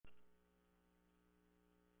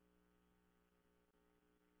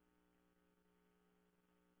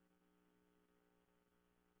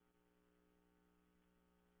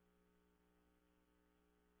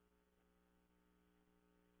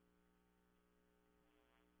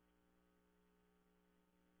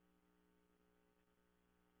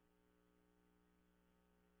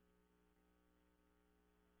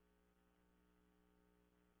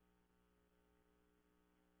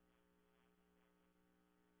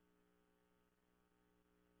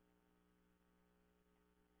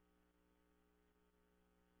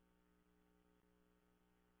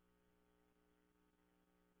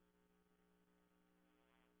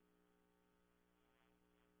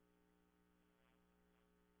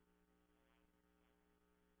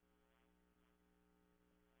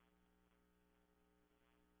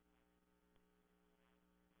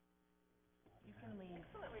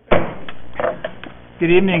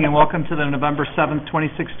Good evening and welcome to the November 7th,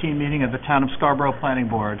 2016 meeting of the Town of Scarborough Planning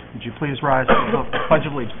Board. Would you please rise for the Pledge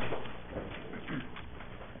of Allegiance?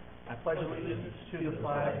 I pledge allegiance to the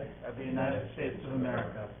flag of the United States of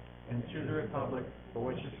America and to the republic for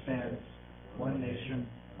which it stands, one nation,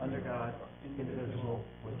 under God, indivisible,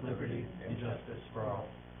 with liberty and justice for all.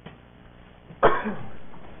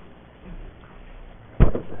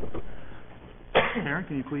 Karen,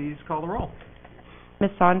 can you please call the roll? Ms.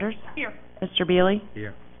 Saunders? Here. Mr. Bealey?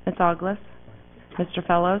 Here. Ms. Ogles? Mr.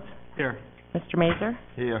 Fellows? Here. Mr. Mazur?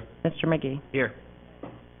 Here. Mr. McGee? Here.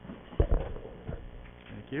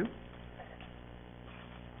 Thank you.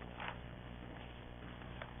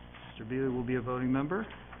 Mr. Bealey will be a voting member.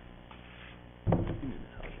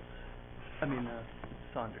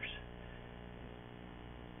 Saunders.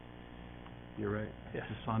 You're right. Yes.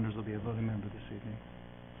 Mrs. Saunders will be a voting member this evening.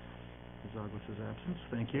 Ms. Ogles' absence.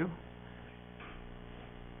 Thank you.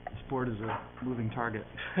 This board is a moving target.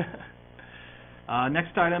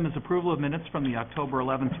 Next item is approval of minutes from the October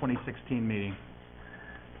 11, 2016 meeting.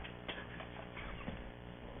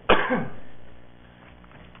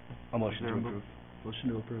 A motion to approve. Motion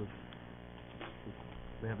to approve. Do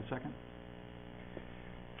we have a second?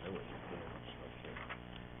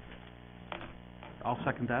 I'll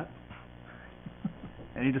second that.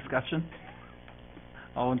 Any discussion?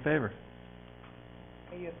 All in favor?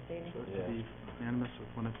 Are you abstaining? So it's to be unanimous with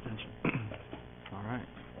one abstention. All right.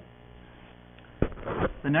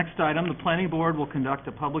 The next item, the Planning Board will conduct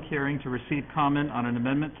a public hearing to receive comment on an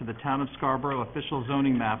amendment to the Town of Scarborough official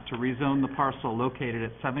zoning map to rezone the parcel located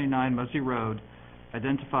at 79 Muzzy Road,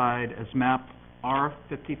 identified as map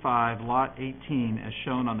R55, Lot 18, as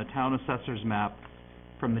shown on the Town Assessor's map,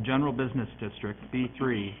 from the General Business District,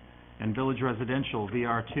 B3, and Village Residential,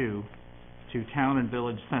 VR2, to Town and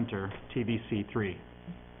Village Center, TVC3.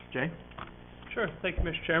 Jay? Sure. Thank you,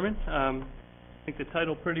 Mr. Chairman. I think the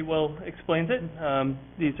title pretty well explains it.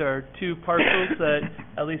 These are two parcels that,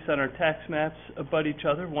 at least on our tax maps, abut each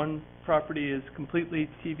other. One property is completely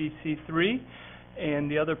TVC3, and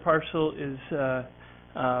the other parcel is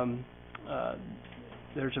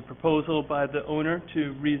there's a proposal by the owner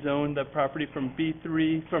to rezone the property from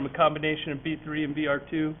B3, from a combination of B3 and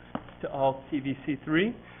VR2 to all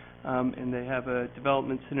TVC3, and they have a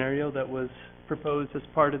development scenario that was proposed as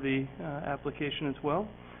part of the application as well,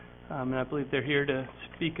 and I believe they're here to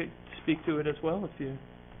speak to it as well, if you're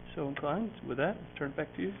so inclined. With that, I'll turn it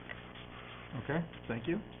back to you. Okay, thank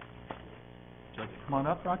you. Would you like to come on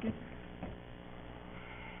up, Rocky?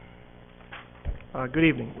 Good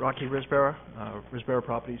evening, Rocky Risborough, Risborough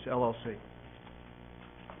Properties, LLC.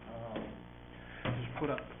 Just put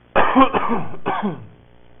up.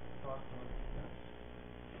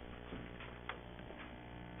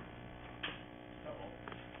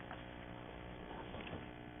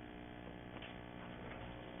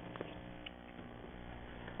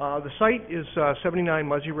 The site is 79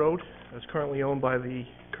 Muzzy Road. It's currently owned by the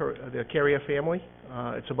Carrier family.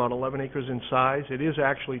 It's about 11 acres in size. It is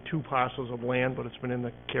actually two parcels of land, but it's been in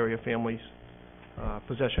the Carrier family's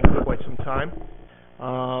possession for quite some time.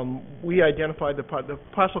 We identified the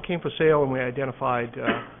parcel came for sale, and we identified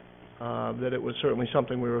that it was certainly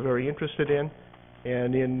something we were very interested in.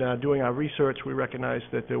 And in doing our research, we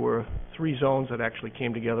recognized that there were three zones that actually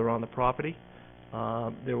came together on the property.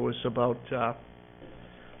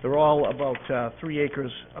 They're all about 3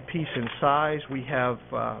 acres apiece in size. We have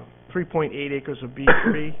 3.8 acres of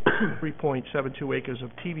B3, 3.72 acres of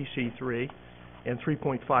TVC3, and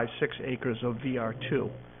 3.56 acres of VR2.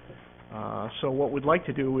 So what we'd like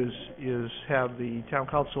to do is have the town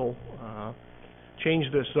council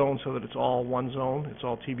change this zone so that it's all one zone. It's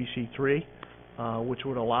all TVC3, which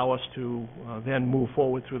would allow us to then move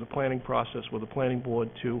forward through the planning process with the planning board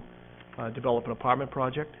to develop an apartment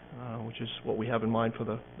project, which is what we have in mind for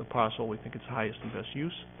the parcel. We think it's the highest and best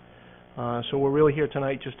use. So we're really here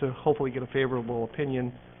tonight just to hopefully get a favorable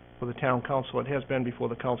opinion for the town council. It has been before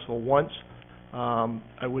the council once.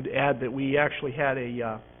 I would add that we actually had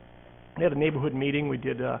a neighborhood meeting. We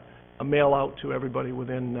did a mail out to everybody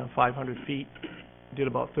within 500 feet. We did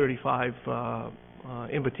about 35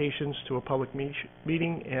 invitations to a public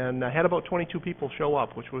meeting, and I had about 22 people show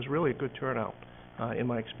up, which was really a good turnout in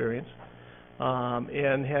my experience.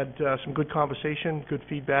 And had some good conversation, good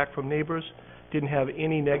feedback from neighbors. Didn't have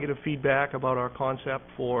any negative feedback about our concept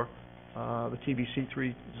for the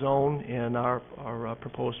TVC3 zone and our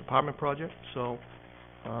proposed apartment project. So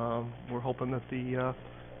we're hoping that the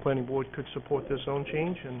planning board could support this zone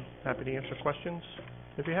change, and happy to answer questions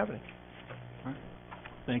if you have any. All right.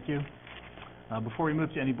 Thank you. Before we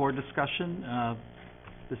move to any board discussion,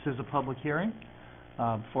 this is a public hearing.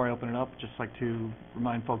 Before I open it up, just like to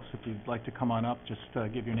remind folks, if you'd like to come on up, just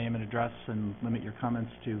give your name and address and limit your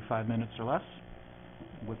comments to 5 minutes or less.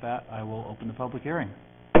 With that, I will open the public hearing.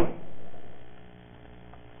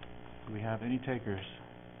 Do we have any takers?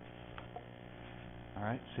 All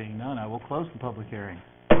right, seeing none, I will close the public hearing.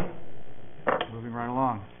 Moving right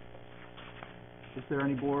along. Is there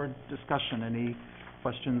any board discussion, any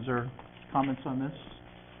questions or comments on this?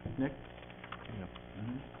 Nick? No.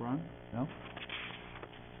 Ron? No?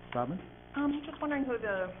 Robin? Just wondering who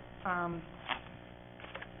the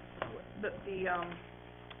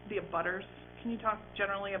abutters, can you talk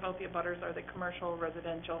generally about the abutters? Are they commercial,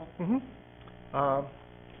 residential? Actually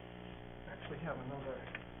have another.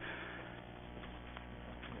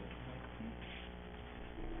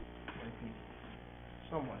 Might be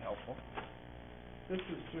somewhat helpful. This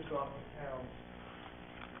is just off the town's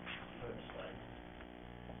website.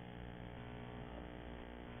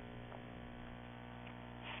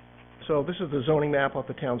 So this is the zoning map off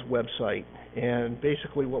the town's website, and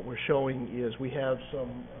basically what we're showing is we have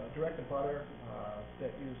some direct abutter that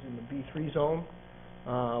is in the B3 zone.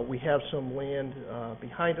 We have some land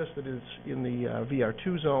behind us that is in the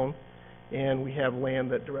VR2 zone, and we have land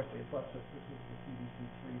that directly abuts us. This is the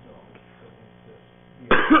TBC3 zone. So it's this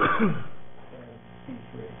VR2 and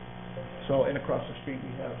B3. So, and across the street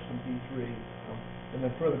we have some B3, and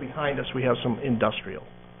then further behind us we have some industrial.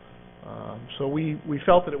 So we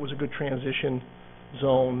felt that it was a good transition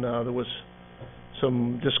zone. There was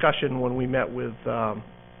some discussion when we met with the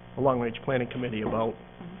long-range planning committee about,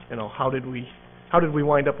 you know, how did we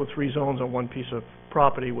wind up with 3 zones on one piece of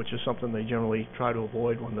property, which is something they generally try to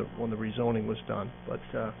avoid when the rezoning was done. But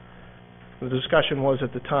the discussion was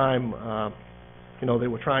at the time, you know, they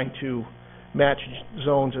were trying to match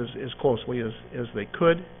zones as closely as they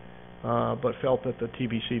could, but felt that the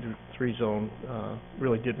TBC3 zone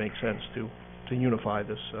really did make sense to unify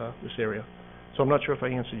this area. So I'm not sure if I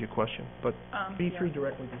answered your question, but B3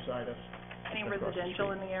 directly beside us. Any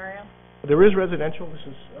residential in the area? There is residential. This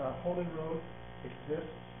is Honan Road exists.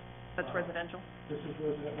 That's residential? This is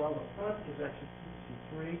resident. Well, the front is actually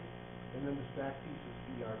TBC3, and then this back piece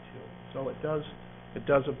is VR2. So it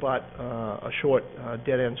does abut a short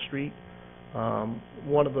dead-end street.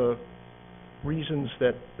 One of the reasons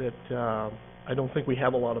that I don't think we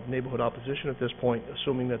have a lot of neighborhood opposition at this point,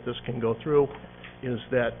 assuming that this can go through, is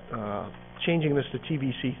that changing this to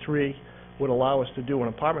TBC3 would allow us to do an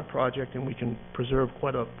apartment project, and we can preserve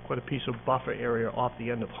quite a piece of buffer area off the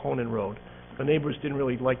end of Honan Road. The neighbors didn't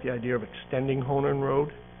really like the idea of extending Honan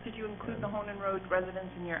Road. Did you include the Honan Road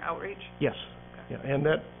residents in your outreach? Yes. Okay. Yeah, and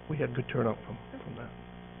that we had good turnout from that.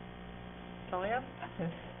 That's all I have.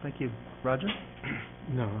 Thank you. Roger?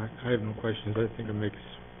 No, I have no questions. I think it makes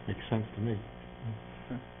sense to me.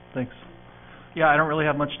 Thanks. Yeah, I don't really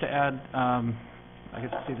have much to add. I got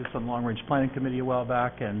to see this on the Long Range Planning Committee a while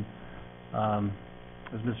back, and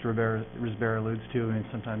as Mr. Risbera alludes to, I mean,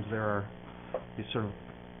 sometimes there are these sort of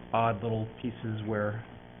odd little pieces where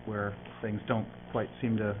things don't quite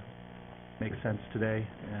seem to make sense today,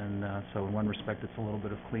 and so in one respect it's a little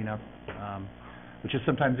bit of cleanup, which is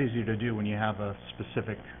sometimes easier to do when you have a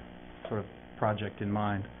specific sort of project in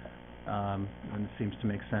mind, and it seems to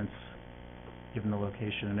make sense given the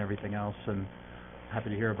location and everything else, and happy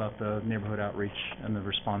to hear about the neighborhood outreach and the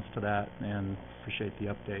response to that, and appreciate the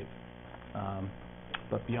update.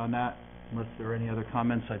 But beyond that, unless there are any other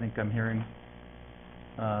comments, I think I'm hearing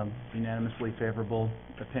unanimously favorable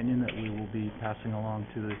opinion that we will be passing along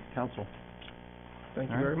to the council.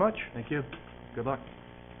 Thank you very much. Thank you. Good luck.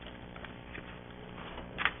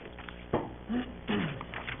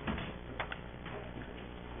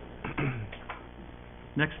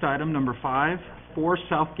 Next item, number 5, 4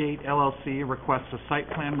 Southgate LLC requests a site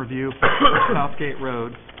plan review for 4 Southgate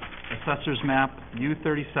Road, Assessor's Map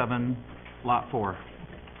U37, Lot 4.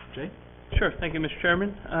 Jay? Sure, thank you, Mr.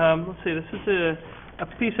 Chairman. Let's see, this is a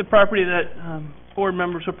piece of property that board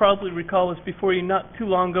members will probably recall was before you not too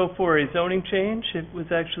long ago for a zoning change. It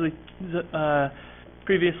was actually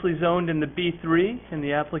previously zoned in the B3, and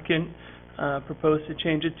the applicant proposed to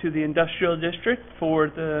change it to the industrial district for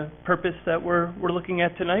the purpose that we're looking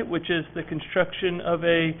at tonight, which is the construction of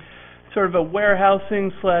a sort of a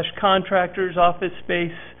warehousing / contractor's office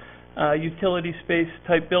space, utility space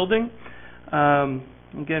type building.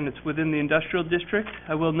 Again, it's within the industrial district.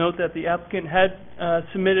 I will note that the applicant had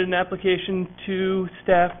submitted an application to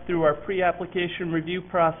staff through our pre-application review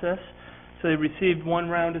process. So they received 1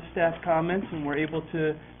 round of staff comments and were able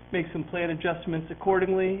to make some plan adjustments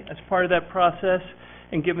accordingly as part of that process.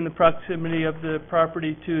 and given the proximity of the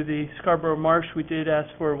property to the Scarborough Marsh, we did ask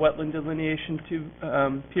for wetland delineation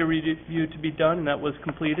to peer review to be done, and that was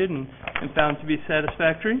completed and found to be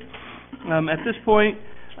satisfactory. At this point,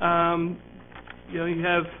 you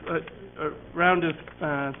have a round of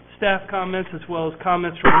staff comments as well as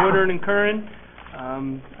comments from Woodard and Curran.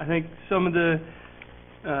 I think some of the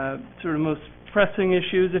sort of most pressing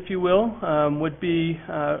issues, if you will, would be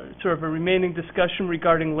sort of a remaining discussion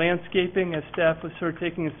regarding landscaping. As staff was sort of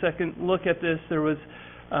taking a second look at this, there was,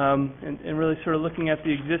 and really sort of looking at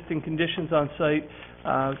the existing conditions on site,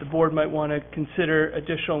 the board might want to consider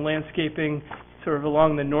additional landscaping sort of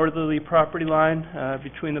along the northerly property line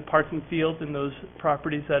between the parking field and those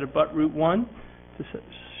properties that abut Route 1 to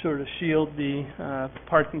sort of shield the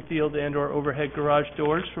parking field and or overhead garage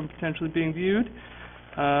doors from potentially being viewed.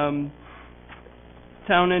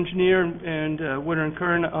 Town engineer and Woodard and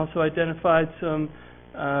Curran also identified some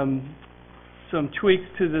tweaks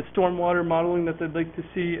to the stormwater modeling that they'd like to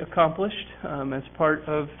see accomplished as part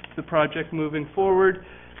of the project moving forward,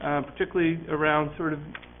 particularly around sort of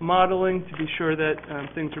modeling to be sure that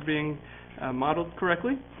things are being modeled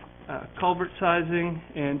correctly, culvert sizing,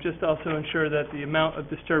 and just also ensure that the amount of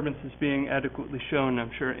disturbance is being adequately shown.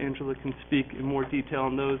 I'm sure Angela can speak in more detail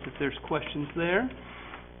on those if there's questions there.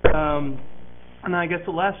 And I guess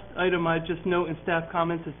the last item I just note in staff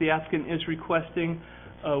comments is the applicant is requesting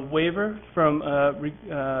a waiver from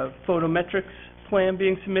photometrics plan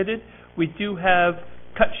being submitted. We do have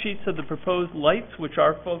cut sheets of the proposed lights, which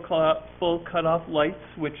are full cutoff lights,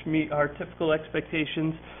 which meet our typical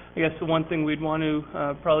expectations. I guess the one thing we'd want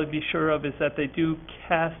to probably be sure of is that they do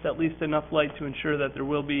cast at least enough light to ensure that there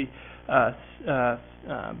will be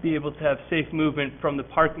able to have safe movement from the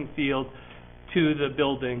parking field to the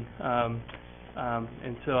building.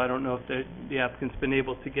 And so I don't know if the applicant's been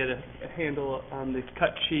able to get a handle on the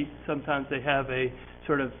cut sheet. Sometimes they have a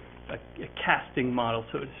sort of a casting model,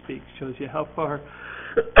 so to speak, shows you how far.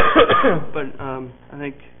 But I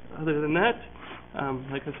think other than that,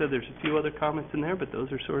 like I said, there's a few other comments in there, but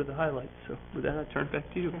those are sort of the highlights. So with that, I turn it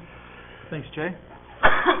back to you. Thanks, Jay.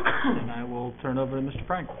 And I will turn over to Mr.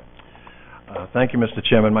 Frank. Thank you, Mr.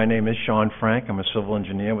 Chairman. My name is Sean Frank. I'm a civil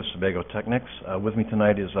engineer with Sebago Technics. With me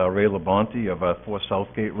tonight is Ray Labonte of 4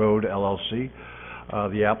 Southgate Road, LLC,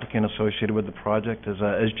 the applicant associated with the project. As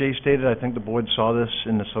Jay stated, I think the board saw this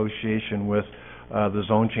in association with the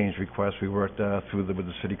zone change request. We worked through with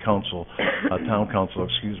the city council, town council,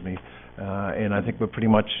 and I think we're pretty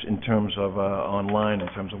much in terms of online in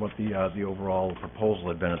terms of what the overall proposal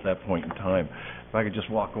had been at that point in time. If I could just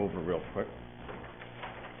walk over real quick.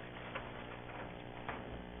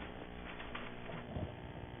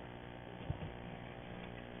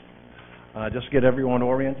 Just to get everyone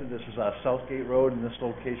oriented, this is Southgate Road in this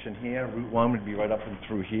location here. Route 1 would be right up and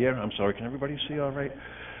through here. I'm sorry, can everybody see all right?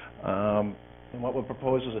 And what we're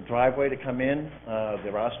proposing is a driveway to come in.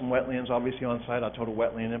 There are some wetlands obviously on site. Our total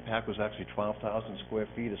wetland impact was actually 12,000 square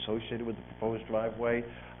feet associated with the proposed driveway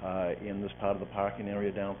in this part of the parking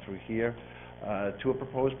area down through here. To a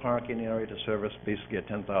proposed parking area to service basically a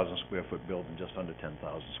 10,000 square foot building, just under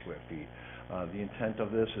 10,000 square feet. The intent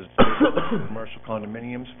of this is commercial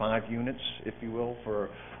condominiums, 5 units, if you will, for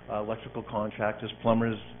electrical contractors,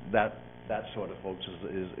 plumbers, that sort of folks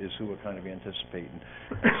is who we're kind of anticipating.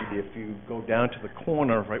 Actually, if you go down to the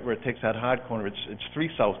corner, right where it takes that hard corner, it's 3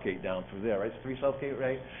 Southgate down through there, right? It's 3 Southgate,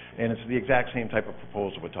 right? And it's the exact same type of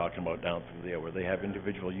proposal we're talking about down through there, where they have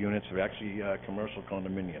individual units. They're actually commercial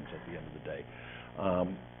condominiums at the end of the day.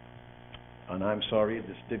 And I'm sorry,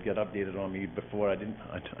 this did get updated on me before. I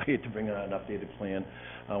had to bring an updated plan.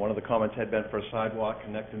 One of the comments had been for a sidewalk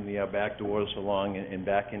connecting the back doors along and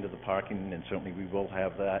back into the parking, and certainly we will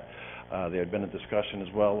have that. There had been a discussion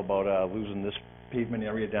as well about losing this pavement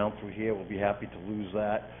area down through here. We'll be happy to lose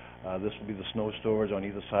that. This will be the snow storage on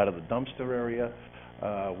either side of the dumpster area.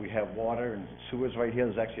 We have water and sewers right here.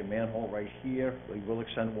 There's actually a manhole right here. We will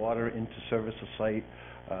extend water into service the site.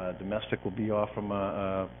 Domestic will be off from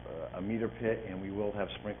a meter pit, and we will have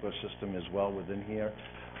sprinkler system as well within here.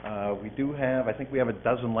 We do have, I think we have a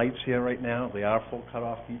dozen lights here right now. They are full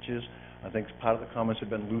cutoff features. I think part of the comments have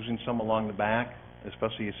been losing some along the back,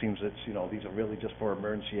 especially it seems that, these are really just for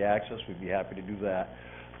emergency access. We'd be happy to do that.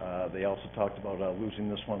 They also talked about losing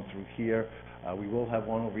this one through here. We will have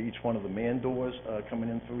one over each one of the man doors coming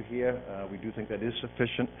in through here. We do think that is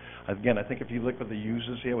sufficient. Again, I think if you look at the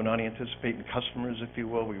users here, we're not anticipating customers, if you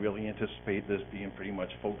will. We really anticipate this being pretty much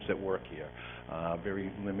folks that work here.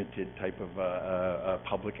 Very limited type of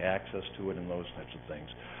public access to it and those types of things.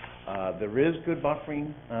 There is good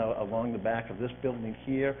buffering along the back of this building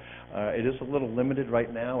here. It is a little limited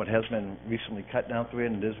right now. It has been recently cut down through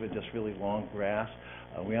it, and it is with just really long grass.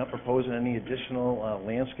 We aren't proposing any additional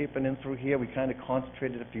landscaping in through here. We kind of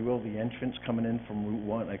concentrated, if you will, the entrance coming in from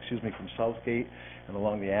from Southgate and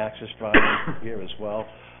along the access drive here as well.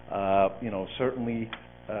 Certainly,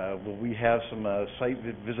 will we have some site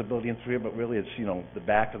visibility in through here, but really it's, the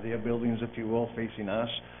back of their buildings, if you will, facing us.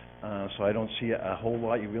 So I don't see a whole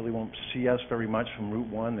lot. You really won't see us very much from Route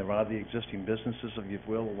 1. There are the existing businesses, if you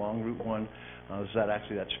will, along Route 1. There's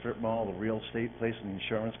that strip mall, the real estate place, and the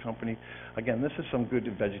insurance company. Again, this is some good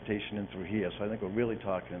vegetation in through here, so I think we're really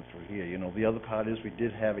talking in through here. The other part is we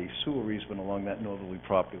did have a sewer easement along that northerly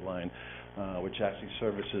property line, which actually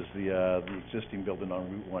services the existing building on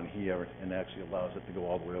Route 1 here and actually allows it to go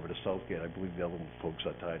all the way over to Southgate. I believe the other folks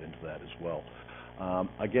are tied into that as well.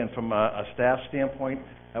 Again, from a staff standpoint,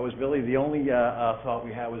 that was really the only thought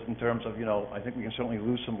we had was in terms of, I think we can certainly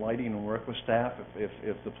lose some lighting and work with staff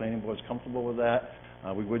if the planning board's comfortable with that.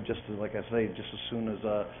 We would like I say, just as soon as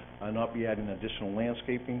not be adding additional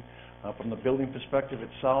landscaping. From the building perspective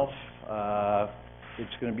itself,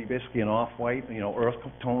 it's going to be basically an off-white, earth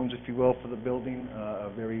tones, if you will, for the building,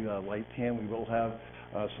 a very light tan. We will have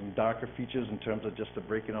some darker features in terms of just the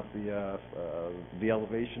breaking up the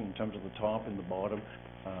elevation in terms of the top and the bottom,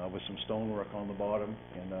 with some stonework on the bottom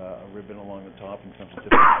and a ribbon along the top in terms of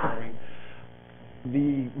different coloring.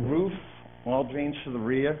 The roof all drains to the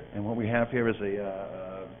rear, and what we have here is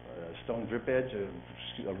a stone drip edge,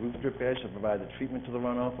 a roof drip edge to provide the treatment to the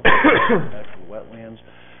runoff back to the wetlands.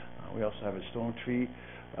 We also have a stone tree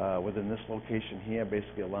within this location here,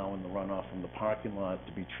 basically allowing the runoff from the parking lot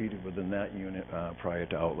to be treated within that unit prior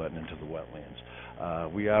to outletting into the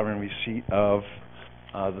wetlands. We are in receipt of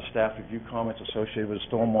the staff review comments associated with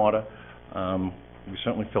stormwater. We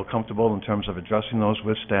certainly feel comfortable in terms of addressing those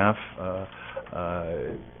with staff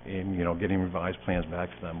and, getting revised plans back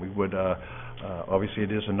to them. We would, obviously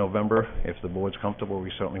it is in November. If the board's comfortable,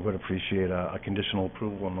 we certainly would appreciate a conditional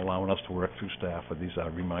approval and allowing us to work through staff with these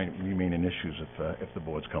remaining issues if the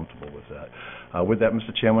board's comfortable with that. With that,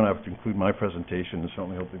 Mr. Chairman, I would conclude my presentation, and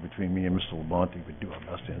certainly hopefully between me and Mr. Labonte, we do our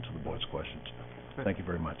best to answer the board's questions. Great. Thank you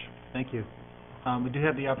very much. Thank you. We do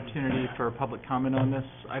have the opportunity for public comment on this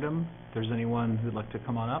item. If there's anyone who'd like to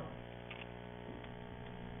come on up.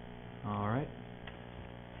 All right.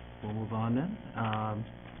 We'll move on then.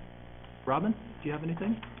 Robin, do you have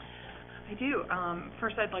anything? I do.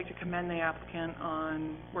 First, I'd like to commend the applicant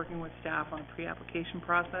on working with staff on a pre-application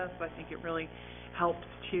process. I think it really helps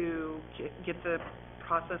to get the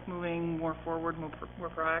process moving more forward, more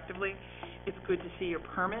proactively. It's good to see your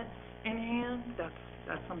permits in hand.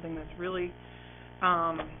 That's something that's really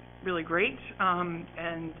great.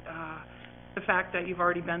 The fact that you've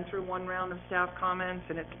already been through one round of staff comments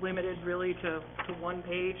and it's limited really to one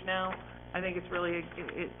page now, I think it's really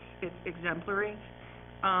it's exemplary.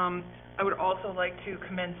 I would also like to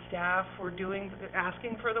commend staff for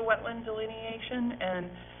asking for the wetland delineation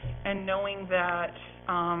and knowing that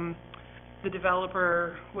the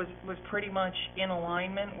developer was pretty much in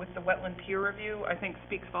alignment with the wetland peer review. I think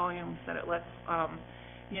speaks volumes that it lets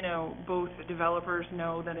both the developers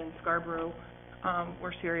know that in Scarborough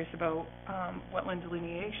we're serious about wetland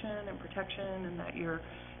delineation and protection, and that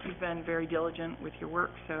you've been very diligent with your work.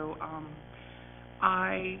 So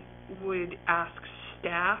I would ask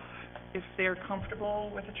staff if they're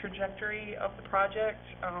comfortable with the trajectory of the project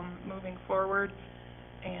moving forward.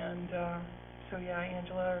 And so yeah,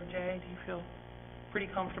 Angela or Jay, do you feel pretty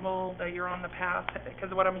comfortable that you're on the path?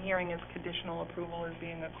 Because what I'm hearing is conditional approval is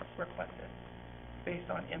being requested based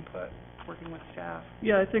on input working with staff.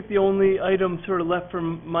 Yeah, I think the only item sort of left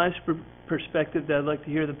from my perspective that I'd like to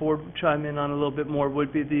hear the board chime in on a little bit more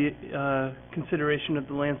would be the consideration of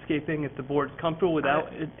the landscaping, if the board's comfortable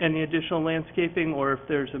without any additional landscaping, or if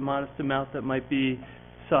there's a modest amount that might be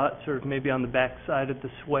sought sort of maybe on the back side of the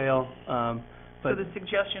swale. So the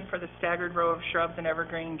suggestion for the staggered row of shrubs and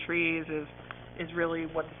evergreen trees is really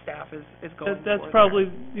what the staff is going for. That's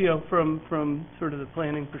probably, from sort of the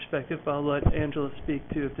planning perspective. I'll let Angela speak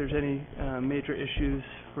to if there's any major issues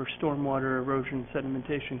for stormwater erosion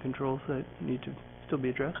sedimentation controls that need to still be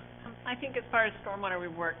addressed. I think as far as stormwater,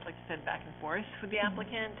 we've worked, like you said, back and forth with the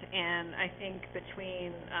applicant, and I think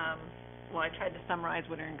between, I tried to summarize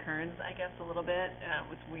Winter and Kearns, I guess, a little bit.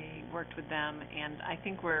 We worked with them, and I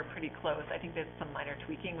think we're pretty close. I think there's some minor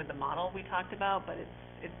tweaking with the model we talked about, but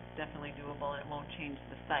it's definitely doable, and it won't change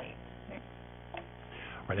the site.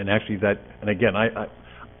 Right, and actually again, I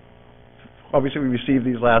obviously we received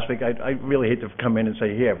these last week. I really hate to come in and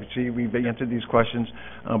say, here, see, we've answered these questions,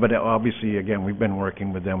 but obviously, again, we've been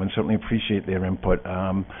working with them and certainly appreciate their input.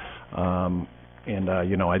 And,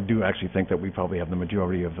 I do actually think that we probably have the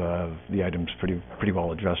majority of the items pretty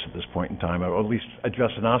well addressed at this point in time, or at least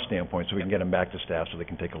addressed in our standpoint, so we can get them back to staff so they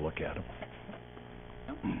can take a look at them.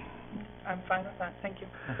 I'm fine with that, thank you.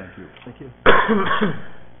 Thank you. Thank you.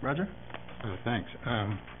 Roger? Thanks.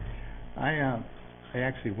 I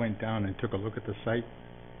actually went down and took a look at the site.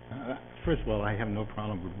 First of all, I have no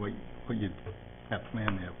problem with what you have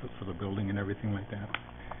planned there for the building and everything like that.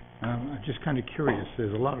 I'm just kind of curious,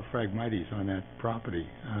 there's a lot of phragmites on that property.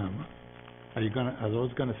 Are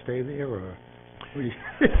those gonna stay there, or? What do you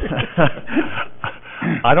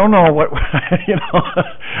I don't know what,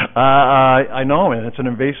 I know, and it's an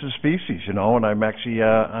invasive species, and I'm actually,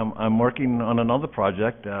 I'm working on another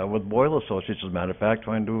project, with Boyle Associates, as a matter of fact,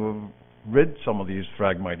 trying to rid some of these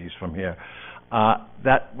phragmites from here.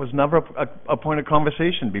 That was never a point of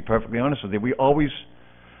conversation, to be perfectly honest with you. We always,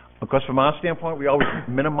 of course, from our standpoint, we always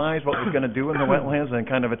minimize what we're gonna do in the wetlands, and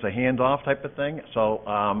kind of it's a hands-off type of thing, so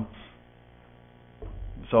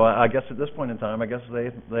I guess at this point in time, I guess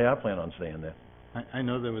they are planning on staying there. I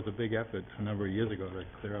know there was a big effort a number of years ago to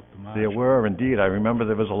clear up the marsh. There were indeed. I remember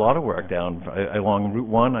there was a lot of work down along Route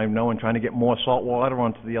 1, I know, and trying to get more salt water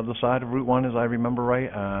onto the other side of Route 1, as I remember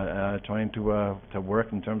right, trying to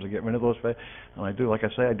work in terms of getting rid of those. And I do, like I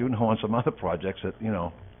say, I do know on some other projects that,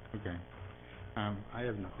 Okay. I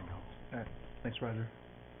have nothing else. Thanks, Roger.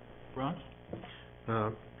 Ron?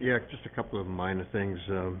 Yeah, just a couple of minor things.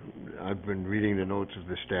 I've been reading the notes of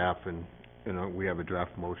the staff, and, we have a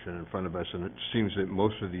draft motion in front of us, and it seems that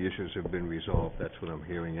most of the issues have been resolved. That's what I'm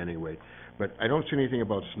hearing anyway. But I don't see anything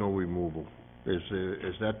about snow removal. Has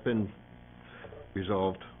that been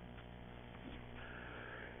resolved?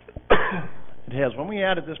 It has. When we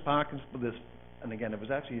added this parking, and again, it was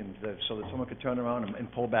actually so that someone could turn around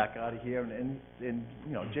and pull back out of here, and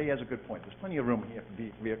Jay has a good point. There's plenty of room here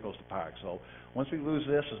for vehicles to park, so once we lose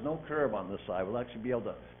this, there's no curb on this side. We'll actually be able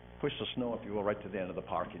to push the snow, if you will, right to the end of the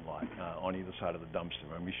parking lot, on either side of the dumpster,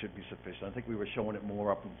 and we should be sufficient. I think we were showing it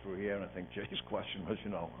more up and through here, and I think Jay's question was,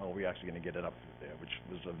 are we actually gonna get it up through there, which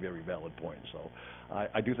was a very valid point. So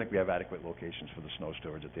I do think we have adequate locations for the snow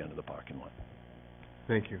storage at the end of the parking lot.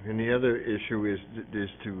 Thank you. And the other issue is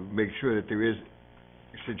to make sure that there is,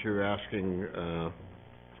 since you're asking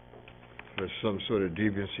for some sort of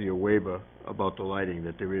deviancy or waiver about the lighting,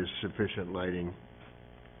 that there is sufficient lighting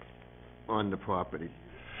on the property.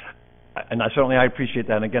 And I appreciate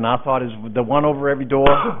that. And again, our thought is the one over every door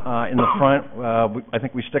in the front, I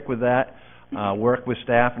think we stick with that. Work with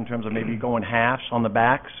staff in terms of maybe going halves on the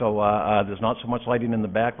back, so there's not so much lighting in the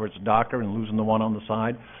back where it's darker and losing the one on the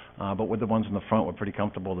side. But with the ones in the front, we're pretty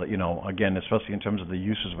comfortable that, again, especially in terms of the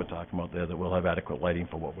uses we're talking about there, that we'll have adequate lighting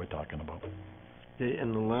for what we're talking about. Okay,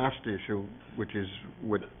 and the last issue, which is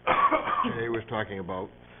what Jay was talking about,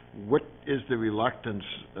 what is the reluctance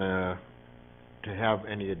to have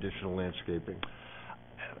any additional landscaping?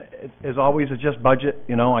 As always, it's just budget,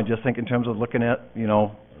 I just think in terms of looking at,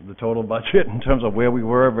 the total budget, in terms of where we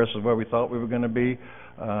were versus where we thought we were gonna be,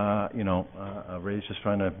 Ray's just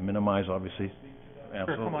trying to minimize, obviously.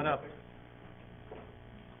 Absolutely. Come on up.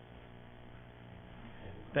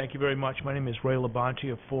 Thank you very much. My name is Ray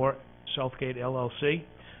Labonte of 4 Southgate LLC.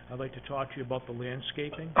 I'd like to talk to you about the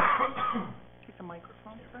landscaping. Take the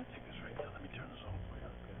microphone, Fred. Let me turn this on for you,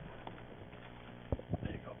 okay?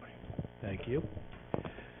 There you go, buddy. Thank you.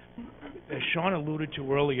 As Sean alluded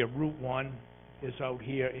to earlier, Route 1 is out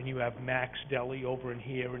here, and you have Max Deli over in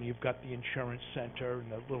here, and you've got the insurance center and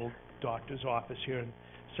the little doctor's office here, and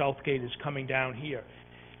Southgate is coming down here.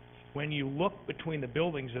 When you look between the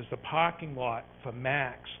buildings, there's the parking lot for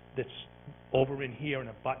Max that's over in here and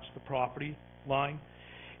abuts the property line.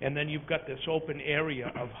 And then you've got this open area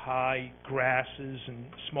of high grasses and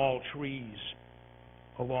small trees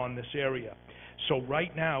along this area. So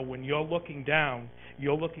right now, when you're looking down,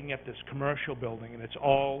 you're looking at this commercial building, and it's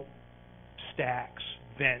all stacks,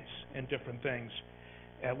 vents, and different things.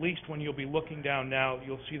 At least when you'll be looking down now,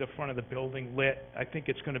 you'll see the front of the building lit. I think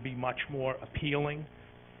it's going to be much more appealing.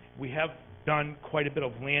 We have done quite a bit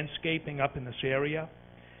of landscaping up in this area,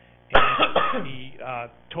 and the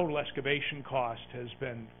total excavation cost has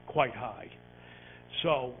been quite high.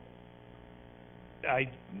 So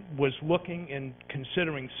I was looking and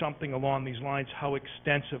considering something along these lines. How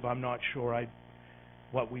extensive, I'm not sure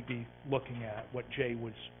what we'd be looking at, what Jay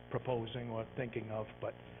was proposing or thinking of,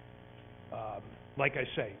 but like I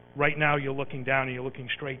say, right now you're looking down and you're looking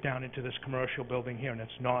straight down into this commercial building here, and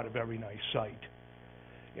it's not a very nice site.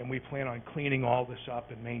 And we plan on cleaning all this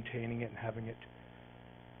up and maintaining it and having it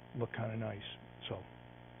look kind of nice. So,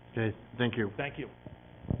 Okay, thank you. thank you.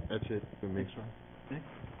 That's it for me.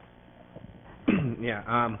 Yeah,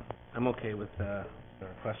 I'm okay with the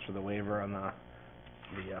request for the waiver on the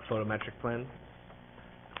the photometric plan.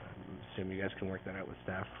 Assume you guys can work that out with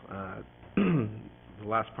staff. The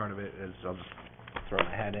last part of it is, I'll just throw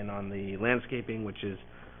my hat in on the landscaping, which is,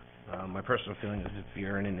 my personal feeling is if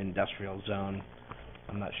you're in an industrial zone,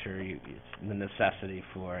 I'm not sure it's the necessity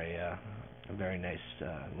for a very nice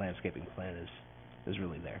landscaping plan is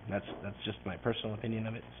really there. That's just my personal opinion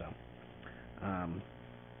of it, so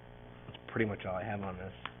that's pretty much all I have on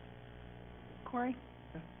this. Corey?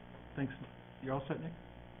 Thanks. You're all set, Nick?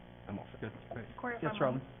 I'm all set. Good, great. Corey, if Yes, I may.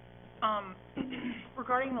 Robin?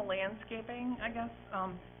 Regarding the landscaping, I guess,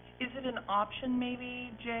 is it an option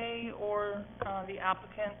maybe, Jay, or the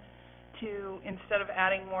applicant, to, instead of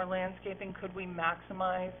adding more landscaping, could we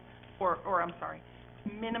maximize, or I'm sorry,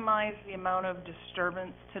 minimize the amount of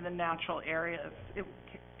disturbance to the natural areas?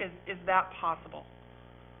 Is that possible?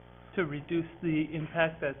 To reduce the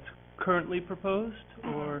impact that's currently proposed,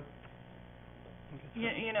 or?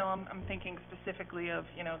 You know, I'm thinking specifically of,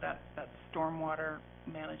 you know, that stormwater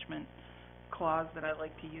management clause that I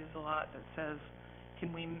like to use a lot that says,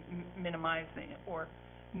 can we minimize or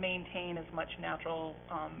maintain as much natural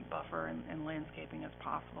buffer and landscaping as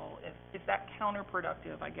possible? Is that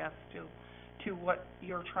counterproductive, I guess, to what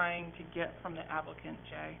you're trying to get from the applicant,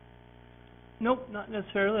 Jay? Nope, not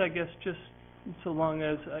necessarily. I guess just so long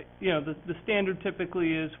as, you know, the standard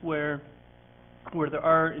typically is where there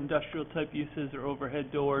are industrial type uses or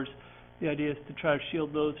overhead doors, the idea is to try to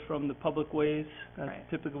shield those from the public ways. That's Right.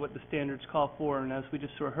 typically what the standards call for, and as we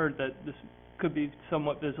just sort of heard, that this could be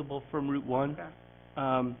somewhat visible from Route 1.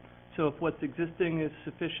 Okay. So if what's existing is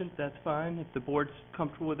sufficient, that's fine. If the board's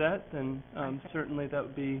comfortable with that, then Okay. certainly that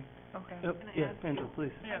would be... Okay. Oh, Can I yeah, add? Angela,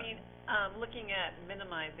 please. Yeah. I mean, looking at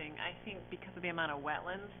minimizing, I think because of the amount of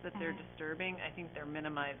wetlands that they're disturbing, I think they're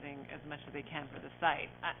minimizing as much as they can for the site.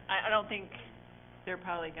 I don't think they're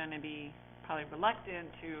probably going to be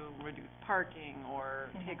reluctant to reduce parking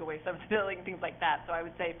or take away some of the building, things like that. So I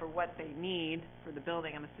would say for what they need for the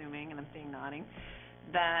building, I'm assuming, and I'm seeing nodding,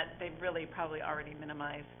 that they've really probably already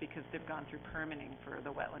minimized because they've gone through permitting for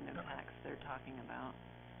the wetland impacts they're talking about.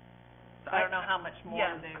 So I don't know how much more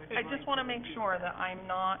Yeah. they would. I just want to make sure that I'm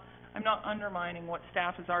not undermining what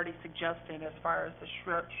staff has already suggested as far as the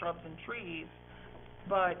shrubs and trees,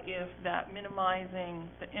 but if that minimizing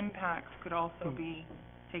the impacts could also be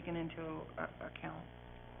taken into account.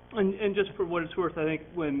 And just for what it's worth, I think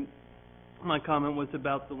when my comment was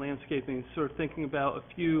about the landscaping, sort of thinking about a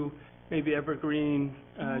few maybe evergreen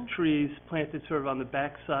trees planted sort of on the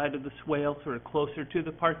back side of the swale, sort of closer to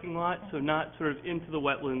the parking lot, so not sort of into the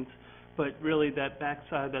wetlands, but really that back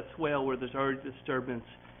side of that swale where there's already disturbance.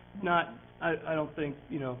 I don't think,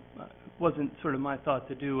 you know, wasn't sort of my thought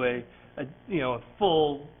to do a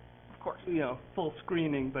full, Of course. you know, full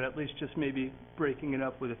screening, but at least just maybe breaking it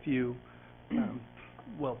up with a few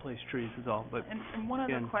well-placed trees is all, but And one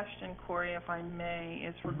other again- question, Corey, if I may,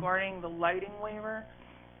 is regarding the lighting waiver.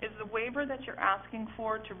 Is the waiver that you're asking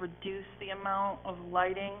for to reduce the amount of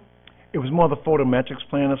lighting? It was more the photometrics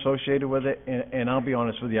plan associated with it, and I'll be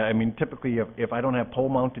honest with you, I mean, typically, if I don't have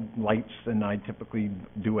pole-mounted lights, then I typically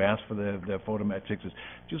do ask for the photometrics. It's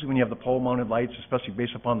usually when you have the pole-mounted lights, especially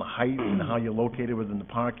based upon the height and how you're located within the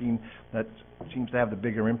parking, that seems to have the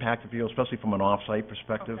bigger impact, if you will, especially from an off-site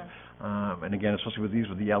perspective. Okay. And again, especially with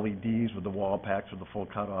the LEDs, with the wall packs, with the full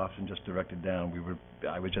cutoffs, and just directed down,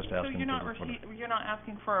 I was just So asking you're not for you're not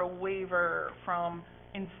asking for a waiver from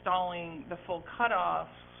installing the full cutoffs?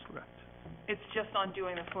 correct. It's just on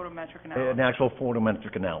doing the photometric an analysis? actual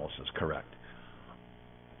photometric analysis, correct.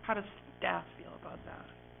 How does staff feel about that?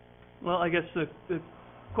 Well, I guess the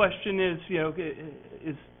question is, you know,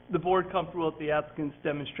 is the board comfortable if the applicants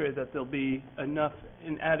demonstrate that there'll be enough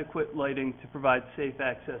and adequate lighting to provide safe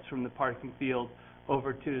access from the parking field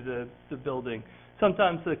over to the building?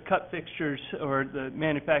 Sometimes the cut fixtures or the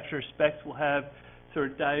manufacturer specs will have sort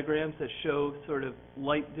of diagrams that show sort of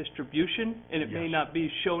light distribution, and it may Yes. not be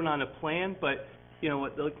shown on a plan, but, you know,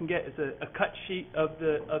 what they can get is a cut sheet of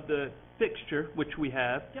the fixture, which we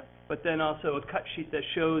have. Yep. But then also a cut sheet that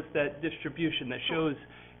shows that distribution, that shows,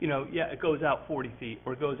 you know, yeah, it goes out 40 feet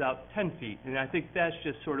or it goes out 10 feet. And I think that's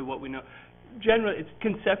just sort of what we know. Generally, it's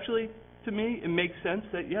conceptually, to me, it makes sense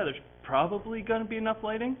that, yeah, there's probably going to be enough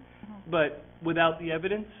lighting, but without the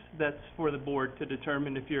evidence, that's for the board to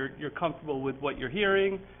determine if you're comfortable with what you're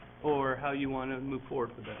hearing or how you want to move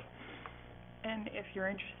forward with that. And if you're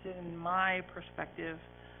interested in my perspective,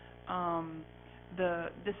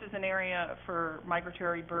 this is an area for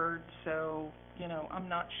migratory birds, so, you know, I'm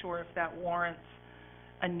not sure if that warrants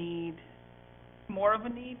more of a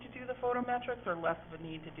need to do the photometrics or less of a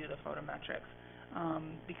need to do the photometrics.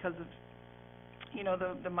 Because of, you know,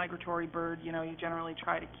 the migratory bird, you know, you generally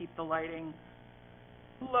try to keep the lighting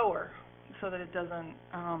lower, so that it doesn't,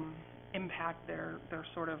 impact their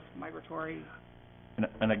sort of migratory.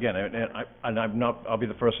 And again, I'll be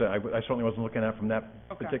the first to say, I certainly wasn't looking at it from that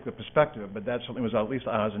Okay. particular perspective, but that certainly was at least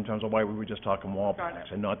ours in terms of why we were just talking wall Got plaques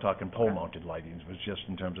it. and not talking pole-mounted lighting. It was just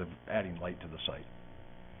in terms of adding light to the site.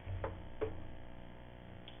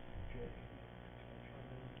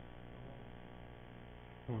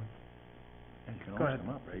 And you can Go always ahead.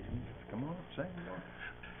 come up, right? Come on, say more.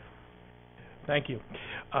 Thank you.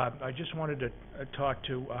 I just wanted to talk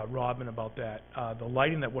to Robin about that. The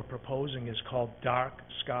lighting that we're proposing is called dark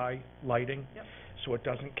sky lighting. Yep. So it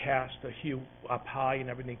doesn't cast the hue up high and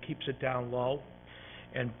everything, keeps it down low.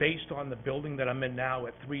 And based on the building that I'm in now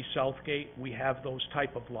at 3 Southgate, we have those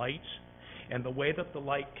type of lights. And the way that the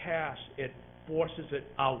light casts, it forces it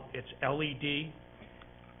out. It's LED.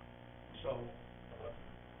 So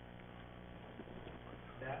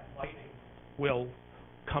that lighting will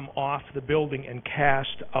come off the building and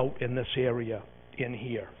cast out in this area in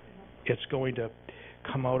here. It's going to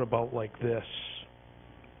come out about like this.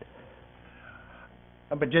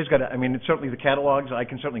 But Jay's got, it's certainly the catalogs, I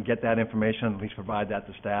can certainly get that information, at least provide that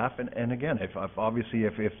to staff. And again, if obviously,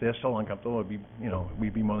 if they're still uncomfortable, it'd be,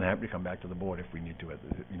 we'd be more than happy to come back to the board if we need to,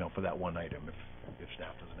 for that one item, if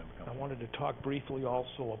staff doesn't ever come. I wanted to talk briefly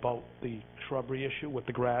also about the shrubbery issue with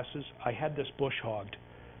the grasses. I had this bush hogged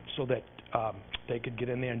so that they could get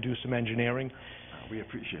in there and do some engineering. We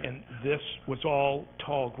appreciate it. And this was all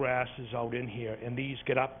tall grasses out in here, and these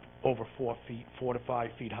get up over 4 to 5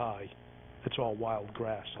 feet high. It's all wild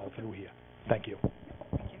grass all through here. Thank you.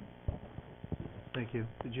 Thank you.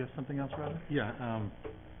 Did you have something else, Robin? Yeah,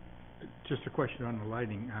 just a question on the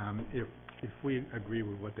lighting. If we agree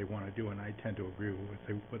with what they want to do, and I tend to agree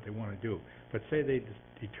with what they want to do, but say they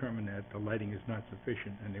determine that the lighting is not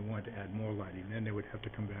sufficient and they want to add more lighting, then they would have to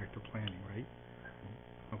come back to planning, right?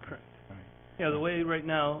 Okay. All right. Yeah, the way right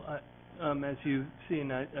now, as you've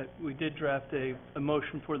seen, we did draft a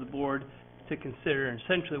motion for the board to consider, and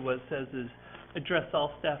essentially what it says is address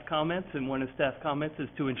all staff comments, and one of staff comments is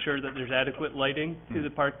to ensure that there's adequate lighting to the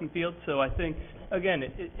parking field. So I think, again,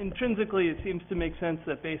 intrinsically, it seems to make sense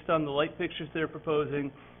that based on the light fixtures they're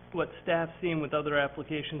proposing, what staff's seen with other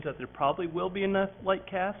applications, that there probably will be enough light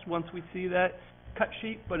cast once we see that cut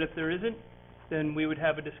sheet, but if there isn't, then we would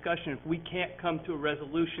have a discussion. If we can't come to a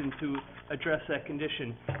resolution to address that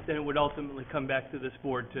condition, then it would ultimately come back to this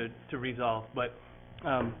board to resolve. But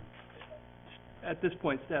at this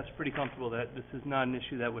point, staff's pretty comfortable that this is not an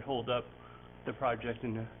issue that would hold up the project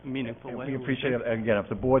in a meaningful way. We appreciate it. Again, if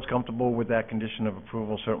the board's comfortable with that condition of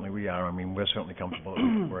approval, certainly we are. We're certainly comfortable that we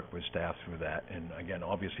can work with staff through that. And again,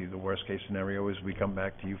 obviously, the worst-case scenario is we come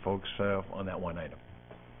back to you folks on that one item.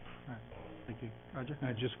 Thank you. Roger?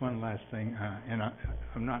 Just one last thing, and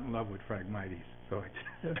I'm not in love with Phragmites, so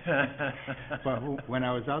but when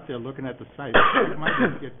I was out there looking at the site,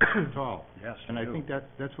 Phragmites get too tall. Yes, And I think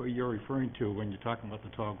that's what you're referring to when you're talking about the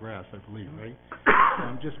tall grass, I believe, right? So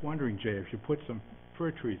I'm just wondering, Jay, if you put some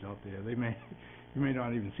fir trees out there, you may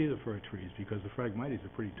not even see the fir trees because the Phragmites are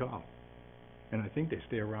pretty tall. And I think they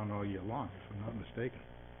stay around all year long, if I'm not mistaken.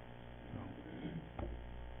 So,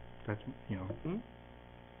 that's,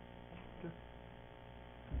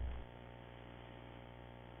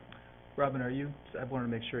 Robin, I wanted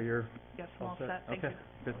to make sure you're Yes, I'm all all set. set, thank you. Okay,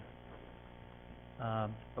 good.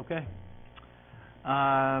 Okay.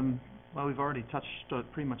 Well, we've already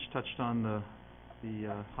pretty much touched on the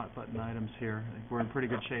hot button items here. I think we're in pretty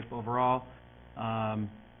good shape overall. I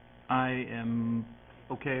am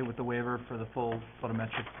okay with the waiver for the full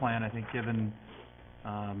photometric plan. I think given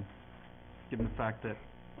the fact that,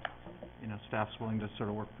 staff's willing to sort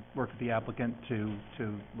of work with the applicant to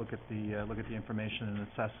look at the information and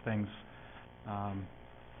assess things,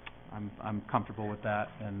 I'm comfortable with that,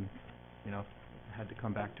 and, if it had to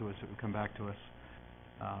come back to us, it would come back to us.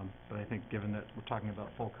 But I think given that we're talking about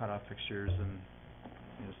full cutoff fixtures and,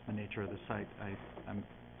 just the nature of the site, I'm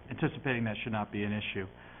anticipating that should not be an issue.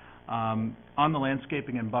 On the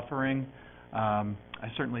landscaping and buffering,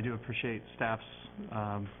 I certainly do appreciate staff's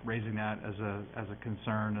raising that as a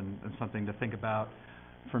concern and something to think about.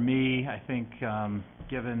 For me, I think,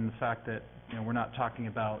 given the fact that, we're not talking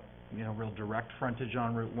about, real direct frontage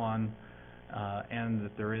on Route 1, and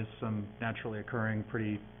that there is some naturally occurring,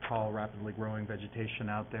 pretty tall, rapidly growing vegetation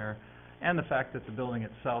out there, and the fact that the building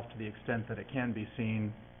itself, to the extent that it can be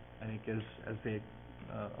seen, I think as the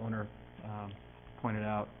owner pointed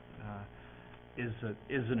out, is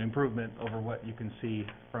an improvement over what you can see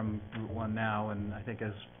from Route 1 now, and I think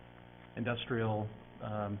as industrial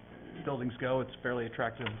buildings go, it's a fairly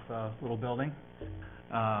attractive little building,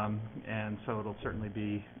 and so it'll certainly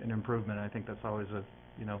be an improvement. I think that's always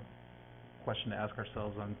question to ask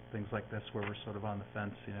ourselves on things like this where we're sort of on the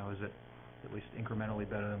fence, you know, is it at least incrementally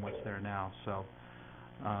better than what's there now? So,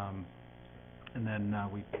 and then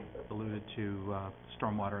we alluded to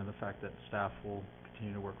stormwater and the fact that staff will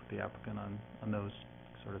continue to work with the applicant on those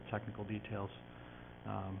sort of technical details.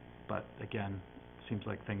 But again, it seems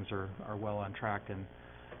like things are well on track, and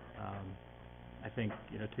I think,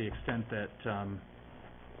 you know, to the extent that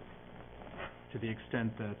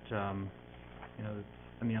you know,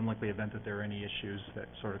 in the unlikely event that there are any issues that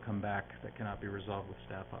sort of come back that cannot be resolved with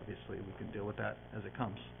staff, obviously we can deal with that as it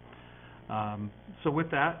comes. So with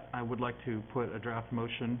that, I would like to put a draft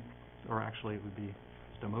motion, or actually it would be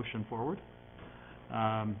just a motion forward.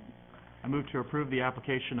 I move to approve the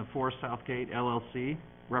application of 4 Southgate LLC,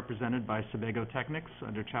 represented by Sebago Technics,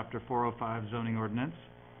 under Chapter 405 zoning ordinance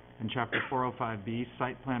and Chapter 405B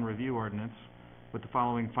site plan review ordinance, with the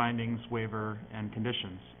following findings, waiver, and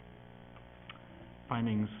conditions.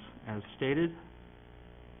 Findings as stated.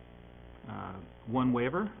 1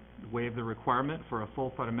 waiver, waive the requirement for a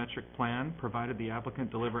full photometric plan, provided the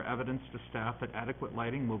applicant deliver evidence to staff that adequate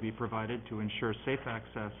lighting will be provided to ensure safe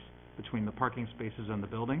access between the parking spaces and the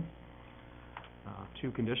building.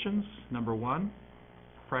 2 conditions. Number 1,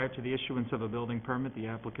 prior to the issuance of a building permit, the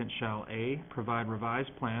applicant shall A, provide revised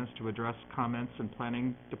plans to address comments and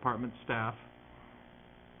planning department staff,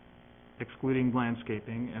 excluding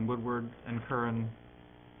landscaping, and Woodward and Curran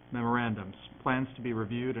memorandums, plans to be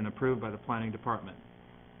reviewed and approved by the planning department.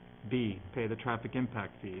 B, pay the traffic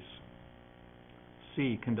impact fees.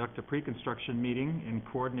 C, conduct a pre-construction meeting in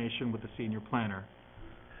coordination with the senior planner.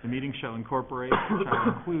 The meeting shall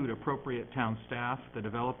include appropriate town staff, the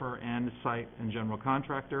developer, and site and general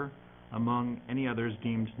contractor, among any others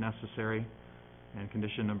deemed necessary. And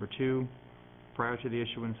condition number 2, prior to the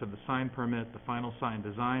issuance of the sign permit, the final sign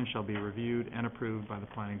design shall be reviewed and approved by the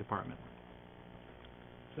planning department.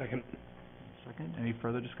 Second. Second. Any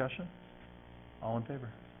further discussion? All in favor?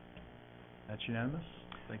 That's unanimous.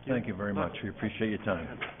 Thank you. Thank you very much. We appreciate your time.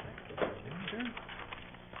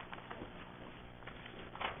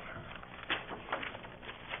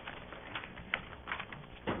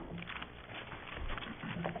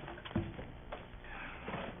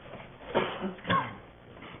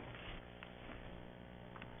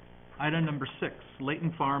 Item number 6,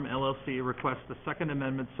 Layton Farm LLC requests the second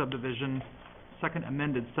amended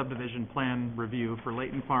subdivision plan review for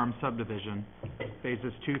Layton Farm subdivision,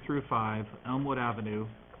 phases 2 through 5, Elmwood Avenue,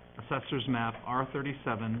 Assessor's Map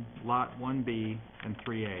R37, Lot 1B and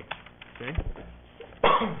 3A. Jay?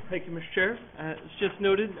 Thank you, Mr. Chair. As just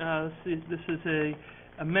noted, this is a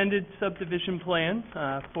amended subdivision plan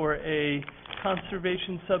for a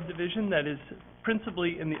conservation subdivision that is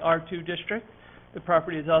principally in the R2 district. The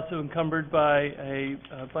property is also encumbered by a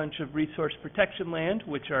bunch of resource protection land,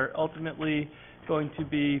 which are ultimately going to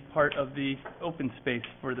be part of the open space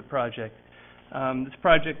for the project. This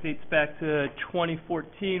project dates back to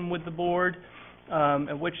 2014 with the board,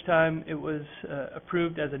 at which time it was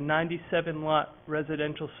approved as a 97-lot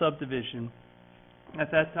residential subdivision.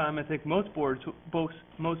 At that time, I think most board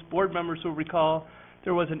members will recall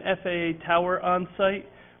there was an FAA tower on site,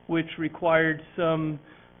 which required some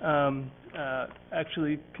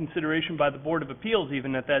actually consideration by the Board of Appeals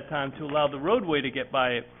even at that time to allow the roadway to get by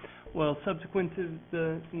it. Well, subsequent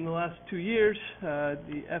to in the last 2 years,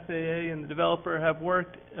 the FAA and the developer have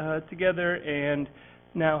worked together and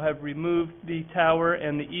now have removed the tower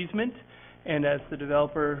and the easement. And as the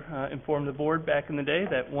developer informed the board back in the day,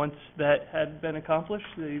 that once that had been accomplished,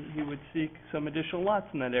 he would seek some additional lots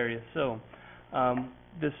in that area. So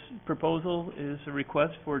this proposal is a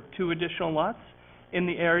request for 2 additional lots in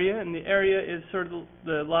the area, and the area is sort of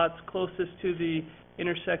the lots closest to the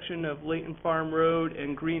intersection of Layton Farm Road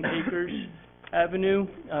and Green Acres Avenue.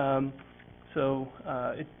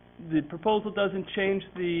 The proposal doesn't change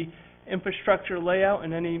the infrastructure layout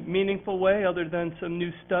in any meaningful way other than some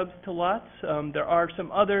new stubs to lots. There are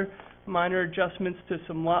some other minor adjustments to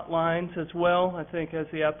some lot lines as well. I think as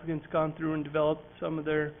the applicant's gone through and developed some of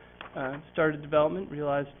their started development,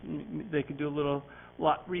 realized they could do a little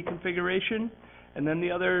lot reconfiguration. And then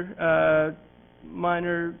the other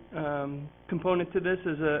minor component to this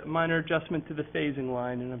is a minor adjustment to the phasing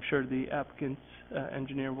line, and I'm sure the applicant's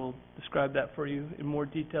engineer will describe that for you in more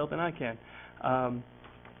detail than I can. I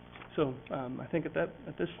think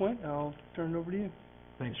at this point, I'll turn it over to you.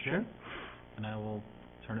 Thanks, Chair. And I will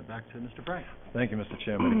turn it back to Mr. Frank. Thank you, Mr.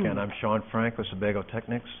 Chairman. Again, I'm Sean Frank with Sebago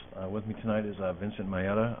Technics. With me tonight is Vincent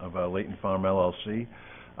Mayetta of Layton Farm LLC.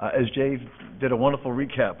 As Jay did a wonderful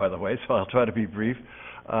recap, by the way, so I'll try to be brief.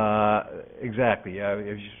 Exactly.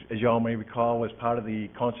 As you all may recall, as part of the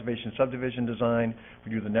conservation subdivision design,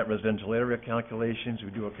 we do the net residential area calculations,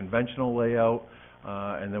 we do a conventional layout,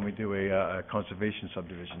 and then we do a conservation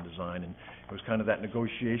subdivision design. And it was kind of that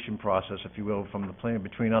negotiation process, if you will, from the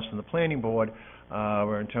between us and the planning board,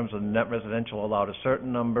 where in terms of net residential allowed a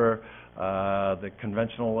certain number, the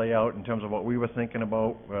conventional layout, in terms of what we were thinking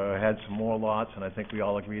about, had some more lots, and I think we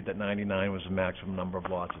all agreed that 99 was the maximum number of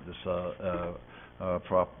lots that this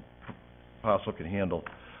parcel can handle.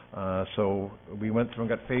 So we went through and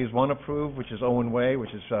got Phase 1 approved, which is Owen Way,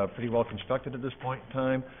 which is pretty well constructed at this point in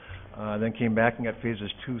time. Then came back and got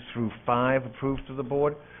Phases 2 through 5 approved to the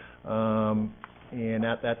board. And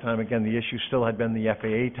at that time, again, the issue still had been the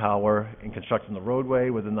FAA tower in constructing the roadway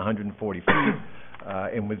within the 140 feet,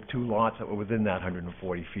 and with 2 lots that were within that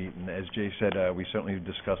 140 feet. And as Jay said, we certainly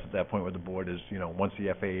discussed at that point with the board is, once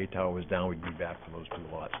the FAA tower was down, we'd be back for those 2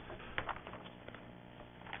 lots.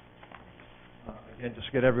 Again, just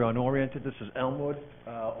to get everyone oriented, this is Elmwood.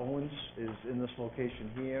 Owens is in this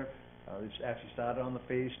location here. This actually started on the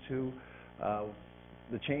Phase 2.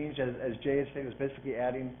 The change, as Jay had said, was basically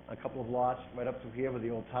adding a couple of lots right up through here where the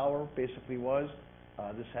old tower basically was.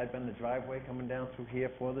 This had been the driveway coming down through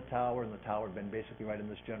here for the tower, and the tower had been basically right in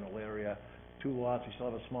this general area. 2 lots. We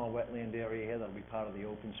still have a small wetland area here that'll be part of the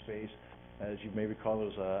open space. As you may recall,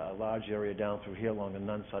 there's a large area down through here along the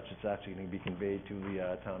Nunsuch. It's actually going to be conveyed to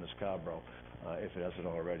the town of Scarborough, if it hasn't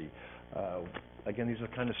already. Again, these are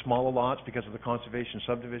kind of smaller lots because of the conservation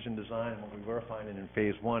subdivision design. And what we were finding in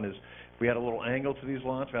Phase 1 is if we had a little angle to these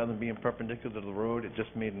lots rather than being perpendicular to the road, it just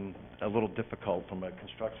made them a little difficult from a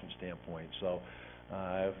construction standpoint. So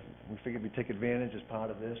we figured we'd take advantage as part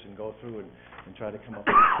of this and go through and try to come up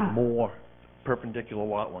with more perpendicular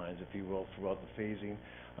lot lines, if you will, throughout the phasing.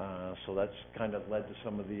 So that's kind of led to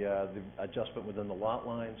some of the adjustment within the lot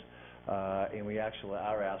lines. And we actually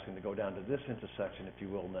are asking to go down to this intersection, if you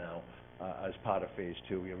will, now, as part of Phase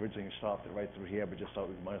 2. We originally stopped it right through here, but just thought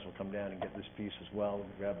we might as well come down and get this piece as well,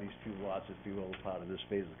 and grab these 2 lots, if you will, as part of this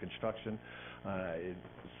phase of construction. The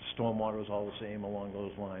stormwater is all the same along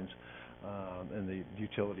those lines. And the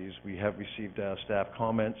utilities, we have received staff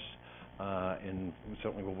comments, and we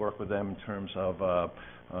certainly will work with them in terms of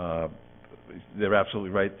they're absolutely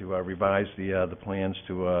right to revise the plans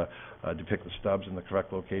to depict the stubs in the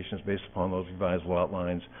correct locations based upon those revised lot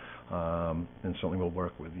lines, and certainly we'll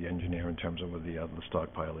work with the engineer in terms of where the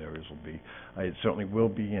stockpile areas will be. It certainly will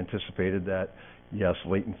be anticipated that, yes,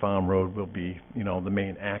 Layton Farm Road will be, the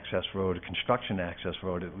main access road, construction access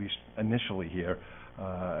road, at least initially here,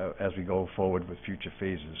 as we go forward with future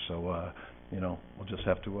phases. So, we'll just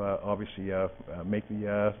have to obviously make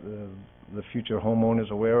the future homeowners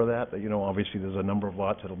aware of that. Obviously there's a number of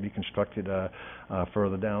lots that'll be constructed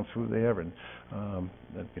further down through there, and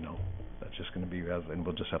that's just going to be, and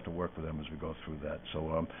we'll just have to work with them as we go through that.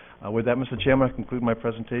 So with that, Mr. Chairman, I conclude my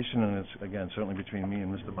presentation, and it's, again, certainly between me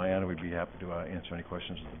and Mr. Maiano, we'd be happy to answer any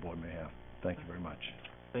questions that the board may have. Thank you very much.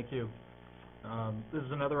 Thank you. This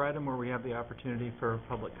is another item where we have the opportunity for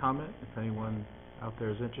public comment, if anyone out there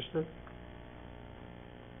is interested.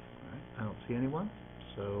 All right, I don't see anyone,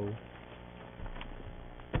 so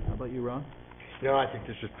how about you, Ron? No, I think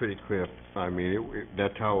this is pretty clear. I mean,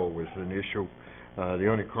 that tower was an issue. The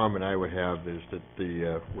only comment I would have is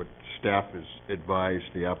that what staff has advised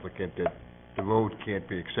the applicant that the road can't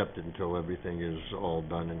be accepted until everything is all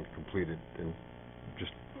done and completed, and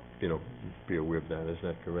just, be aware of that. Is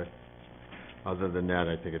that correct? Other than that,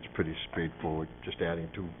 I think it's pretty straightforward, just adding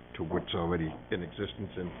to what's already in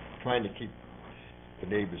existence and trying to keep the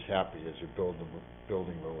neighbors happy as you build the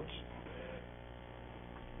building roads.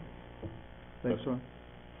 Thanks, Ron.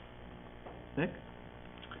 Nick?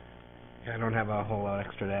 Yeah, I don't have a whole lot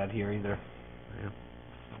extra to add here either. Yeah.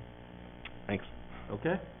 Thanks.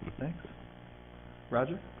 Okay, thanks.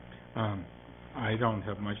 Roger? I don't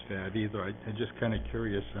have much to add either. I'm just kind of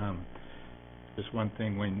curious, just one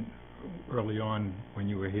thing, early on, when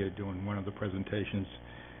you were here doing one of the presentations,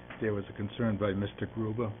 there was a concern by Mr.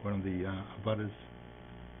 Gruber, one of the abutters,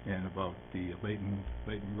 and about the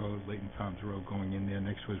Layton Farms Road going in there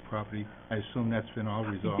next to his property. I assume that's been all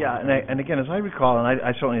resolved? Yeah, and again, as I recall, and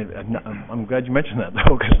I certainly, I'm glad you mentioned that,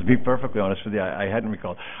 though, because to be perfectly honest with you, I hadn't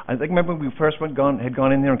recalled. I think, remember when we first had gone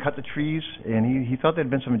in there and cut the trees, and he thought there had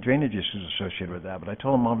been some drainage issues associated with that, but I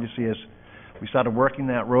told him, obviously, as we started working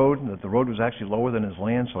that road, that the road was actually lower than his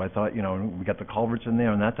land, so I thought, we got the culverts in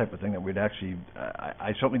there and that type of thing, that we'd actually,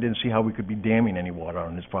 I certainly didn't see how we could be damming any water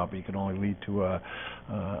on his property. It could only lead to,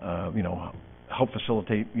 help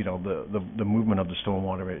facilitate, the movement of the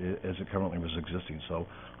stormwater as it currently was existing. So,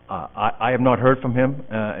 I have not heard from him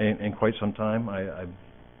in quite some time.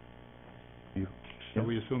 So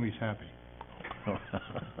we assume he's happy.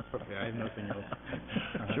 Okay, I have nothing else.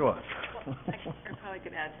 Sure. I probably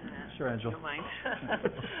could add to that. Sure, Angela. If you don't mind.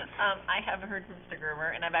 I have heard from Mr. Gerber,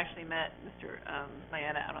 and I've actually met Mr.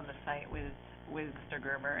 Maeda out on the site with Mr.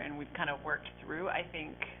 Gerber, and we've kind of worked through. I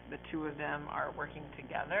think the two of them are working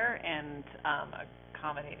together and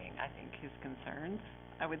accommodating, I think, his concerns,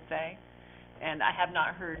 I would say. And I have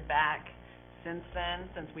not heard back since then,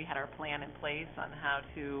 since we had our plan in place on how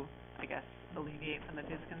to, I guess, alleviate some of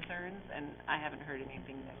his concerns, and I haven't heard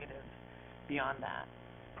anything negative beyond that.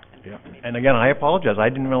 Yeah. And again, I apologize. I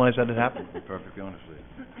didn't realize that had happened. To be perfectly honest with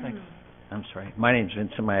you. Thanks. I'm sorry. My name's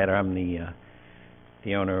Vincent Maeda. I'm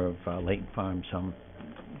the owner of Layton Farms.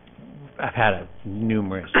 I've had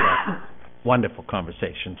numerous wonderful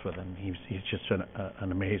conversations with him. He's just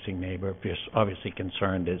an amazing neighbor. Just obviously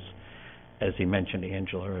concerned, as he mentioned to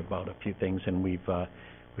Angela, about a few things, and we've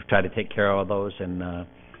tried to take care of all those, and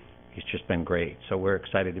he's just been great. So we're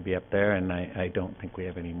excited to be up there, and I don't think we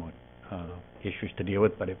have any more issues to deal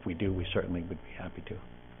with, but if we do, we certainly would be happy to.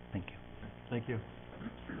 Thank you. Thank you.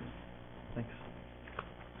 Thanks.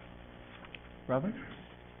 Robin?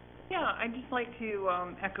 Yeah, I'd just like to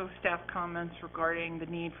echo staff comments regarding the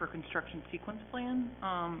need for construction sequence plan.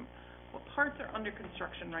 What parts are under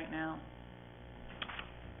construction right now?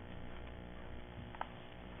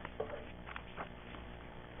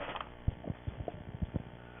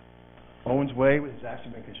 Owens Way has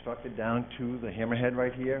actually been constructed down to the hammerhead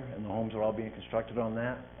right here, and the homes are all being constructed on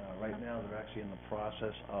that. Right now, they're actually in the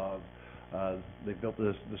process of, they built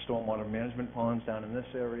the stormwater management ponds down in this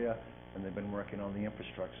area, and they've been working on the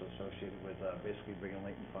infrastructure associated with basically bringing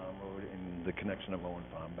Layton Farm Road and the connection of Owens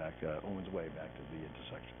Way back to the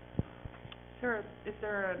intersection. Is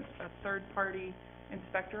there a third-party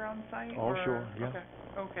inspector on site? Oh, or? sure, yeah.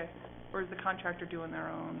 Okay. Or is the contractor doing their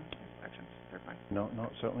own inspections? They're fine. No,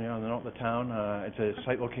 certainly not. They're not the town. It's a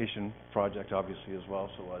site location project, obviously, as well,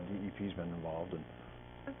 so DEP's been involved. And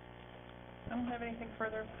I don't have anything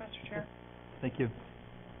further, Mr. Chair. Thank you.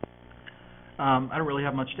 I don't really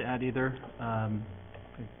have much to add either. I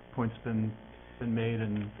think points been made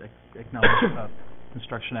and acknowledged about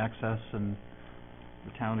construction access and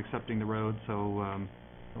the town accepting the road, so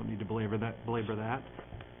don't need to belabor that.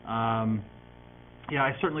 Yeah,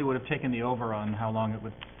 I certainly would have taken the over on how long it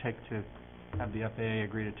would take to have the FAA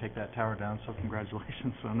agree to take that tower down, so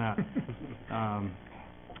congratulations on that.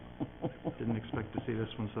 Didn't expect to see this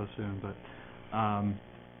one so soon, but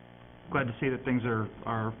glad to see that things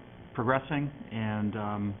are progressing,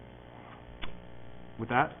 and with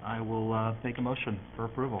that, I will make a motion for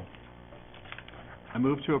approval. I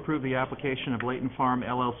move to approve the application of Layton Farm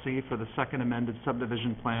LLC for the second amended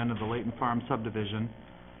subdivision plan of the Layton Farm subdivision,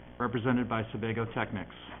 represented by Sebago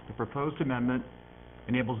Technics. The proposed amendment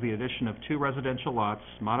enables the addition of 2 residential lots,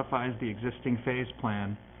 modifies the existing phase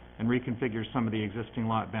plan, and reconfigures some of the existing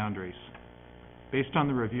lot boundaries. Based on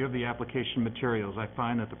the review of the application materials, I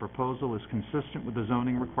find that the proposal is consistent with the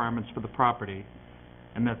zoning requirements for the property,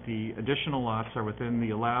 and that the additional lots are within the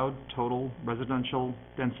allowed total residential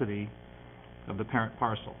density of the parent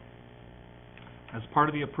parcel. As part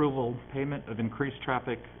of the approval, payment of increased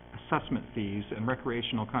traffic assessment fees and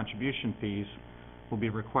recreational contribution fees will be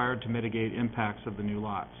required to mitigate impacts of the new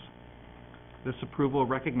lots. This approval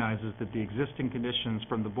recognizes that the existing conditions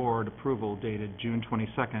from the board approval dated June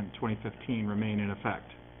 22nd, 2015 remain in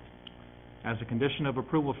effect. As a condition of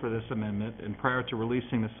approval for this amendment, and prior to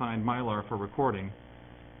releasing the signed Mylar for recording,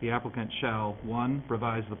 the applicant shall, 1,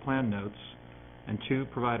 revise the plan notes, and 2,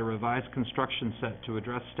 provide a revised construction set to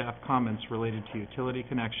address staff comments related to utility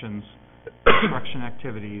connections, construction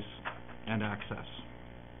activities, and access.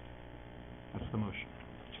 That's the motion.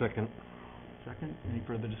 Second. Second. Any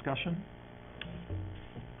further discussion?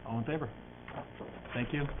 All in favor?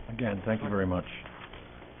 Thank you. Again, thank you very much.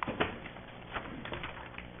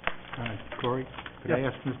 Corey, could I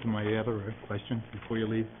ask Mr. Maeda a question before you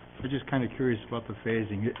leave? I'm just kind of curious about the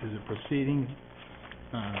phasing. Is it proceeding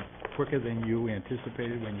quicker than you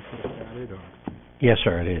anticipated when you first started, or? Yes,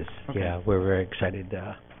 sir, it is. Okay. Yeah, we're very excited.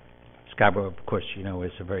 Scarborough, of course, you know,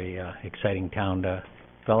 is a very exciting town to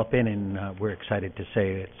develop in, and we're excited to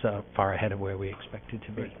say it's far ahead of where we expected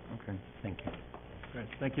to be. Good. Okay. Thank you. Great,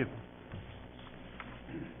 thank you.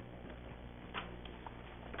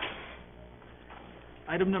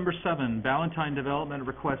 Item number 7, Valentine Development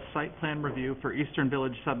requests site plan review for Eastern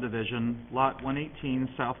Village subdivision, Lot 118,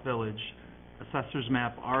 South Village, Assessors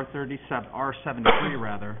Map R73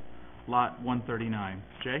 rather, Lot 139.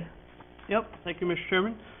 Jay? Yep, thank you, Mr.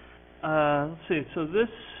 Chairman. Let's see, so this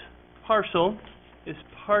parcel is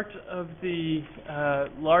part of the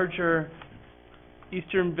larger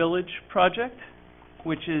Eastern Village project.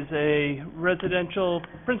 which is a residential,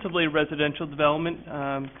 principally a residential development,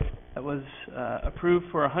 that was, approved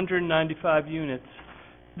for 195 units.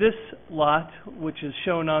 This lot, which is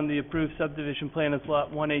shown on the approved subdivision plan as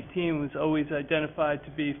Lot 118, was always identified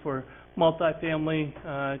to be for multifamily,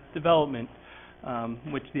 development,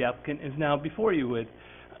 which the applicant is now before you with.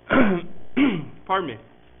 Pardon me.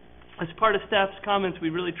 As part of staff's comments, we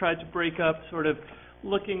really tried to break up sort of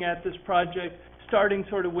looking at this project, starting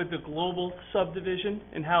sort of with the global subdivision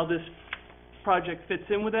and how this project fits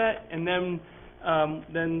in with that, and then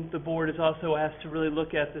the board is also asked to really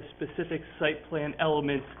look at the specific site plan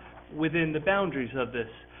elements within the boundaries of this.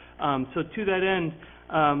 So to that end,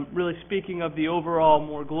 really speaking of the overall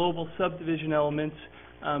more global subdivision elements,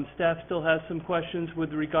 staff still has some questions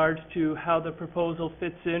with regards to how the proposal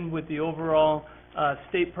fits in with the overall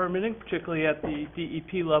state permitting, particularly at the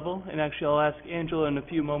DEP level. And actually, I'll ask Angela in a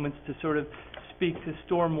few moments to sort of speak to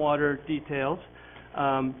stormwater details,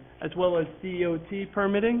 as well as DOT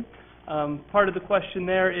permitting. Part of the question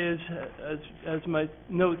there is, as my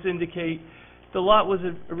notes indicate, the lot was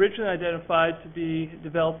originally identified to be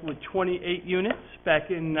developed with 28 units back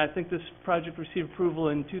in, I think this project received approval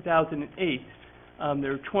in 2008.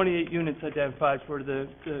 There were 28 units identified for the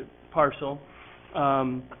parcel.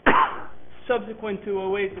 Subsequent to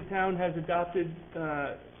 2008, the town has adopted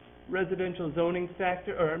residential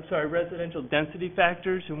density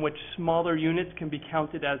factors in which smaller units can be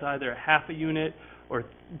counted as either half a unit or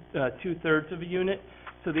 2/3 of a unit.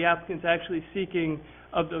 So the applicant's actually seeking,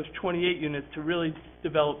 of those 28 units, to really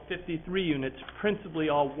develop 53 units, principally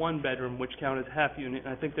all one-bedroom, which count as half unit.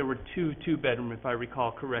 And I think there were two-bedroom, if I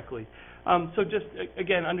recall correctly. So just,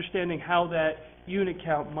 again, understanding how that unit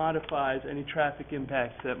count modifies any traffic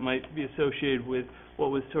impacts that might be associated with what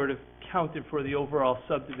was sort of counted for the overall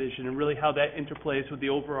subdivision, and really how that interplays with the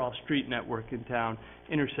overall street network in town,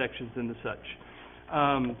 intersections and the such.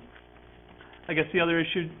 I guess the other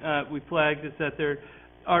issue we flagged is that there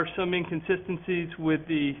are some inconsistencies with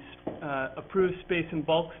the approved space and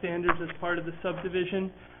bulk standards as part of the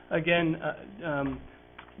subdivision. Again,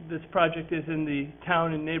 this project is in the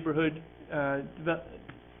town and neighborhood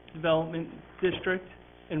development district,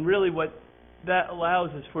 and really what that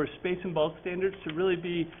allows is for space and bulk standards to really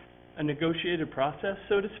be a negotiated process,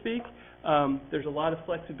 so to speak. There's a lot of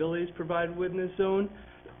flexibilities provided within this zone,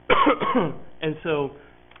 and so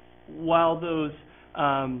while those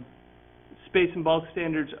space and bulk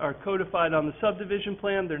standards are codified on the subdivision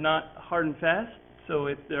plan, they're not hard and fast. So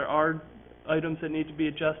if there are items that need to be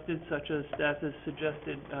adjusted, such as staff has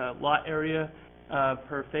suggested, lot area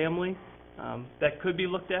per family, that could be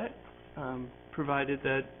looked at, provided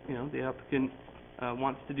that, the applicant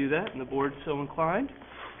wants to do that and the board's so inclined.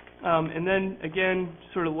 And then, again,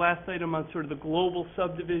 sort of last item on sort of the global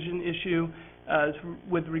subdivision issue is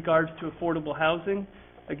with regards to affordable housing.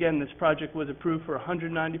 Again, this project was approved for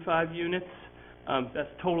 195 units. That's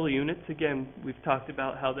total units. Again, we've talked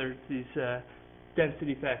about how there's these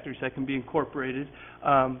density factors that can be incorporated.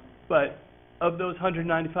 But of those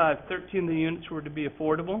 195, 13 of the units were to be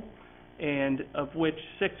affordable, and of which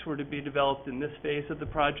 6 were to be developed in this phase of the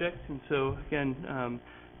project. And so, again,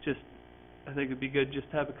 I think it'd be good just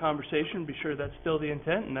to have a conversation, be sure that's still the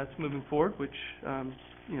intent, and that's moving forward, which,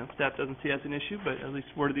 staff doesn't see as an issue, but at least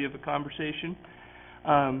worthy of a conversation.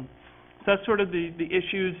 So that's sort of the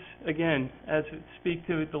issues, again, as it speak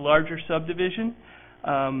to the larger subdivision.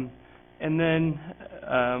 And then,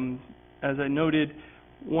 as I noted,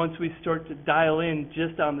 once we start to dial in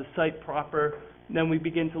just on the site proper, then we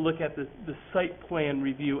begin to look at the site plan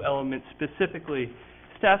review element specifically.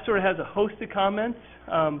 Staff sort of has a host of comments,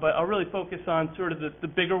 but I'll really focus on sort of the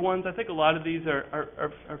bigger ones. I think a lot of these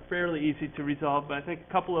are fairly easy to resolve, but I think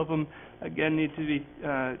a couple of them, again, need to be,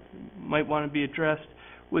 might want to be addressed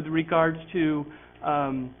with regards to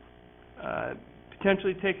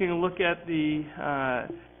potentially taking a look at the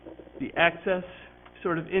access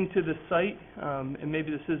sort of into the site, and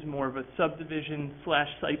maybe this is more of a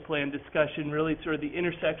subdivision/site plan discussion, really sort of the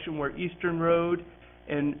intersection where Eastern Road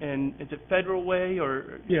and is it Federal Way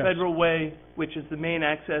or Yes. Federal Way, which is the main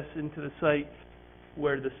access into the site,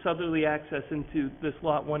 where the southerly access into this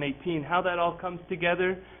lot 118, how that all comes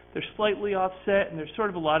together. They're slightly offset, and there's sort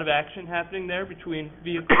of a lot of action happening there between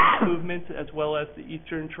vehicle movement as well as the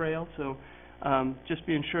Eastern Trail. So just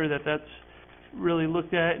being sure that that's really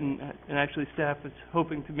looked at, and actually staff is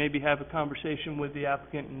hoping to maybe have a conversation with the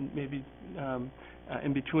applicant and maybe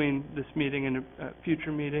in between this meeting and a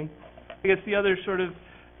future meeting. I guess the other sort of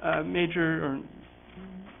major or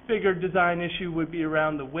bigger design issue would be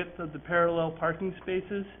around the width of the parallel parking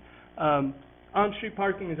spaces. on-street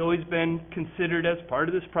parking has always been considered as part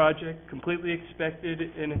of this project, completely expected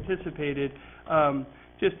and anticipated.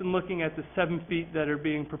 Just in looking at the 7 feet that are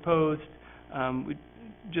being proposed, we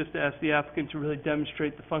just asked the applicant to really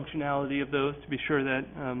demonstrate the functionality of those to be sure that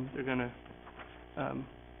they're going to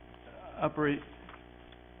operate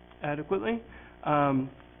adequately.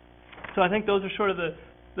 So I think those are sort of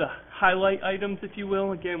the highlight items, if you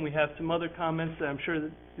will. Again, we have some other comments that I'm sure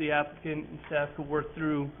that the applicant and staff could work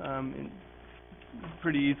through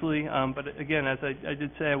pretty easily. But again, as I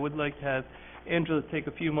did say, I would like to have Angela take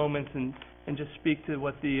a few moments and just speak to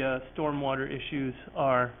what the stormwater issues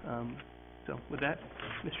are. So with that,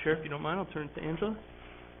 Mr. Chair, if you don't mind, I'll turn it to Angela.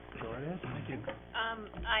 Go right ahead. Thank you.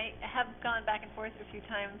 I have gone back and forth a few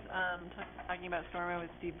times talking about stormwater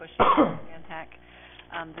with Steve Bushy from Stantec,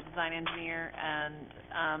 the design engineer, and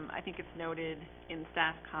I think it's noted in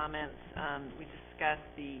staff comments, we discussed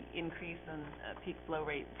the increase in peak flow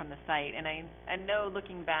rate from the site, and I know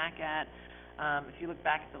looking back at, if you look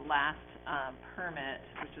back at the last permit,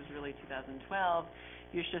 which was really 2012,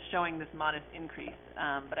 you're just showing this modest increase,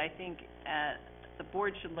 but I think the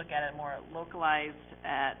board should look at it more localized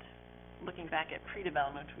at looking back at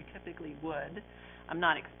pre-development, which we typically would. I'm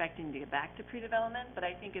not expecting to get back to pre-development, but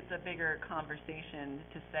I think it's a bigger conversation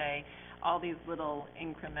to say all these little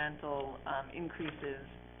incremental increases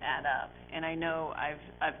add up. And I know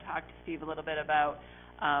I've talked to Steve a little bit about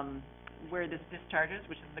where this discharges,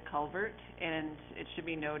 which is the culvert, and it should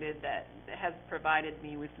be noted that it has provided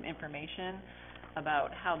me with some information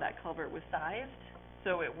about how that culvert was sized.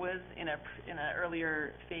 So it was in an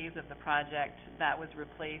earlier phase of the project that was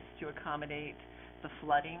replaced to accommodate the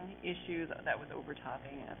flooding issues that was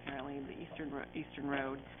overtopping apparently the eastern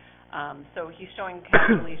road. So he's showing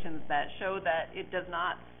calculations that show that it does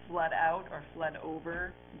not flood out or flood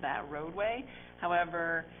over that roadway.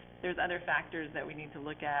 However, there's other factors that we need to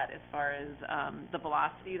look at as far as the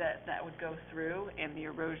velocity that would go through and the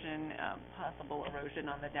erosion, possible erosion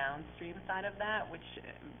on the downstream side of that, which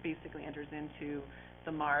basically enters into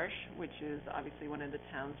the marsh, which is obviously one of the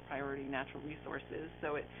town's priority natural resources.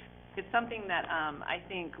 So it's something that I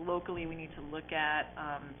think locally we need to look at,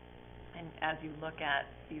 and as you look at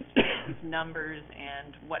these numbers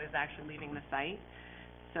and what is actually leaving the site.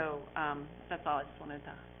 So that's all I just wanted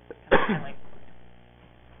to kind of highlight.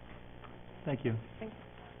 Thank you. Thanks.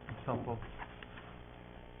 That's helpful.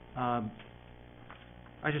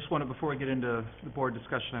 I just wanted, before we get into the board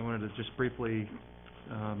discussion, I wanted to just briefly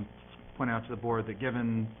point out to the board that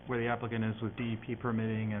given where the applicant is with DEP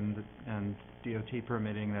permitting and DOT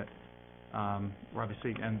permitting, that we're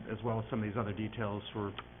obviously, and as well as some of these other details,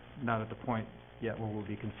 we're not at the point yet where we'll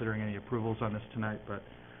be considering any approvals on this tonight, but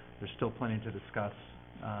there's still plenty to discuss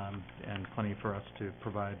and plenty for us to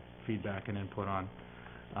provide feedback and input on.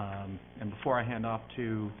 And before I hand off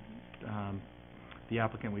to the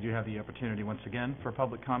applicant, we do have the opportunity once again for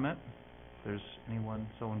public comment. If there's anyone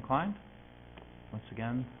so inclined. Once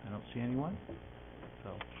again, I don't see anyone, so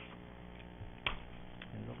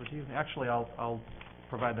hand it over to you. Actually, I'll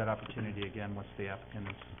provide that opportunity again once the applicant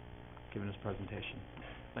has given his presentation.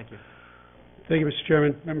 Thank you. Thank you, Mr.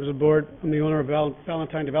 Chairman, members of the board. I'm the owner of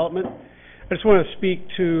Valentine Development. I just want to speak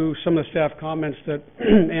to some of the staff comments that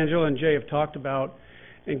Angela and Jay have talked about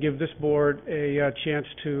and give this board a chance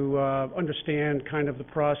to understand kind of the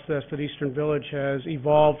process that Eastern Village has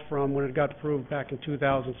evolved from when it got approved back in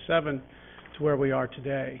 2007 to where we are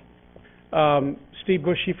today. Steve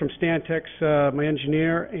Bushy from Stantec's my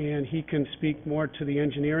engineer, and he can speak more to the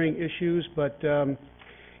engineering issues, but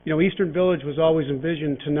you know, Eastern Village was always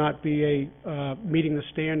envisioned to not be a meeting the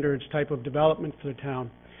standards type of development for the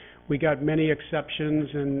town. We got many exceptions,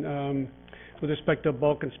 and with respect to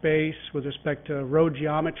bulk and space, with respect to road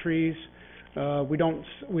geometries, we don't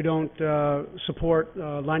support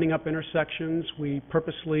lining up intersections. We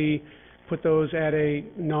purposely put those at a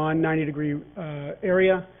non-90 degree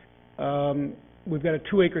area. We've got a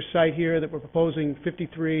 2-acre site here that we're proposing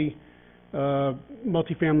 53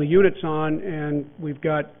 multifamily units on, and we've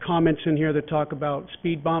got comments in here that talk about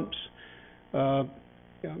speed bumps.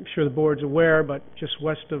 I'm sure the board's aware, but just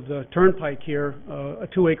west of the turnpike here, a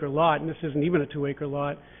 2-acre lot, and this isn't even a 2-acre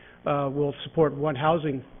lot, will support 1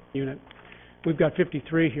 housing unit. We've got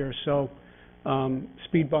 53 here, so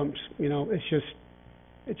speed bumps, you know,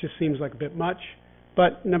 it just seems like a bit much.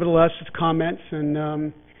 But nevertheless, it's comments,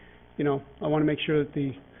 and you know, I want to make sure that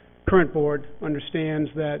the current board understands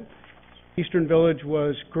that Eastern Village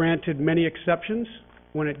was granted many exceptions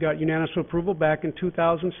when it got unanimous approval back in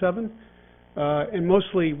 2007, and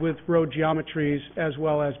mostly with road geometries as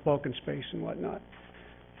well as bulk and space and whatnot.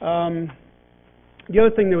 The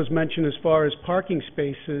other thing that was mentioned as far as parking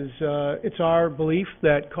spaces, it's our belief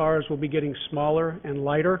that cars will be getting smaller and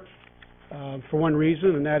lighter, for one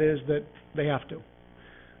reason, and that is that they have to.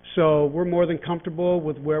 So we're more than comfortable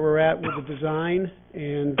with where we're at with the design,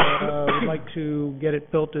 and we'd like to get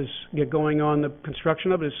going on the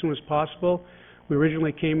construction of it as soon as possible. We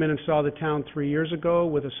originally came in and saw the town 3 years ago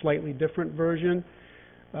with a slightly different version.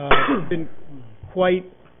 Didn't quite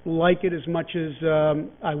like it as much as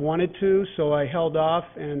I wanted to, so I held off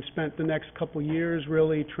and spent the next couple years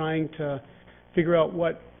really trying to figure out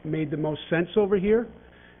what made the most sense over here.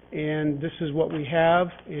 And this is what we have,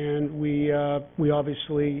 and we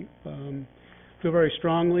obviously feel very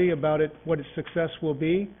strongly about it, what its success will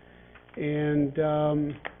be.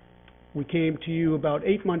 And we came to you about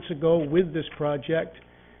 8 months ago with this project,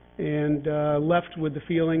 and left with the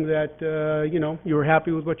feeling that you were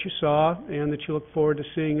happy with what you saw, and that you look forward to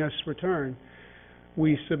seeing us return.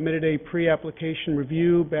 We submitted a pre-application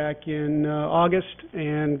review back in August,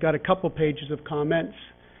 and got a couple pages of comments,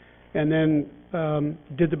 and then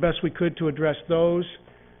did the best we could to address those.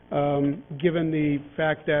 Given the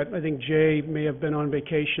fact that I think Jay may have been on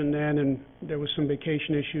vacation then, and there was some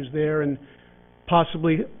vacation issues there, and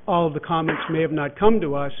possibly all of the comments may have not come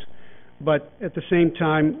to us, but at the same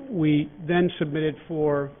time, we then submitted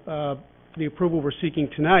for the approval we're seeking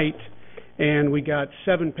tonight, and we got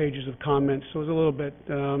 7 pages of comments, so it was a little bit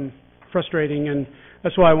frustrating, and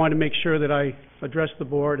that's why I wanted to make sure that I addressed the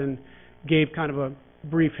board and gave kind of a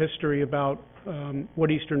brief history about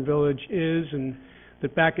what Eastern Village is, and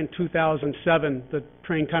that back in 2007, the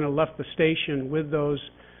train kind of left the station with those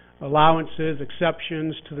allowances,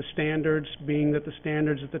 exceptions to the standards, being that the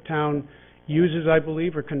standards that the town uses, I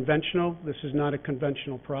believe, are conventional. This is not a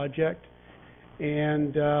conventional project.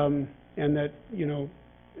 And that,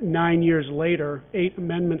 9 years later, 8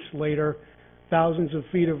 amendments later, thousands of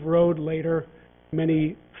feet of road later,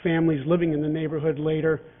 many families living in the neighborhood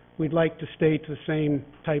later, we'd like to stay to the same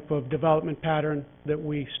type of development pattern that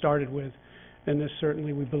we started with. And this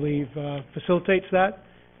certainly, we believe, facilitates that,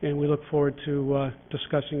 and we look forward to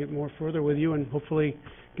discussing it more further with you, and hopefully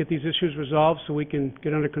get these issues resolved so we can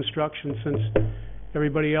get under construction, since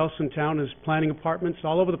everybody else in town is planning apartments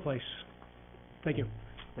all over the place. Thank you.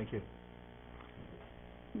 Thank you.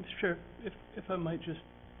 Mr. Chair, if I might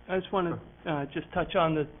I just want to just touch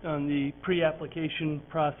on the pre-application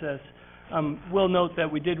process. We'll note that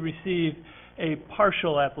we did receive a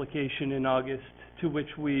partial application in August, to which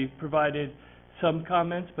we provided some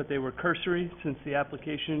comments, but they were cursory since the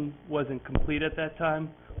application wasn't complete at that time.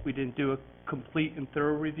 We didn't do a complete and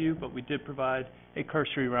thorough review, but we did provide a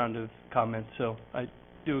cursory round of comments. So I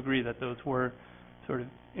do agree that those were sort of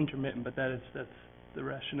intermittent, but that's the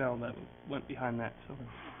rationale that went behind that. So,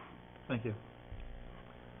 thank you.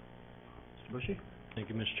 Mr. Bushy? Thank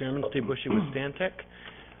you, Mr. Chairman. Steve Bushy with Stantec.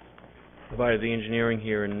 Provided the engineering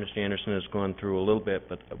here, and Mr. Anderson has gone through a little bit,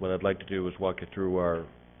 but what I'd like to do is walk you through our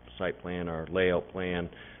site plan, our layout plan,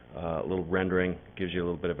 a little rendering, gives you a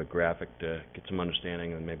little bit of a graphic to get some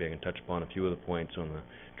understanding, and maybe I can touch upon a few of the points on the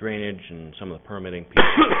drainage and some of the permitting pieces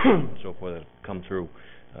and so forth that come through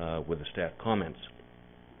with the staff comments.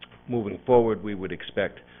 Moving forward, we would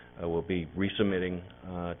expect we'll be resubmitting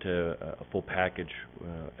to a full package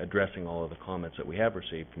addressing all of the comments that we have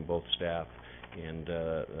received from both staff and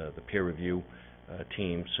the peer review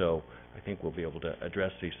team. So I think we'll be able to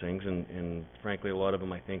address these things, and frankly, a lot of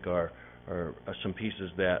them I think are some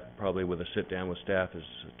pieces that probably with a sit-down with staff, as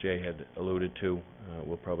Jay had alluded to,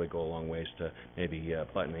 will probably go a long ways to maybe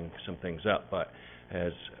buttoning some things up. But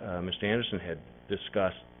as Mr. Anderson had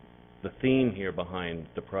discussed, the theme here behind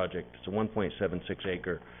the project, it's a 1.76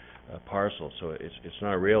 acre parcel, so it's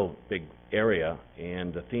not a real big area,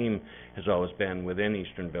 and the theme has always been within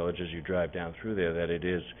Eastern Village as you drive down through there that it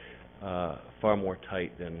is far more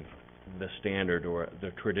tight than the standard or the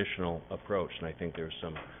traditional approach, and I think there's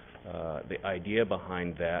some the idea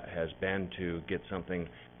behind that has been to get something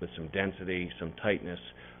with some density, some tightness.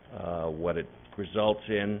 What it results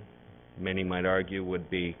in, many might argue, would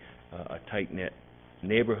be a tight-knit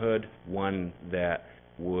neighborhood, one that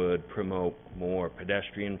would promote more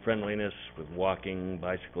pedestrian friendliness with walking,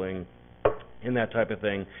 bicycling, and that type of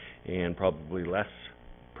thing, and probably less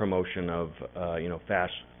promotion of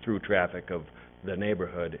fast through traffic of the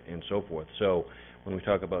neighborhood and so forth. So when we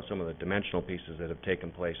talk about some of the dimensional pieces that have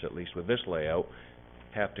taken place, at least with this layout,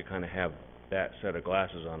 have to kind of have that set of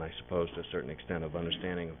glasses on, I suppose, to a certain extent of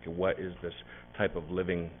understanding, okay, what is this type of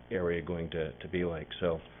living area going to be like.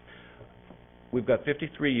 So we've got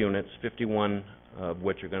 53 units, 51 of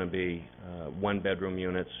which are going to be one-bedroom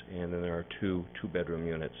units, and then there are two two-bedroom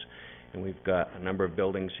units. And we've got a number of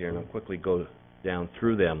buildings here, and I'll quickly go down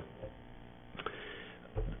through them.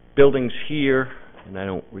 buildings here, and I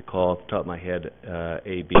don't recall off the top of my head,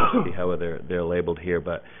 A, B, C, how they're labeled here,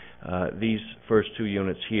 but these first two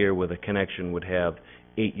units here with a connection would have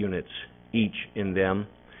 8 units each in them,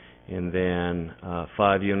 and then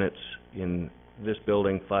 5 units in this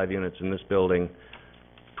building, 5 units in this building,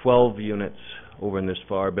 12 units over in this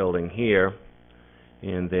far building here,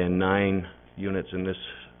 and then 9 units in this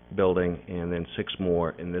building, and then 6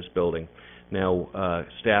 more in this building. Now,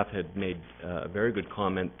 staff had made a very good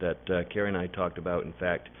comment that Carrie and I talked about, in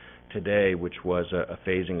fact, today, which was a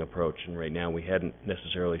phasing approach. And right now, we hadn't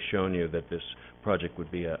necessarily shown you that this project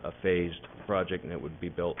would be a phased project and it would be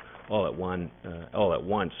built all at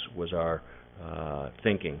once was our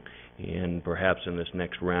thinking. And perhaps in this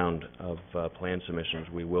next round of plan submissions,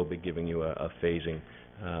 we will be giving you a phasing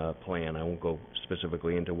plan. I won't go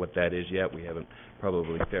specifically into what that is yet. We haven't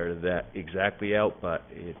probably ferreted that exactly out, but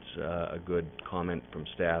it's a good comment from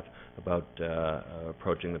staff about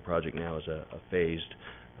approaching the project now as a phased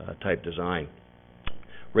type design.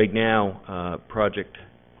 Right now, project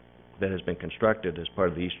that has been constructed as part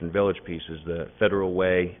of the Eastern Village piece is the Federal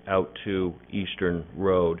Way out to Eastern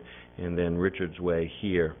Road, and then Richards Way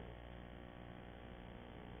here.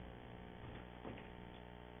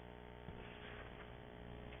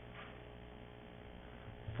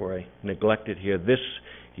 Before I neglect it here, this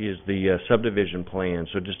is the subdivision plan.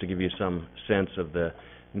 So just to give you some sense of the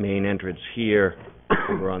main entrance here,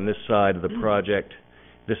 over on this side of the project,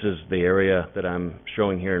 this is the area that I'm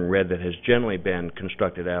showing here in red that has generally been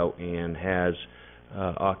constructed out and has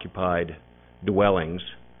occupied dwellings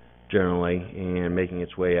generally, and making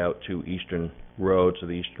its way out to Eastern Road. So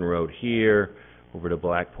the Eastern Road here, over to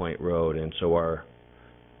Black Point Road, and so our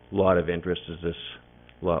lot of interest is this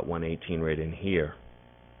lot 118 right in here.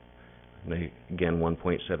 Again,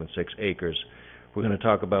 1.76 acres. We're going to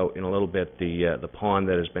talk about in a little bit the pond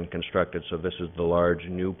that has been constructed. So this is the large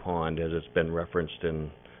new pond, as it's been referenced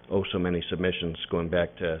in so many submissions going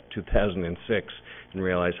back to 2006, and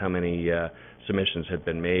realize how many submissions had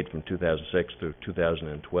been made from 2006 through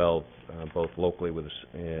 2012, both locally with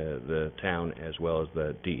the town as well as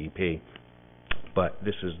the DEP. But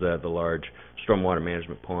this is the large stormwater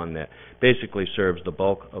management pond that basically serves the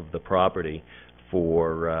bulk of the property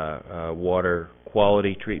for water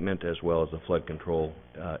quality treatment as well as the flood control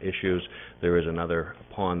issues. There is another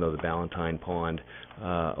pond, though, the Ballantyne Pond,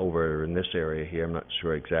 over in this area here. I'm not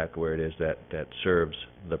sure exactly where it is that serves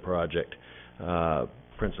the project,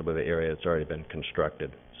 principally the area that's already been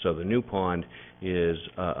constructed. So the new pond is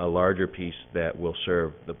a larger piece that will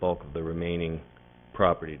serve the bulk of the remaining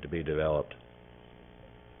property to be developed.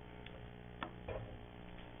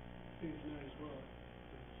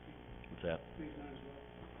 What's that?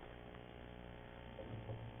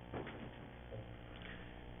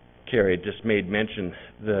 Carrie had just made mention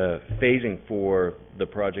the phasing for the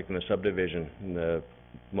project in the subdivision. In the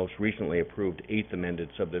most recently approved 8th amended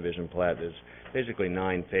subdivision plat is basically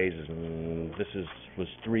 9 phases, and this was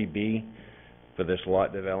 3B for this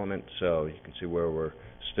lot development, so you can see where we're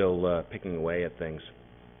still picking away at things.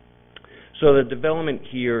 So the development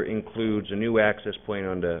here includes a new access point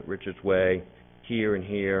onto Richards Way here and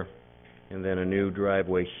here, and then a new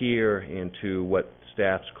driveway here into what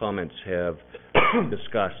staff's comments have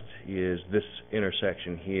discussed is this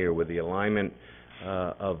intersection here with the alignment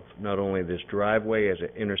of not only this driveway as an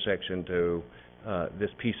intersection to this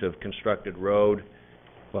piece of constructed road,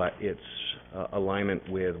 but its alignment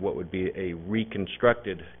with what would be a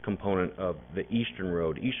reconstructed component of the Eastern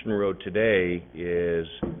Road. Eastern Road today is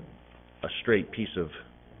a straight piece of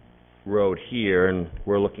road here, and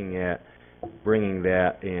we're looking at bringing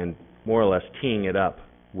that and more or less teeing it up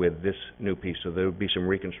with this new piece. So there will be some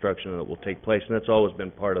reconstruction that will take place, and that's always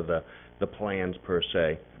been part of the plans per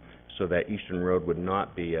se, so that Eastern Road would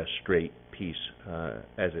not be a straight piece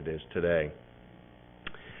as it is today.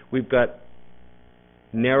 We've got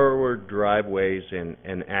narrower driveways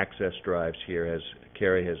and access drives here, as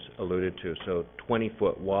Carrie has alluded to, so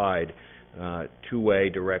 20-foot wide, two-way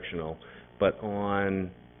directional, but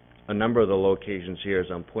on a number of the locations here, as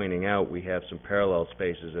I'm pointing out, we have some parallel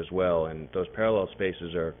spaces as well, and those parallel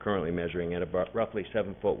spaces are currently measuring at about roughly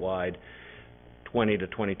 7 foot wide, 20 to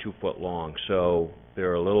 22 foot long. So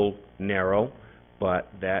they're a little narrow, but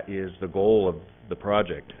that is the goal of the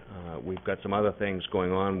project. We've got some other things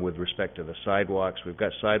going on with respect to the sidewalks. We've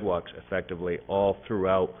got sidewalks effectively all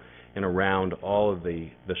throughout and around all of the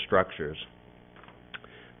structures.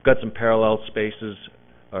 We've got some parallel spaces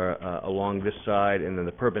along this side, and then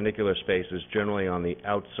the perpendicular spaces generally on the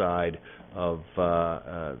outside of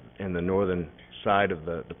and the northern side of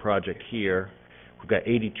the project here. We've got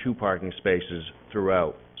 82 parking spaces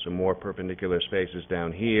throughout, some more perpendicular spaces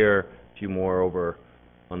down here, a few more over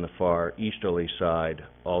on the far easterly side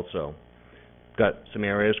also. Got some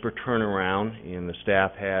areas for turnaround, and the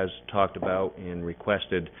staff has talked about and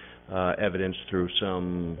requested evidence through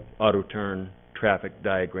some auto-turn traffic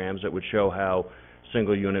diagrams that would show how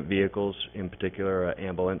single-unit vehicles, in particular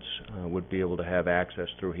ambulance, would be able to have access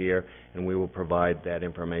through here, and we will provide that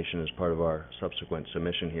information as part of our subsequent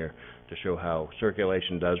submission here to show how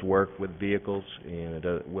circulation does work with vehicles, and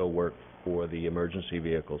it will work for the emergency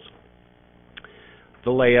vehicles.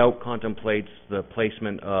 The layout contemplates the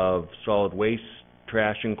placement of solid waste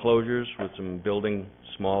trash enclosures with some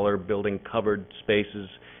smaller building covered spaces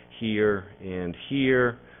here and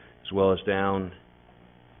here, as well as down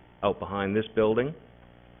out behind this building.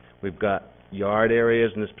 We've got yard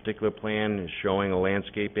areas in this particular plan is showing a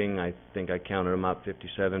landscaping. I think I counted them up,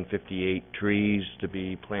 57, 58 trees to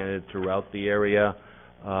be planted throughout the area.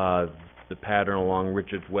 The pattern along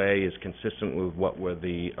Richards Way is consistent with what were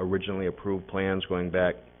the originally approved plans going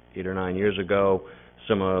back 8 or 9 years ago.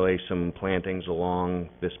 Similarly, some plantings along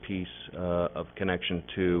this piece of connection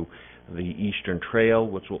to the Eastern Trail,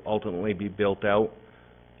 which will ultimately be built out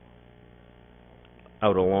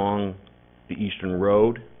along the Eastern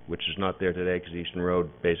Road, which is not there today because the Eastern Road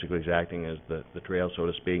basically is acting as the trail, so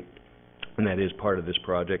to speak. And that is part of this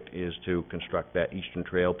project, is to construct that Eastern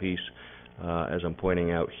Trail piece, as I'm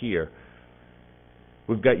pointing out here.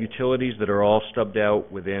 We've got utilities that are all stubbed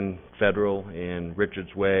out within Federal and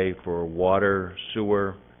Richards Way for water,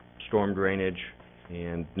 sewer, storm drainage,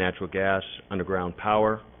 and natural gas. Underground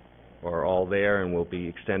power are all there and will be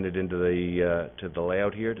extended into to the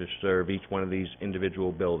layout here to serve each one of these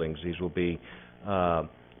individual buildings. These will be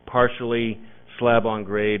partially slab on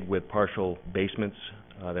grade with partial basements.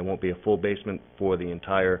 There won't be a full basement for the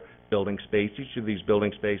entire building space. Each of these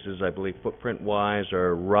building spaces, I believe, footprint-wise,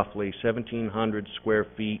 are roughly 1,700 square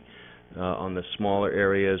feet on the smaller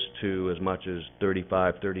areas to as much as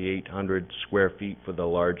 3,800 square feet for the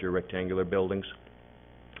larger rectangular buildings.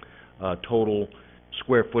 Total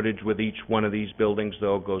square footage with each one of these buildings,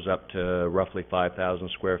 though, goes up to roughly 5,000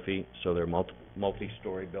 square feet, so they're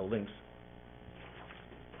multi-story buildings.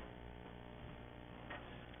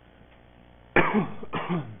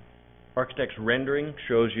 Architect's rendering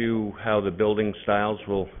shows you how the building styles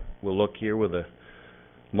will look here with a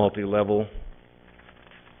multi-level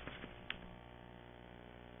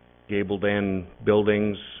gabled end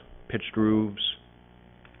buildings, pitched roofs,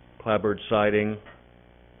 clapboard siding.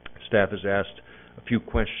 Staff has asked a few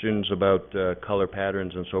questions about color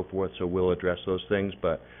patterns and so forth, so we'll address those things,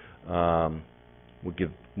 but we'll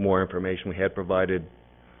give more information. We had provided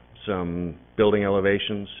some building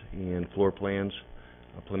elevations and floor plans,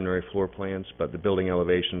 preliminary floor plans, but the building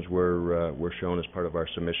elevations were shown as part of our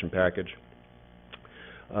submission package.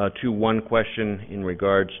 To one question in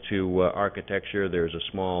regards to architecture, there's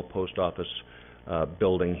a small post office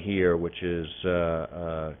building here, which is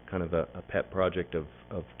kind of a pet project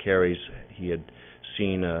of Kerry's. He had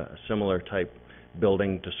seen a similar type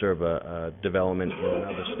building to serve a development in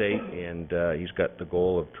another state, and he's got the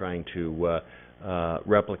goal of trying to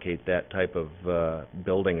replicate that type of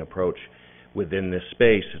building approach within this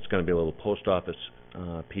space. It's going to be a little post office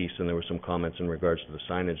piece, and there were some comments in regards to the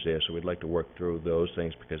signage there, so we'd like to work through those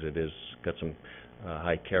things because it is got some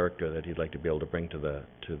high character that he'd like to be able to bring to the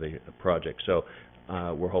project. So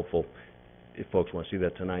we're hopeful, if folks want to see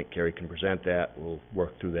that tonight, Kerry can present that. We'll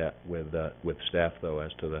work through that with staff, though,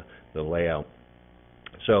 as to the layout.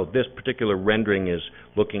 So this particular rendering is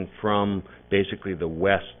looking from basically the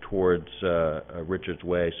west towards Richards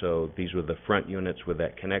Way. So these were the front units with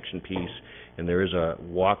that connection piece, and there is a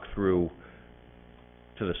walk-through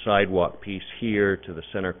to the sidewalk piece here, to the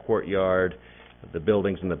center courtyard, the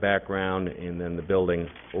buildings in the background, and then the building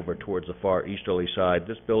over towards the far easterly side.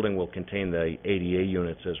 This building will contain the ADA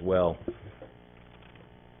units as well.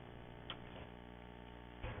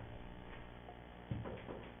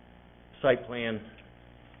 Site plan.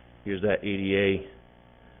 Here's that ADA,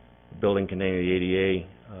 building containing the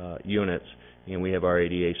ADA units, and we have our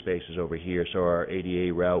ADA spaces over here. So our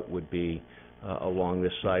ADA route would be along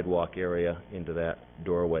this sidewalk area into that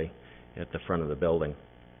doorway at the front of the building.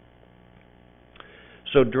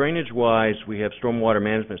 So drainage-wise, we have stormwater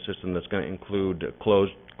management system that's going to include a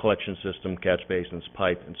closed collection system, catch basins,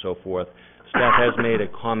 pipe, and so forth. Staff has made a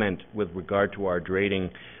comment with regard to our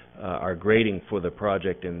grading for the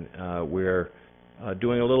project, and we're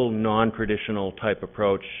doing a little non-traditional type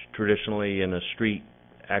approach. Traditionally, in a street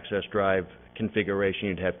access drive configuration,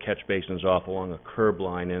 you'd have catch basins off along a curb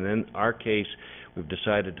line, and in our case, we've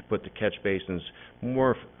decided to put the catch basins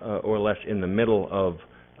more or less in the middle of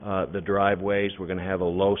the driveways. We're going to have a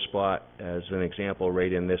low spot, as an example,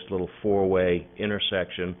 right in this little four-way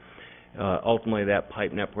intersection, Ultimately, that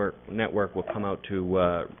pipe network will come out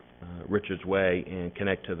to Richards Way and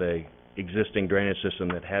connect to the existing drainage system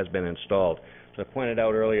that has been installed. So I pointed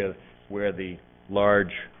out earlier where the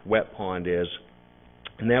large wet pond is,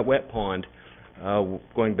 and that wet pond,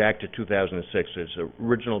 going back to 2006, its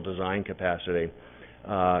original design capacity,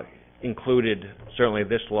 included certainly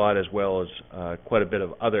this lot as well as quite a bit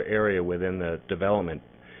of other area within the development.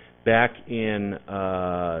 Back in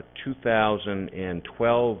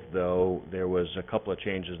 2012, though, there was a couple of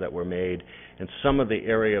changes that were made, and some of the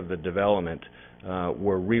area of the development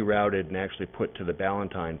were rerouted and actually put to the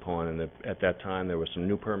Ballantine Pond. And at that time, there was some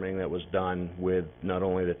new permitting that was done with not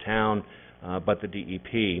only the town, but the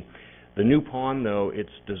DEP. The new pond, though, its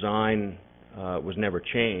design was never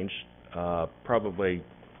changed, probably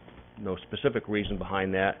no specific reason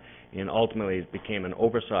behind that, and ultimately it became an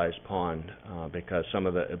oversized pond because some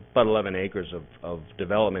of the, about 11 acres of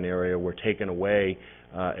development area were taken away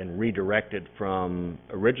and redirected from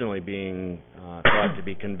originally being thought to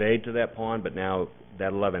be conveyed to that pond, but now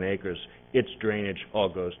that 11 acres, its drainage all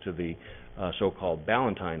goes to the so-called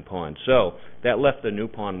Ballantine Pond. So that left the new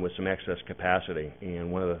pond with some excess capacity,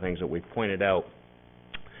 and one of the things that we pointed out,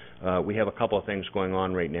 we have a couple of things going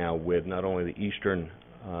on right now with not only the eastern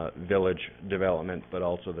village development, but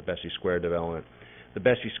also the Bessie Square development. The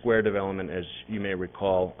Bessie Square development, as you may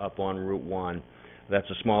recall, up on Route 1, that's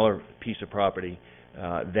a smaller piece of property.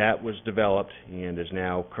 That was developed and is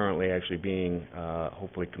now currently actually being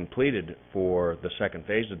hopefully completed for the second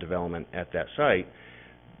phase of development at that site.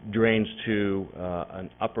 Drains to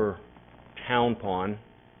an upper town pond,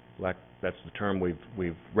 like that's the term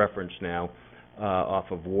we've referenced now,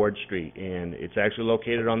 off of Ward Street, and it's actually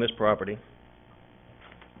located on this property.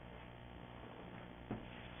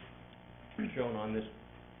 Shown on this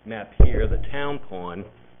map here, the town pond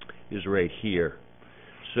is right here.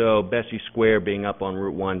 So Bessie Square being up on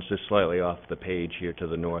Route 1 is just slightly off the page here to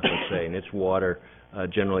the north, let's say, and its water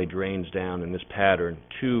generally drains down in this pattern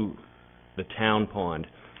to the town pond.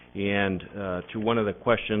 And to one of the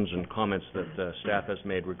questions and comments that staff has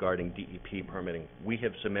made regarding DEP permitting, we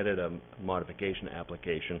have submitted a modification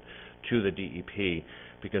application to the DEP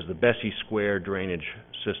because the Bessie Square drainage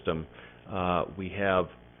system, we have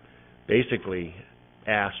basically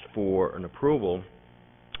asked for an approval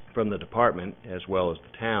from the department as well as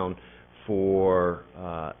the town for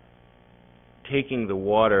taking the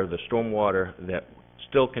water, the storm water that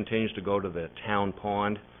still continues to go to the town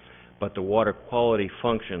pond, but the water quality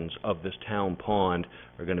functions of this town pond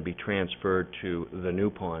are going to be transferred to the new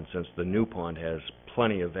pond, since the new pond has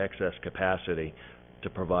plenty of excess capacity to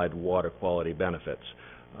provide water quality benefits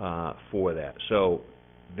for that. So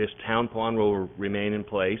this town pond will remain in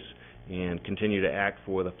place and continue to act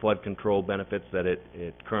for the flood control benefits that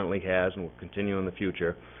it currently has and will continue in the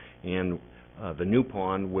future. And the new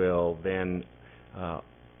pond will then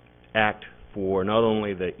act for not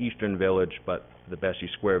only the eastern village but the Bessie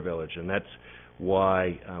Square village, and that's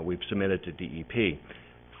why we've submitted to DEP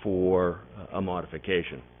for a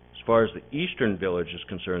modification. As far as the eastern village is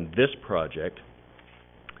concerned, this project,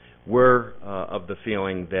 we're of the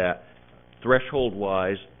feeling that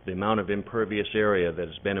threshold-wise, the amount of impervious area that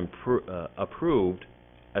has been approved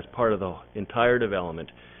as part of the entire development,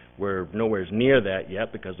 we're nowhere near that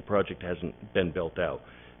yet because the project hasn't been built out.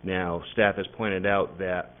 Now, staff has pointed out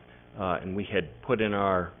that, and we had put in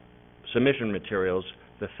our submission materials,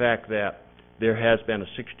 the fact that there has been a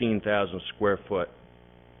 16,000 square foot,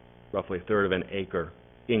 roughly a third of an acre,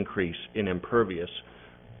 increase in impervious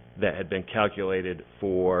that had been calculated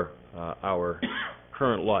for our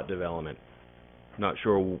current lot development. Not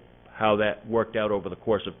sure how that worked out over the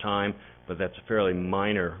course of time, but that's a fairly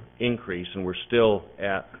minor increase, and we're still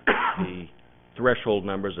at the threshold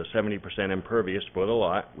numbers of 70% impervious for the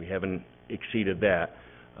lot. We haven't exceeded that,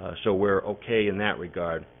 so we're okay in that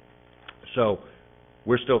regard. So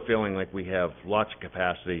we're still feeling like we have lots of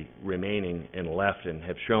capacity remaining and left, and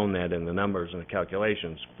have shown that in the numbers and the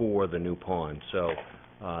calculations for the new pond. So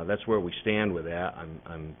that's where we stand with that.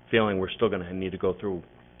 I'm feeling we're still going to need to go through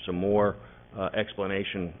some more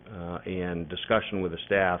explanation and discussion with the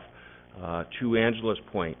staff. To Angela's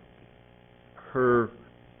point, her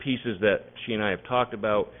pieces that she and I have talked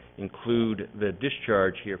about include the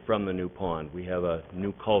discharge here from the new pond. We have a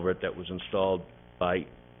new culvert that was installed by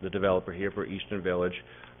the developer here for Eastern Village,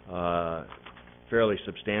 fairly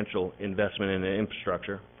substantial investment in the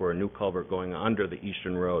infrastructure for a new culvert going under the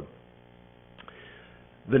Eastern Road.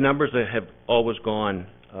 The numbers that have always gone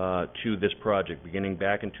to this project, beginning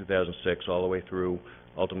back in 2006 all the way through,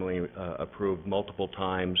 ultimately approved multiple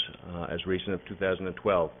times as recent of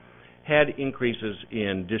 2012, had increases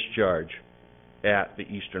in discharge at the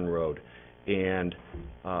Eastern Road. And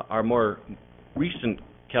our more recent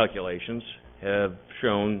calculations have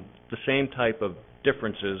shown the same type of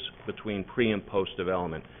differences between pre- and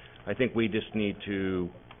post-development. I think we just need to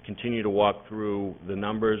continue to walk through the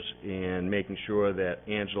numbers and making sure that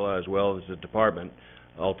Angela, as well as the department,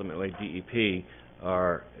 ultimately DEP,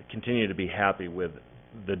 continue to be happy with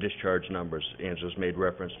the discharge numbers. Angela's made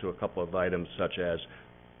reference to a couple of items such as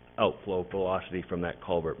outflow velocity from that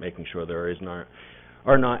culvert, making sure there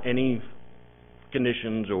are not any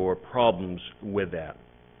conditions or problems with that.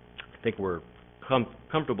 I think we're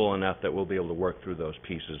comfortable enough that we'll be able to work through those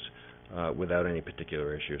pieces without any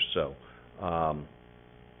particular issues. So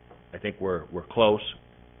I think we're close.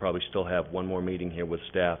 Probably still have one more meeting here with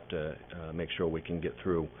staff to make sure we can get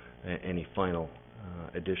through any final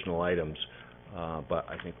additional items, but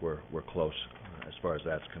I think we're close as far as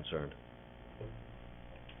that's concerned.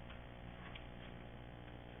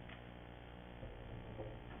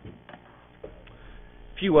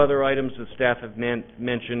 A few other items that staff have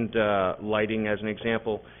mentioned, lighting as an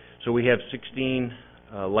example. So we have 16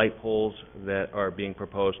 light poles that are being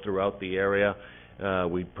proposed throughout the area.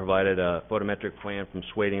 We provided a photometric plan from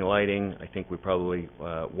Swaney Lighting. I think we probably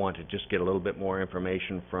want to just get a little bit more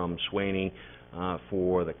information from Swaney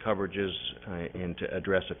for the coverages and to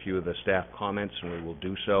address a few of the staff comments, and we will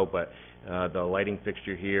do so. But the lighting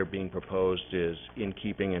fixture here being proposed is in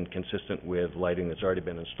keeping and consistent with lighting that's already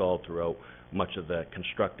been installed throughout much of the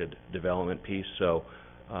constructed development piece. So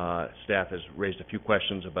staff has raised a few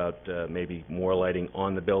questions about maybe more lighting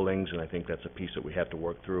on the buildings, and I think that's a piece that we have to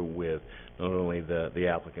work through with not only the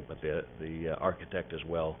applicant but the architect as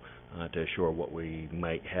well to assure what we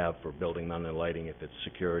might have for building mounted lighting, if it's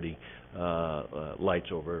security, lights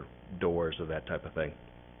over doors or that type of thing.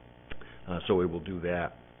 So we will do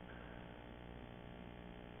that.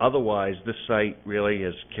 Otherwise, this site really,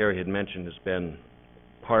 as Carrie had mentioned, has been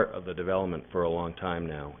part of the development for a long time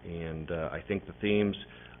now, and I think the themes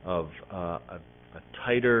of a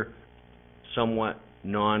tighter, somewhat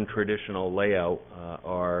non-traditional layout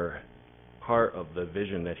are part of the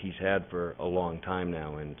vision that he's had for a long time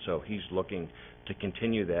now, and so he's looking to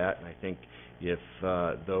continue that. And I think if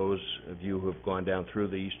those of you who have gone down through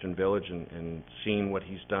the Eastern Village and seen what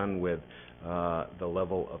he's done with the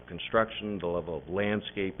level of construction, the level of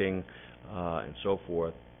landscaping, and so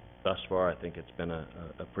forth, thus far I think it's been a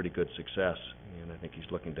pretty good success, and I think he's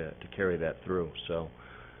looking to carry that through. So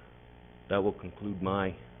that will conclude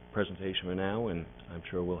my presentation for now, and I'm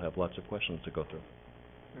sure we'll have lots of questions to go through.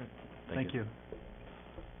 Great. Thank you.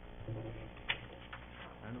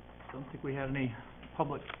 I don't think we had any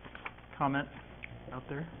public comment out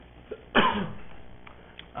there.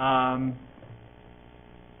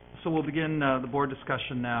 So we'll begin the board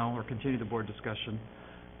discussion now, or continue the board discussion.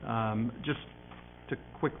 Just to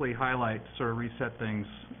quickly highlight, sort of reset things,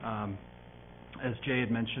 as Jay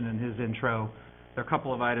had mentioned in his intro, there are a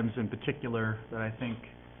couple of items in particular that I think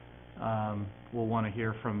we'll want to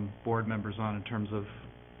hear from board members on in terms of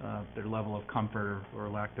their level of comfort or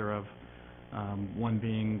lack thereof. One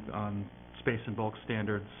being on space and bulk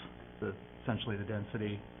standards, essentially the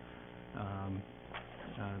density.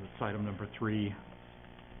 That's item number 3,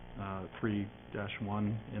 3-1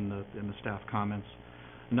 in the staff comments.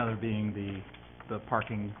 Another being the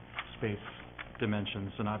parking space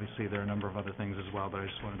dimensions, and obviously there are a number of other things as well, but I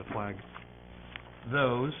just wanted to flag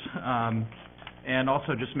those. And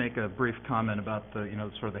also just make a brief comment about the,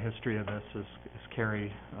 sort of the history of this, as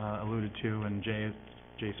Carrie alluded to and Jay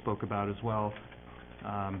spoke about as well.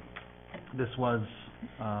 This was,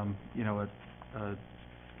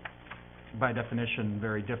 by definition,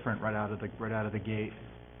 very different right out of the gate.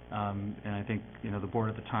 And I think, the board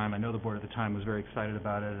at the time, I know the board at the time was very excited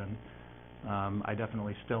about it, and I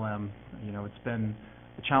definitely still am. It's been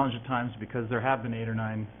a challenge at times because there have been 8 or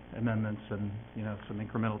 9 amendments and, some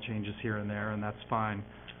incremental changes here and there, and that's fine.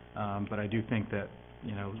 But I do think that,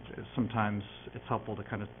 sometimes it's helpful to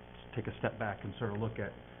kind of take a step back and sort of look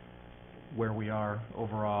at where we are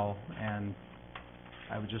overall. And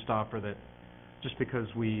I would just offer that just because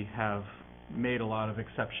we have made a lot of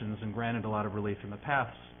exceptions and granted a lot of relief in the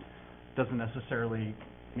past doesn't necessarily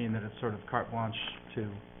mean that it's sort of carte blanche to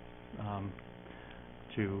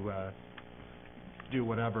do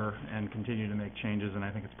whatever and continue to make changes. And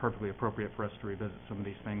I think it's perfectly appropriate for us to revisit some of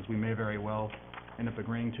these things. We may very well end up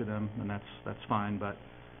agreeing to them, and that's fine, but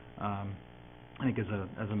I think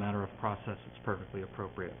as a matter of process, it's perfectly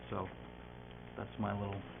appropriate. So that's my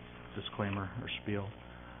little disclaimer or spiel.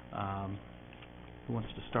 Who wants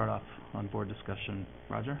to start off on board discussion?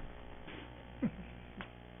 Roger?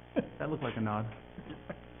 That looked like a nod.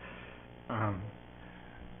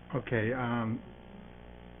 Okay.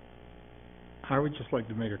 I would just like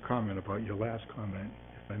to make a comment about your last comment,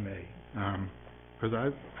 if I may. Because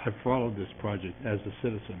I've followed this project as a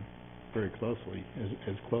citizen very closely,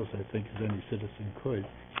 as close, I think, as any citizen could.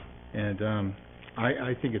 And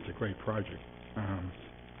I think it's a great project.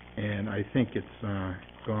 And I think it's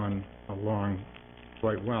gone along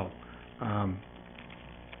quite well.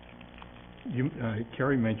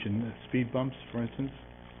 Kerry mentioned speed bumps, for instance.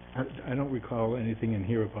 I don't recall anything in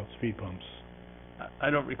here about speed bumps.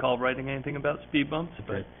 I don't recall writing anything about speed bumps,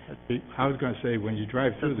 but... I was going to say, when you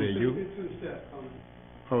drive through there,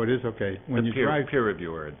 Oh, it is? Okay. When you drive... peer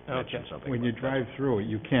reviewer had mentioned something. When you drive through it,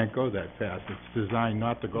 you can't go that fast. It's designed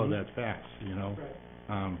not to go that fast, you know?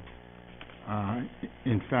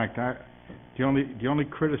 In fact, the only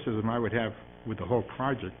criticism I would have with the whole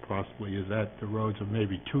project possibly is that the roads are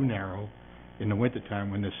maybe too narrow in the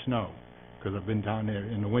wintertime when there's snow, because I've been down there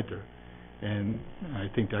in the winter, and I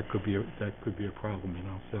think that could be a problem, you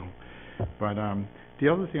know, so. But the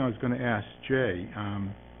other thing I was going to ask Jay,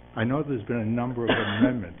 I know there's been a number of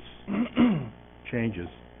amendments, changes.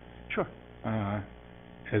 Sure.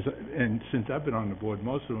 And since I've been on the board,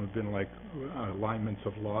 most of them have been like alignments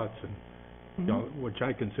of lots and, you know, which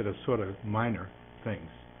I consider sort of minor things.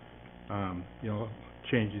 You know,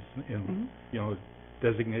 changes in, you know,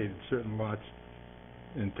 designated certain lots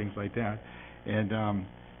and things like that. And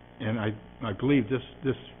I believe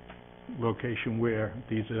this location where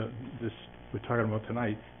this we're talking about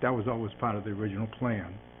tonight, that was always part of the original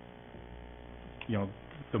plan. You know,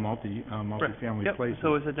 the multifamily places.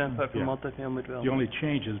 So it's identified for multifamily development. The only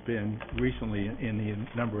change has been recently in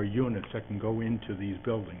the number of units that can go into these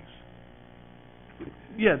buildings.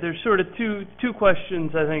 Yeah, there's sort of two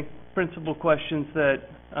questions, I think, principal questions that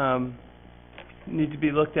need to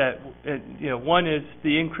be looked at. You know, one is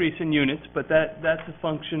the increase in units, but that's a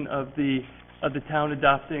function of the town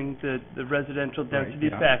adopting the residential density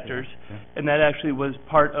factors, and that actually was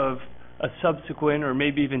part of a subsequent, or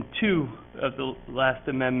maybe even two of the last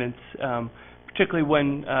amendments, particularly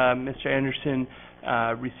when Mr. Anderson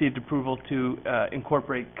received approval to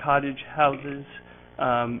incorporate cottage houses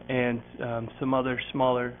and some other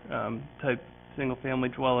smaller type single-family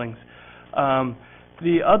dwellings.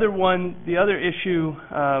 The other issue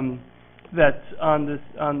that's on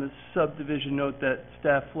the subdivision note that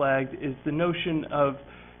staff flagged is the notion of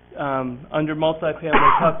under multifamily,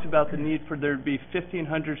 it talks about the need for there to be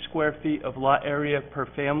 1,500 square feet of lot area per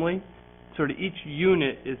family. Sort of each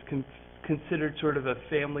unit is considered sort of a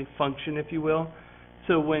family function, if you will.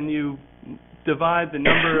 So when you divide the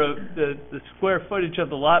number of the square footage of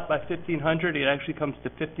the lot by 1,500, it actually comes to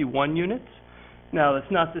 51 units. Now,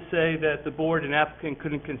 that's not to say that the board and applicant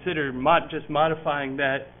couldn't consider just modifying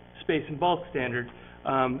that space and bulk standard.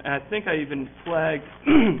 And I think I even flagged,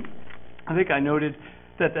 I think I noted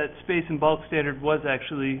that space and bulk standard was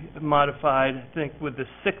actually modified, I think, with the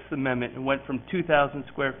Sixth Amendment, and went from 2,000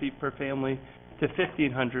 square feet per family to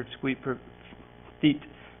 1,500 feet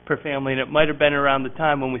per family, and it might have been around the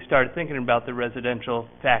time when we started thinking about the residential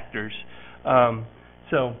factors. As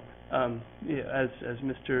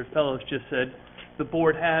Mr. Fellows just said, the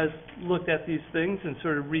board has looked at these things and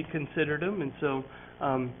sort of reconsidered them, and so,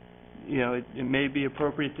 you know, it may be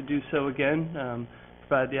appropriate to do so again,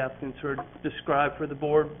 provide the applicant sort of describe for the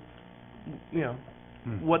board, you know,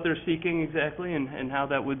 what they're seeking exactly and how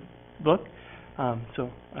that would look.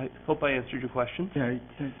 So I hope I answered your question. Yeah,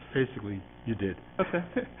 basically you did. Okay.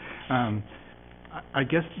 I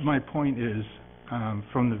guess my point is,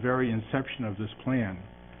 from the very inception of this plan,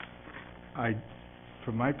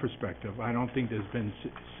 from my perspective, I don't think there's been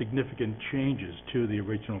significant changes to the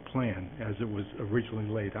original plan as it was originally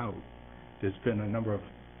laid out. There's been a number of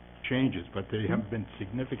changes, but they haven't been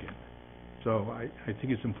significant. So I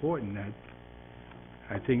think it's important that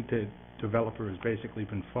I think the developer has basically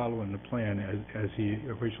been following the plan as he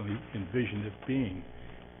originally envisioned it being.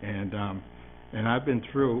 And I've been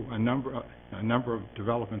through a number of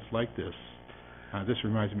developments like this. This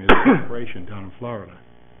reminds me of the corporation down in Florida,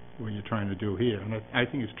 what you're trying to do here, and I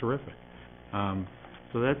think it's terrific.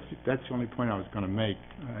 So that's the only point I was going to make.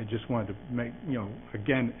 I just wanted to make, you know,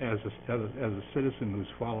 again, as a citizen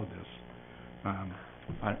who's followed this,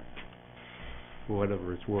 for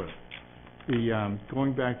whatever it's worth.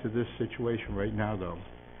 Going back to this situation right now, though,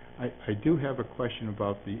 I do have a question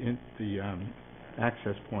about the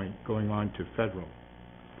access point going on to Federal.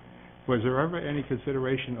 Was there ever any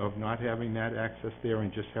consideration of not having that access there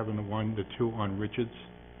and just having the two on Richards?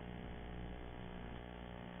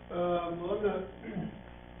 Well,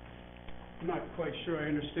 I'm not quite sure I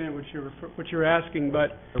understand what you're asking,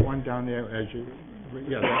 but... The one down there as you...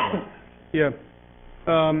 Yeah, that one. Yeah.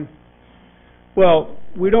 Well,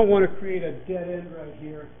 we don't want to create a dead end right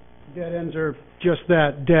here dead ends are just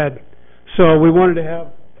that, dead. So we wanted to have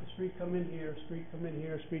the street come in here, street come in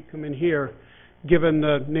here, street come in here, given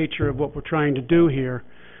the nature of what we're trying to do here.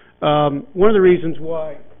 One of the reasons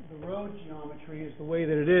why the road geometry is the way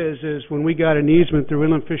that it is when we got an easement through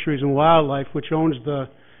Inland Fisheries and Wildlife, which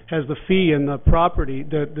has the fee in the property,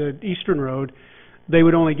 the eastern road, they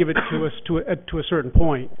would only give it to us to a certain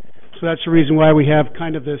point. So that's the reason why we have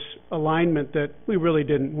kind of this alignment that we really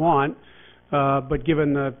didn't want, but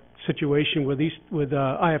given the situation with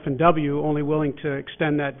IF&W only willing to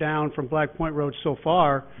extend that down from Black Point Road so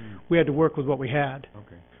far, we had to work with what we had.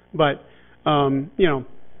 Okay. But,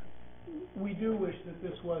 we do wish that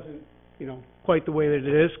this wasn't, quite the way that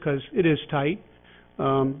it is, because it is tight.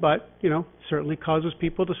 But, certainly causes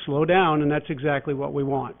people to slow down, and that's exactly what we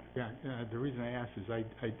want. Yeah, the reason I asked is I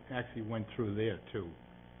actually went through there too,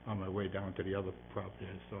 on my way down to the other property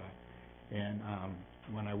I saw. And,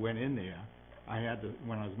 when I went in there,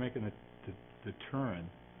 when I was making the turn,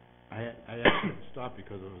 I actually had to stop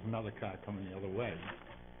because there was another car coming the other way.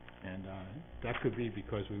 And, that could be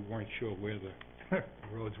because we weren't sure where the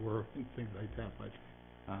roads were and things like that, but,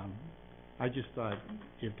 I just thought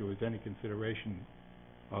if there was any consideration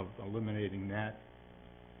of eliminating that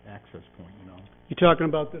access point, You talking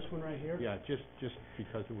about this one right here? Yeah, just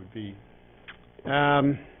because it would be...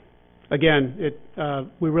 Again,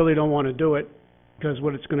 we really don't want to do it, because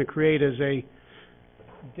what it's going to create is a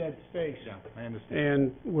dead space. Yeah, I understand.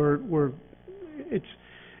 And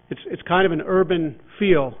it's kind of an urban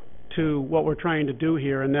feel to what we're trying to do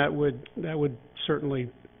here, and that would certainly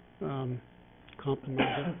complement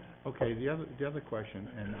it. Okay, the other question,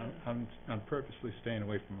 and I'm purposely staying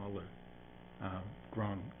away from all the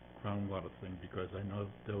groundwater thing because I know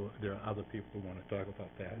there are other people who want to talk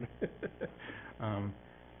about that.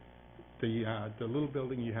 The little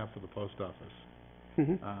building you have for the post office,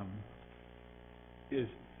 is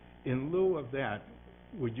in lieu of that,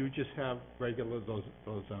 would you just have regular those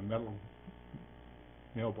metal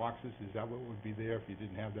mailboxes? Is that what would be there if you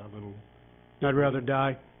didn't have that little? I'd rather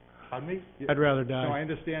die. Pardon me? I'd rather die. No, I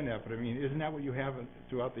understand that, but I mean, isn't that what you have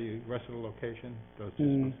throughout the rest of the location?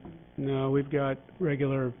 No, we've got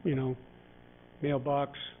regular,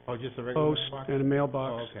 mailbox, Oh, just a regular post, mailbox? and a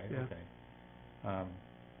mailbox. Oh, okay, yeah. okay.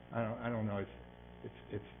 I don't know,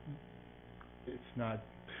 it's not...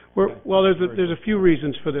 Well, there's a few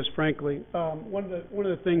reasons for this, frankly. One of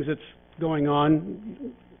the things that's going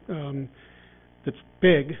on, that's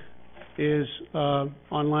big, is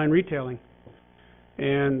online retailing.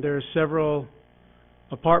 And there's several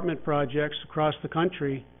apartment projects across the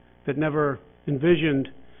country that never envisioned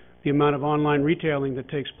the amount of online retailing that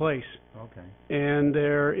takes place. Okay. And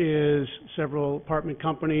there is several apartment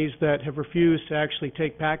companies that have refused to actually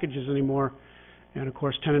take packages anymore. And of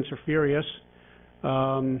course, tenants are furious.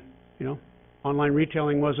 Online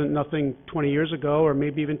retailing wasn't nothing 20 years ago or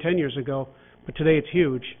maybe even 10 years ago, but today it's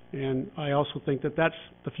huge. And I also think that that's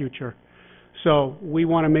the future. So we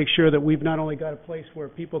want to make sure that we've not only got a place where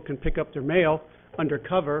people can pick up their mail under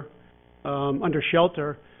cover, under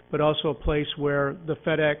shelter, but also a place where the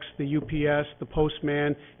FedEx, the UPS, the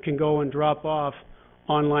postman can go and drop off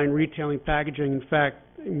online retailing packaging. In fact,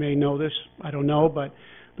 you may know this, I don't know, but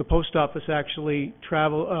the post office actually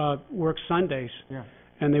works Sundays. Yeah.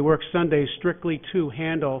 And they work Sundays strictly to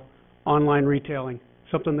handle online retailing,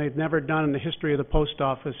 something they've never done in the history of the post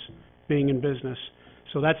office being in business.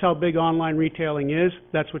 So that's how big online retailing is.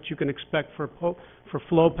 That's what you can expect for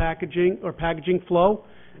flow packaging or packaging flow.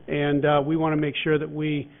 And we want to make sure that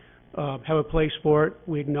we have a place for it,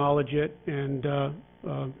 we acknowledge it, and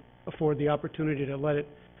afford the opportunity to let it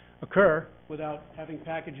occur without having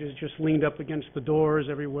packages just leaned up against the doors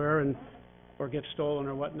everywhere or get stolen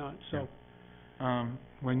or whatnot. So,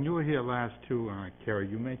 when you were here last too, Carrie,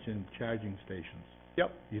 you mentioned charging stations.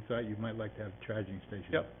 Yep. You thought you might like to have charging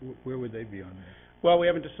stations. Yep. Where would they be on there? Well, we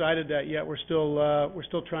haven't decided that yet. We're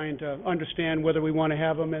still trying to understand whether we want to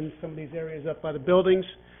have them in some of these areas up by the buildings.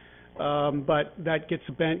 But that gets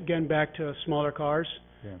again back to smaller cars,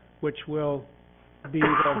 which will be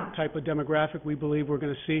the type of demographic we believe we're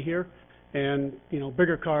going to see here. And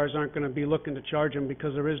bigger cars aren't going to be looking to charge them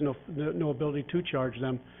because there is no ability to charge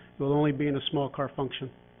them. It will only be in a small car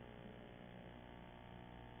function.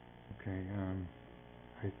 Okay.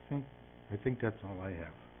 I think that's all I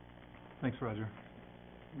have. Thanks, Roger.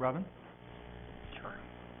 Robin? Sure.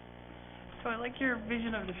 So I like your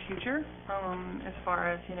vision of the future, as far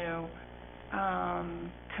as,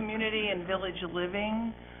 community and village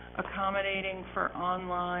living, accommodating for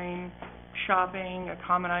online shopping,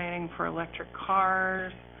 accommodating for electric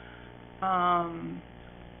cars. I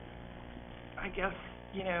guess,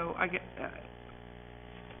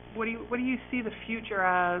 what do you see the future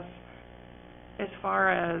as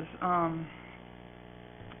far as,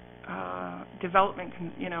 development,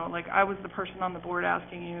 like I was the person on the board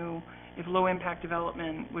asking you if low-impact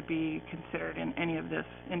development would be considered in any of this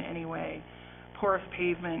in any way, porous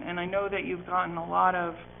pavement, and I know that you've gotten a lot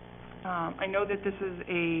of, I know that this is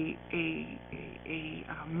a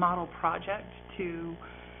model project to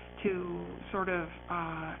sort of,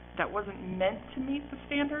 that wasn't meant to meet the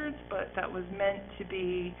standards, but that was meant to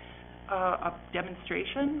be a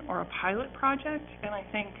demonstration or a pilot project, and I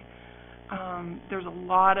think there's a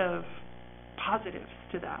lot of positives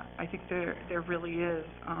to that. I think there really is.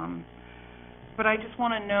 But I just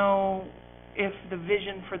want to know if the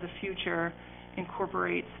vision for the future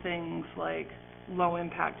incorporates things like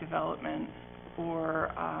low-impact development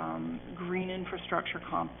or green infrastructure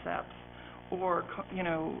concepts or,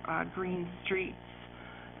 green streets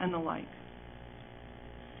and the like.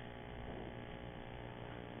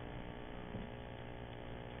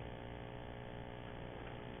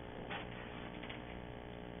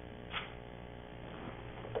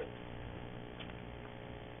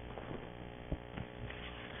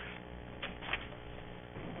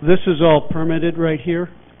 This is all permitted right here.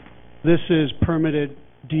 This is permitted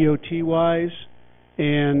DOT-wise,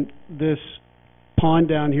 and this pond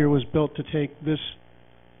down here was built to take this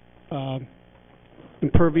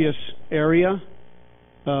impervious area.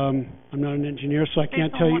 I'm not an engineer, so I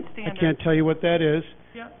can't tell you what that is.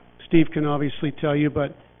 Yep. Steve can obviously tell you,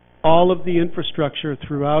 but all of the infrastructure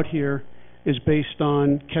throughout here is based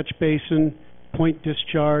on catch basin, point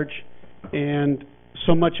discharge, and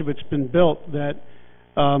so much of it's been built that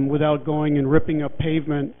without going and ripping up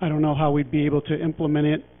pavement, I don't know how we'd be able to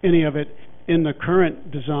implement any of it in the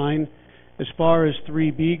current design. As far as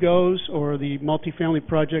 3B goes, or the multifamily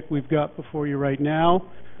project we've got before you right now,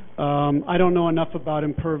 I don't know enough about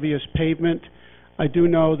impervious pavement. I do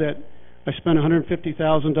know that I spent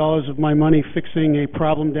 $150,000 of my money fixing a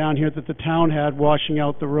problem down here that the town had, washing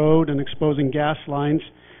out the road and exposing gas lines.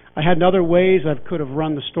 I had other ways I could have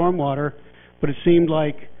run the stormwater, but it seemed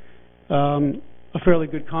like a fairly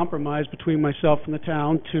good compromise between myself and the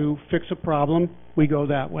town to fix a problem. We go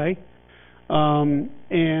that way.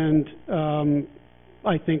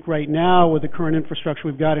 I think right now, with the current infrastructure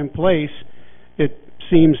we've got in place, it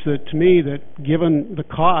seems that to me that given the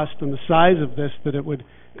cost and the size of this, that it would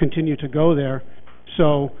continue to go there.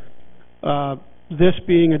 So this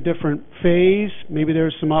being a different phase, maybe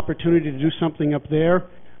there's some opportunity to do something up there,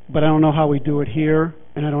 but I don't know how we do it here,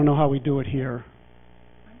 and I don't know how we do it here.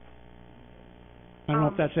 I don't know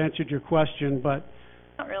if that's answered your question, but...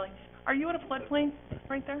 Not really. Are you in a floodplain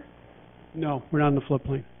right there? No, we're not in the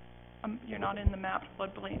floodplain. You're not in the mapped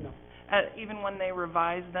floodplain? No. Even when they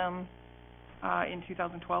revised them in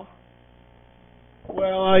 2012?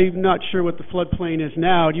 Well, I'm not sure what the floodplain is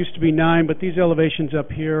now. It used to be 9, but these elevations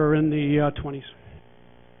up here are in the 20s.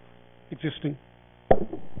 Existing. I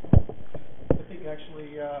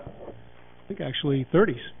think actually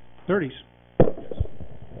 30s. 30s. Yes.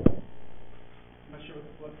 I'm not sure what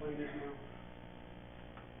the floodplain is now.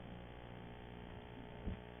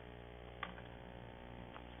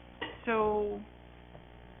 So,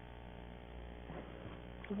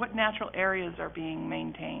 what natural areas are being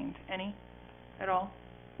maintained? Any at all?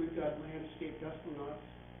 We've got landscaped esplanades.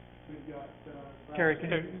 We've got...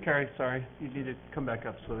 Carrie, sorry, you need to come back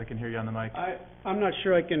up so they can hear you on the mic. I'm not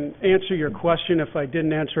sure I can answer your question if I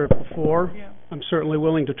didn't answer it before. Yeah. I'm certainly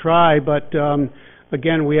willing to try, but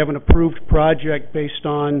again, we have an approved project based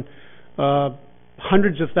on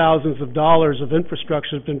hundreds of thousands of dollars of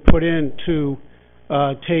infrastructure has been put in to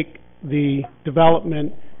take the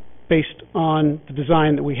development based on the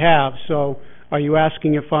design that we have. So are you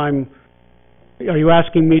asking me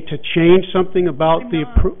to change something about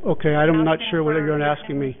okay, I'm not sure what you're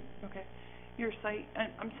asking me. Okay. Your site,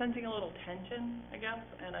 I'm sensing a little tension, I guess,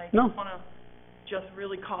 and I No. just want to just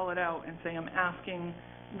really call it out and say I'm asking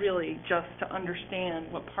really just to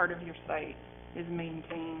understand what part of your site is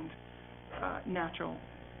maintained natural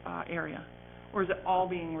area, or is it all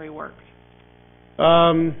being reworked?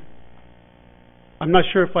 I'm not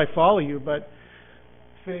sure if I follow you, but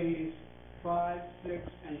phase 5,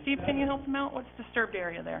 6, and Steve, 7. can you help him out? What's disturbed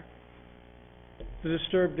area there? The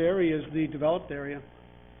disturbed area is the developed area.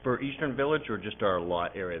 For Eastern Village or just our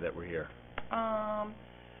lot area that we're here? Why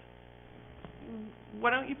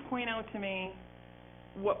don't you point out to me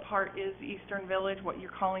what part is Eastern Village, what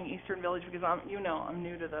you're calling Eastern Village, because I'm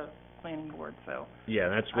new to the planning board, so. Yeah,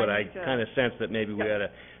 that's what I kind of sense that maybe we ought to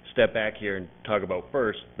step back here and talk about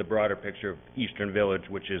first, the broader picture of Eastern Village,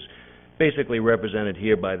 which is basically represented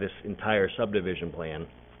here by this entire subdivision plan.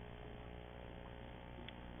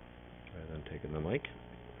 Rather than taking the mic.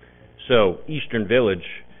 So Eastern Village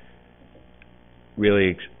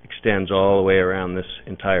really extends all the way around this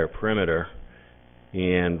entire perimeter,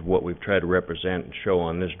 and what we've tried to represent and show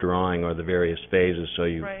on this drawing are the various phases, so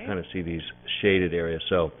you Right. kind of see these shaded areas.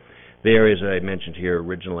 So the areas that I mentioned here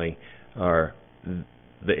originally are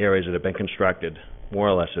the areas that have been constructed, more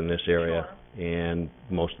or less in this area, and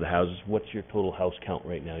most of the houses. What's your total house count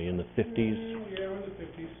right now? You in the 50s? Yeah, we're in the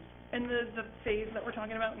 50s. And the phase that we're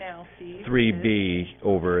talking about now, Steve? 3B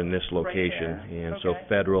over in this Right location, there. and so Okay.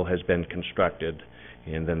 Federal has been constructed,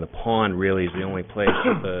 and then the pond really is the only place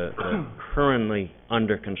that the currently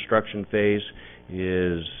under construction phase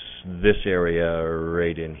is this area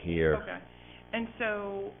right in here. Okay. And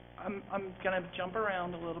so, I'm gonna jump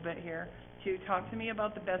around a little bit here to talk to me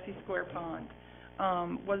about the Bessie Square Pond.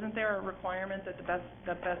 Wasn't there a requirement that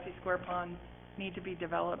the Bessie Square Pond need to be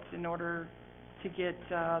developed in order to get,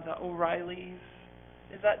 the O'Reillys?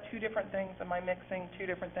 Is that two different things? Am I mixing two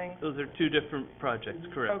different things? Those are two different projects,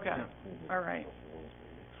 correct? Okay, all right.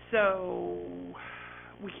 So,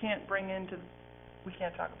 we can't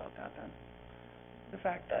talk about that then? The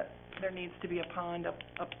fact that there needs to be a pond up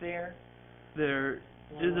there? There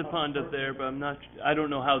is a pond up there, but I don't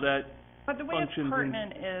know how that But the way it's functions in-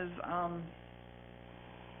 pertinent is,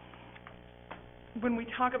 when we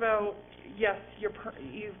talk about, yes,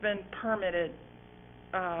 you've been permitted,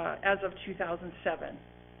 as of 2007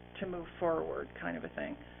 to move forward, kind of a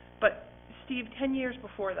thing. But Steve, 10 years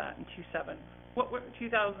before that, in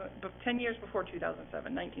 10 years before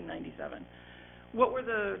 2007, 1997, what were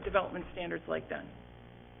the development standards like then?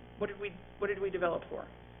 What did we develop for?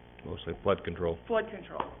 Mostly flood control. Flood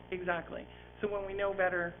control, exactly. So when we know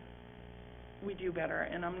better, we do better.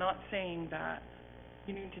 And I'm not saying that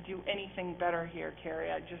you need to do anything better here,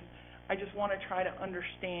 Carrie. I just want to try to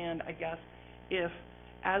understand, I guess, if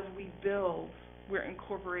as we build, we're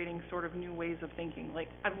incorporating sort of new ways of thinking. Like,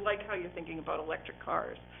 I like how you're thinking about electric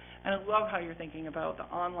cars, and I love how you're thinking about the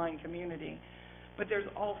online community. But there's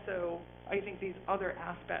also, I think, these other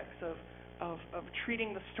aspects of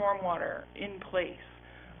treating the stormwater in place,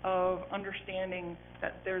 of understanding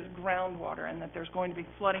that there's groundwater and that there's going to be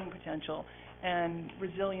flooding potential and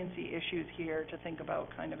resiliency issues here to think about,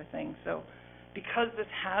 kind of a thing. So because this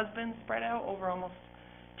has been spread out over almost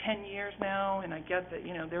 10 years now, and I get that,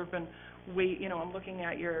 there have been I'm looking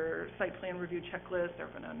at your site plan review checklist, there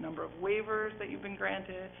have been a number of waivers that you've been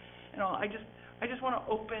granted and all. I just want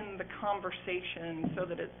to open the conversation so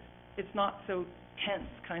that it's not so tense,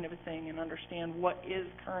 kind of a thing, and understand what is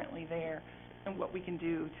currently there and what we can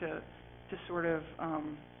do to sort of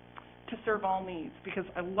to serve all needs, because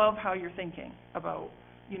I love how you're thinking about,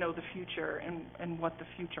 the future and what the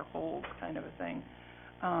future holds, kind of a thing.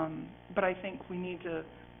 But I think we need to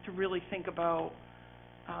really think about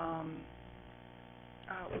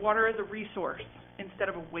water as a resource instead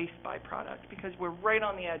of a waste byproduct, because we're right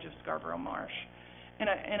on the edge of Scarborough Marsh. And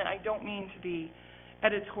I don't mean to be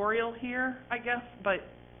editorial here, I guess, but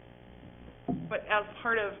as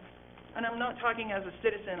part of, and I'm not talking as a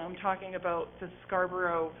citizen, I'm talking about the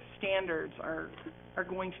Scarborough standards are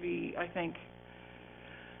going to be, I think,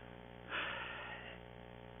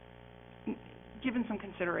 given some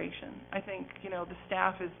consideration. I think, the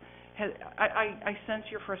staff I sense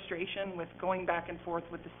your frustration with going back and forth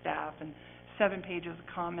with the staff and 7 pages of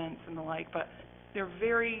comments and the like, but they're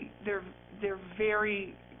very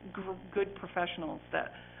good professionals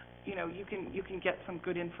that, you can get some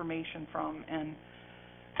good information from. And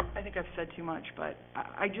I think I've said too much, but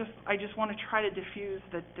I just want to try to diffuse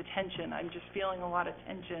the tension. I'm just feeling a lot of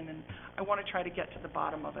tension, and I want to try to get to the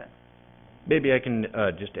bottom of it. Maybe I can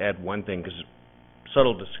just add one thing, because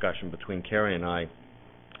subtle discussion between Carrie and I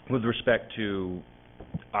with respect to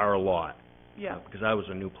our lot. Yeah. Because I was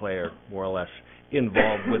a new player, more or less,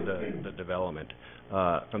 involved with the development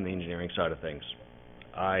from the engineering side of things.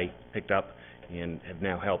 I picked up and have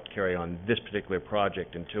now helped carry on this particular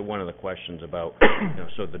project. And to one of the questions about,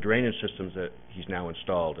 so the drainage systems that he's now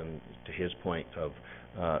installed, and to his point of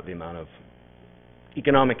the amount of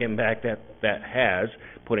economic impact that has,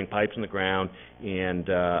 putting pipes in the ground and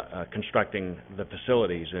constructing the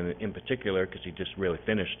facilities, and in particular, because he just really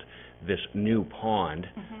finished this new pond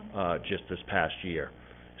just this past year.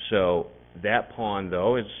 So that pond,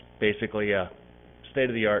 though, is basically a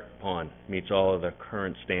state-of-the-art pond, meets all of the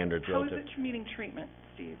current standards. How is it meeting treatment,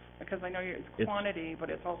 Steve? Because I know it's quantity, but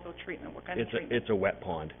it's also treatment. What kind of treatment? It's a wet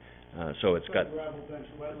pond. So it's got gravel bench,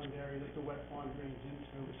 wetland area that the wet pond drains into.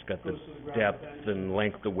 It's got the depth and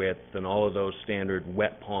length of width and all of those standard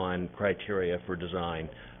wet pond criteria for design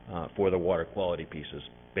for the water quality pieces,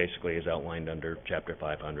 basically as outlined under Chapter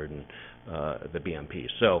 500 and the BMP.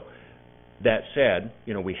 So That said,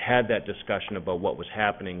 you know, we had that discussion about what was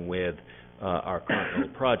happening with our current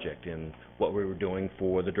little project and what we were doing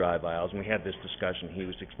for the drive aisles, and we had this discussion. He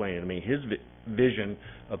was explaining to me his vision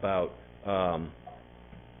about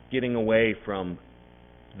getting away from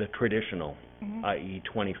the traditional, i.e.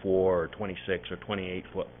 24 or 26 or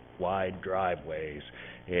 28-foot wide driveways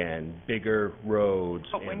and bigger roads.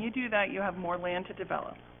 But when you do that, you have more land to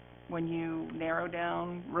develop, when you narrow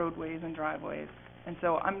down roadways and driveways. And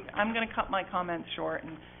so I'm going to cut my comments short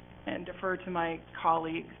and defer to my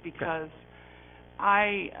colleagues, because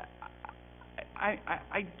I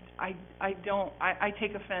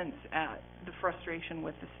take offense at the frustration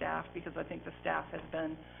with the staff, because I think the staff has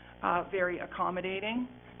been very accommodating.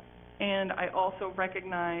 And I also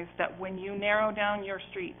recognize that when you narrow down your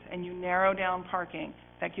streets and you narrow down parking,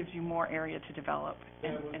 that gives you more area to develop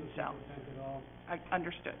and sell. I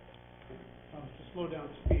understood. To slow down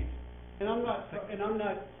speed. And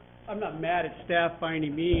I'm not mad at staff by any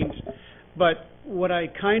means, but what I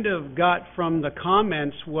kind of got from the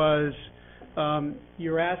comments was,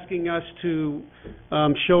 you're asking us to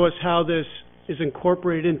show us how this is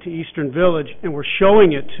incorporated into Eastern Village, and we're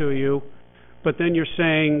showing it to you, but then you're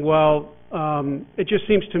saying, well, it just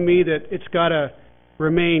seems to me that it's got to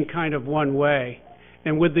remain kind of one way.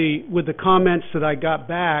 And with the comments that I got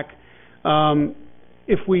back,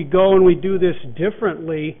 if we go and we do this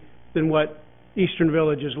differently than what Eastern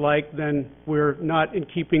Village is like, then we're not in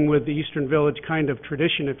keeping with the Eastern Village kind of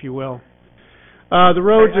tradition, if you will. The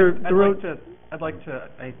roads are...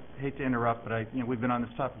 I hate to interrupt, but we've been on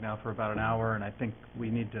this topic now for about an hour, and I think we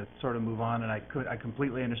need to sort of move on, and I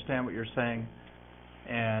completely understand what you're saying,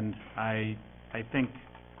 and I think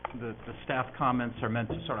the staff comments are meant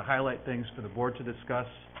to sort of highlight things for the board to discuss,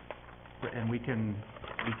 and we can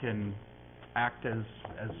act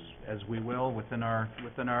as we will within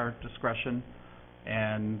our discretion,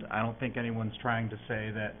 and I don't think anyone's trying to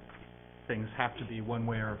say that things have to be one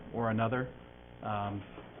way or another.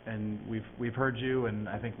 And we've heard you, and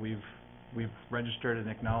I think we've registered and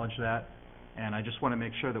acknowledged that, and I just want to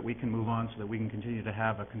make sure that we can move on so that we can continue to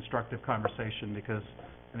have a constructive conversation, because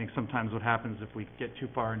I think sometimes what happens if we get too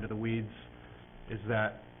far into the weeds is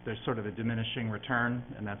that there's sort of a diminishing return,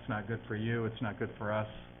 and that's not good for you, it's not good for us,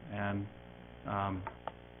 and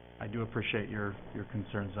I do appreciate your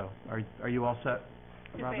concerns, though. Are you all set,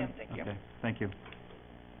 Robin? Yes, I am. Thank you. Okay, thank you.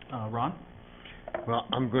 Ron? Well,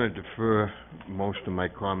 I'm going to defer most of my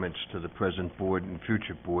comments to the present board and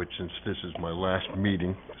future board, since this is my last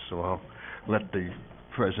meeting, so I'll let the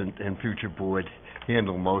present and future board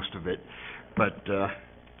handle most of it. But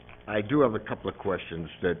I do have a couple of questions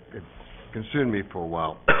that have concerned me for a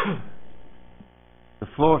while. The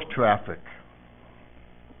flow of traffic,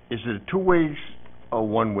 is it a two-way or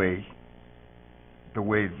one-way, the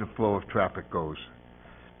way the flow of traffic goes?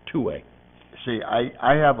 Two-way. See,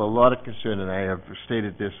 I have a lot of concern, and I have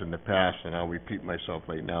stated this in the past, and I'll repeat myself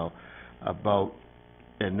right now, about,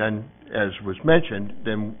 and then, as was mentioned,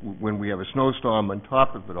 then when we have a snowstorm on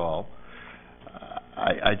top of it all,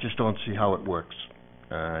 I just don't see how it works.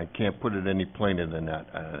 I can't put it any plainer than that,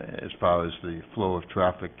 as far as the flow of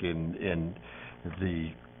traffic and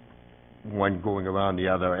the one going around the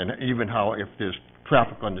other, and even how, if there's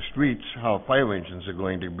traffic on the streets, how fire engines are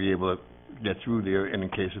going to be able to get through there in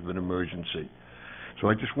case of an emergency. So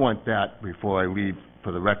I just want that before I leave,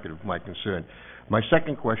 for the record of my concern. My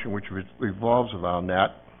second question, which revolves around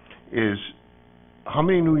that, is how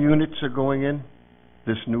many new units are going in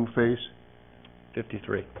this new phase?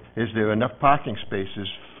 53. Is there enough parking spaces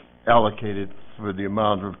allocated for the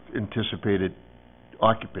amount of anticipated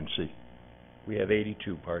occupancy? We have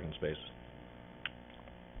 82 parking spaces.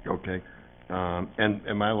 Okay.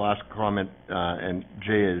 And my last comment, and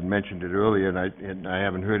Jay had mentioned it earlier, and I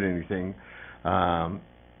haven't heard anything about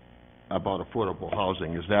affordable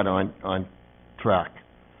housing. Is that on track?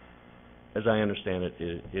 As I understand it,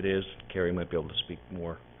 it is. Carrie might be able to speak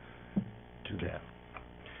more to that.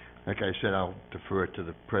 Like I said, I'll defer to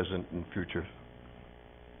the present and future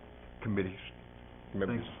committees,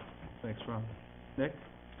 members. Thanks, Ron. Nick?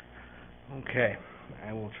 Okay.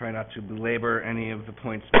 I will try not to belabor any of the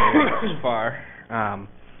points made thus far,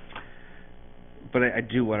 but I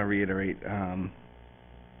do want to reiterate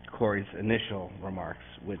Corey's initial remarks,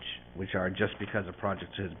 which are, just because a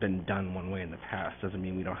project has been done one way in the past doesn't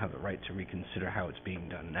mean we don't have the right to reconsider how it's being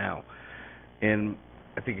done now. And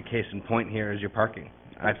I think a case in point here is your parking.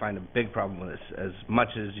 I find a big problem with this. As much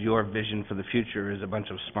as your vision for the future is a bunch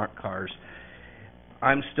of smart cars,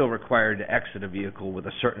 I'm still required to exit a vehicle with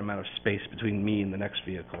a certain amount of space between me and the next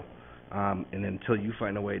vehicle. And until you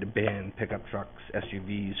find a way to ban pickup trucks,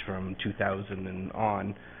 SUVs from 2000 and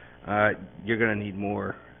on, you're going to need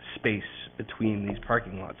more space between these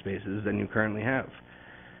parking lot spaces than you currently have.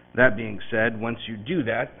 That being said, once you do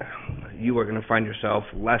that, you are going to find yourself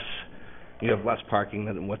you have less parking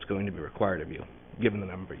than what's going to be required of you, given the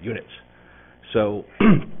number of units. So,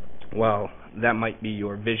 while that might be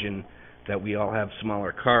your vision, that we all have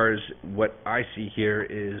smaller cars, what I see here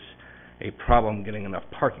is a problem getting enough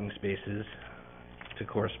parking spaces to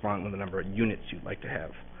correspond with the number of units you'd like to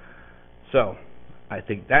have. So, I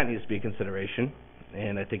think that needs to be a consideration,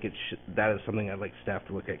 and I think that is something I'd like staff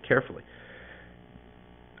to look at carefully.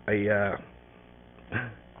 I'll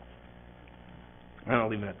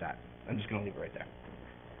leave it at that. I'm just going to leave it right there.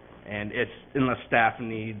 And it's, unless staff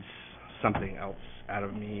needs something else out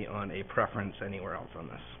of me on a preference anywhere else on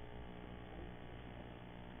this.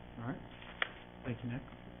 All right. Thank you, Nick.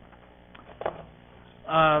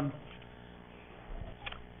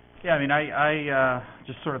 Yeah, I mean, I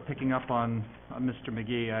just sort of picking up on Mr.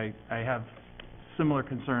 McGee, I have similar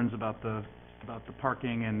concerns about the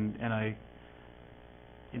parking, and I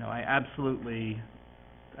absolutely,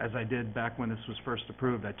 as I did back when this was first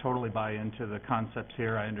approved, I totally buy into the concepts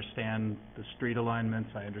here. I understand the street alignments.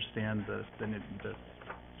 I understand that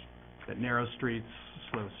narrow streets,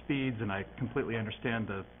 slow speeds, and I completely understand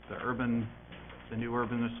the new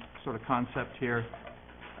urban sort of concept here.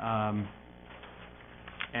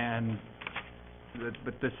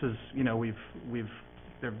 But this is,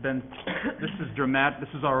 this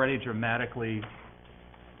is already dramatically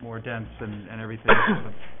more dense, and everything sort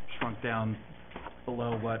of shrunk down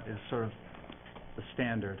below what is sort of the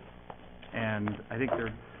standard. And I think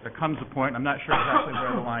there comes a point, I'm not sure exactly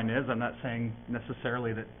where the line is, I'm not saying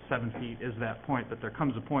necessarily that 7 feet is that point, but there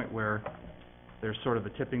comes a point where there's sort of a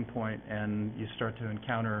tipping point and you start to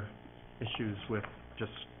encounter issues with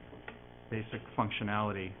just basic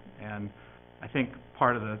functionality. And I think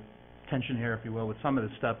part of the tension here, if you will, with some of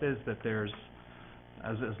this stuff is that there's,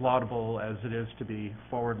 as laudable as it is to be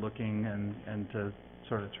forward-looking and to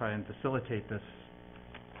sort of try and facilitate this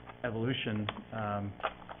evolution,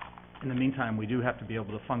 in the meantime, we do have to be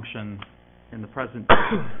able to function in the present day.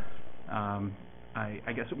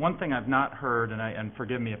 I guess one thing I've not heard, and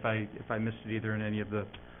forgive me if I missed it either in any of the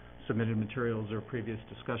submitted materials or previous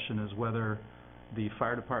discussion, is whether the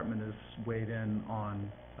fire department has weighed in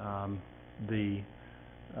on the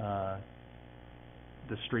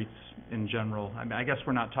streets in general. I mean, I guess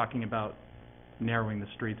we're not talking about narrowing the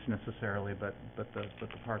streets necessarily, but the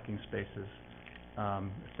parking spaces.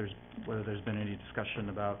 Whether there's been any discussion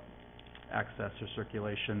about access or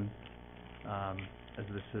circulation as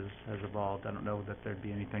this has evolved. I don't know that there'd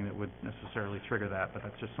be anything that would necessarily trigger that, but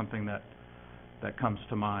that's just something that comes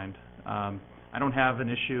to mind. I don't have an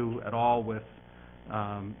issue at all with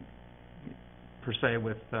per se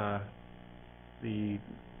with the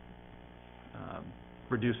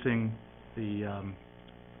reducing the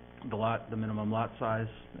minimum lot size,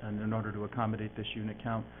 and in order to accommodate this unit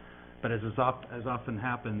count. But as often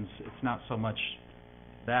happens, it's not so much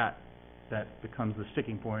that becomes the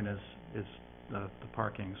sticking point as the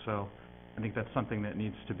parking. So I think that's something that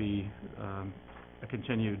needs to be a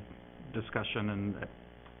continued discussion, and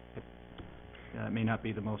it may not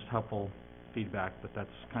be the most helpful feedback, but that's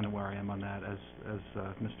kind of where I am on that, as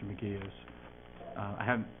Mr. McGee is. I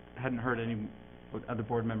hadn't heard any other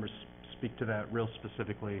board members speak to that real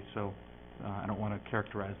specifically, so I don't want to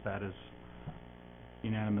characterize that as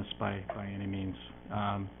unanimous by any means.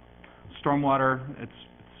 Stormwater,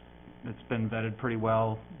 it's been vetted pretty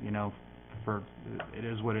well, it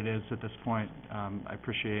is what it is at this point. I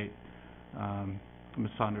appreciate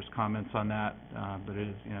Ms. Saunders' comments on that, but it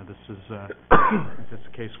is, this is it's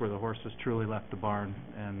a case where the horse has truly left the barn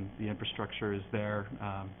and the infrastructure is there.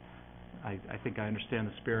 I think I understand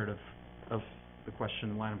the spirit of the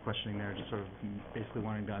line of questioning there, just sort of basically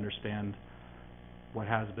wanting to understand what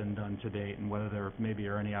has been done to date and whether there maybe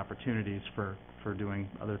are any opportunities for doing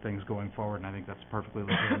other things going forward, and I think that's a perfectly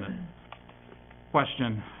legitimate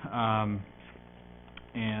question.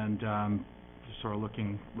 Just sort of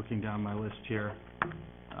looking down my list here.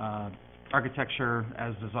 Architecture,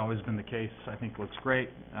 as has always been the case, I think looks great.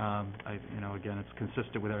 Again, it's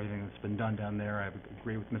consistent with everything that's been done down there. I would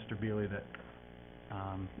agree with Mr. Bealey that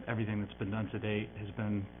everything that's been done to date has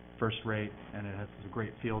been first rate, and it has a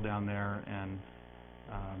great feel down there, and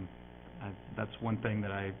that's one thing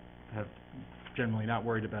that I have generally not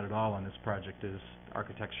worried about at all on this project is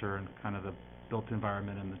architecture and kind of the built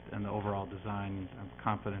environment and the overall design. I'm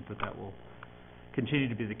confident that will continue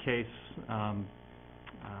to be the case.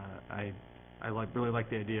 I really like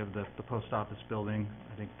the idea of the post office building.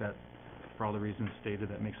 I think that for all the reasons stated,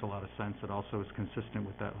 that makes a lot of sense. It also is consistent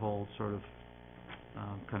with that whole sort of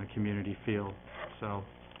kind of community feel. So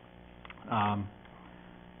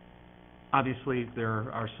Obviously,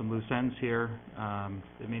 there are some loose ends here.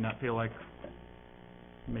 It may not feel like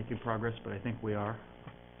making progress, but I think we are.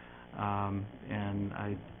 And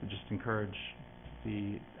I would just encourage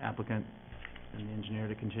the applicant and the engineer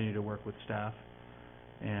to continue to work with staff.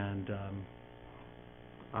 And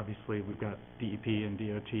obviously, we've got DEP and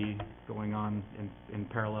DOT going on in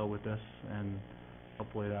parallel with this, and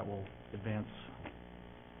hopefully that will advance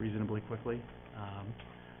reasonably quickly.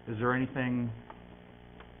 Is there anything,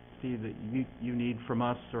 Steve, that you need from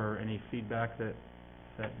us, or any feedback that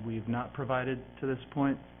we've not provided to this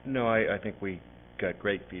point? No, I think we got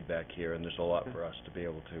great feedback here, and there's a lot for us to be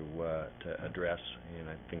able to address, and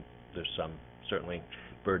I think there's some, certainly,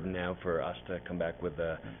 burden now for us to come back with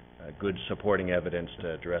a good supporting evidence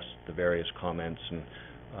to address the various comments and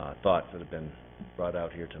thoughts that have been brought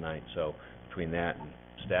out here tonight. So between that and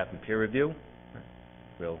staff and peer review,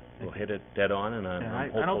 we'll hit it dead on, and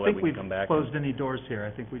I'm hopeful that we can come back. I don't think we've closed any doors here.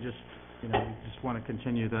 I think we just, we just want to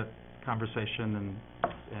continue the conversation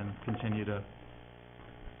and continue to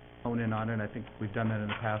hone in on it. I think we've done that in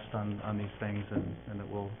the past on these things, and that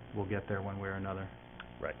we'll get there one way or another.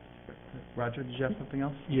 Right. Roger, did you have something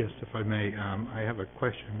else? Yes, if I may, I have a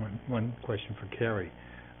question, one question for Carrie.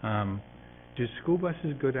 Do school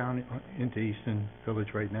buses go down into Easton Village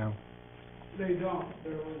right now? They don't.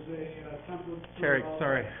 There was a template. Carrie,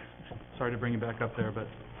 sorry to bring you back up there, but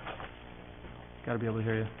got to be able to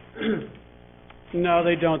hear you. No,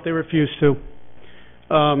 they don't. They refuse to.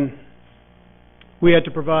 We had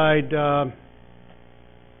to provide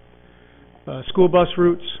school bus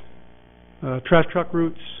routes, trash truck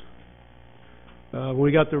routes.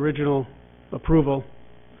 We got the original approval,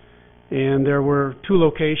 and there were 2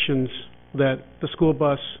 locations that the school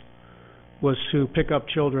bus was to pick up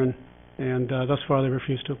children, and thus far they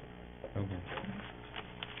refused to. Okay.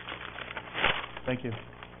 Thank you.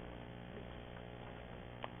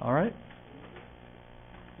 All right.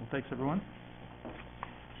 Well, thanks, everyone.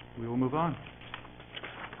 We will move on.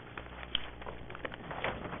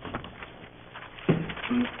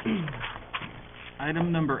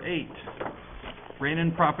 Item number 8,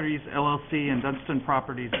 Rainin Properties LLC and Dunstan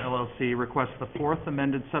Properties LLC request the 4th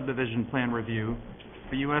amended subdivision plan review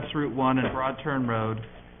for US Route 1 and Broad Turn Road,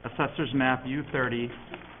 Assessor's Map U30,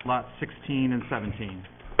 Lots 16 and 17.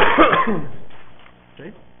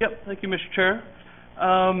 Jay? Yep, thank you, Mr. Chair.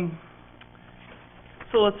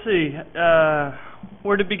 So let's see,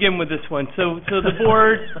 where to begin with this one. So the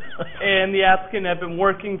board and the applicant have been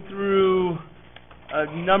working through a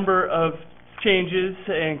number of changes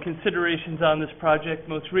and considerations on this project.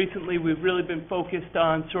 Most recently, we've really been focused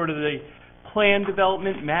on sort of the plan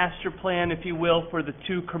development, master plan, if you will, for the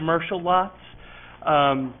 2 commercial lots.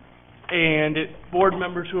 And board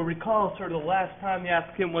members will recall, sort of the last time the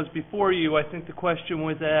applicant was before you, I think the question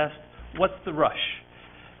was asked, what's the rush?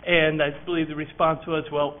 And I believe the response was,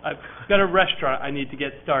 well, I've got a restaurant I need to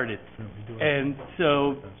get started. And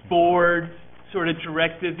so board sort of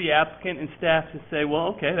directed the applicant and staff to say,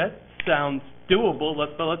 well, okay, that sounds doable,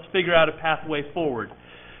 but let's figure out a pathway forward.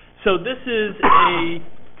 So this is a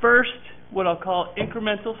first, what I'll call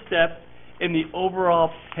incremental step in the overall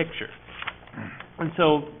picture. And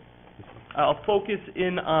so I'll focus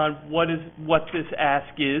in on what this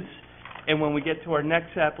ask is, and when we get to our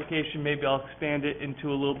next application, maybe I'll expand it into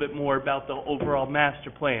a little bit more about the overall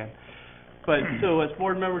master plan. But so as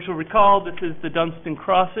board members will recall, this is the Dunstan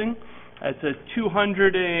Crossing. It's a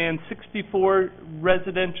 264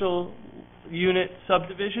 residential unit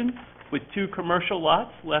subdivision with 2 commercial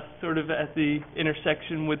lots left sort of at the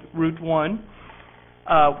intersection with Route 1.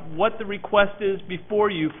 What the request is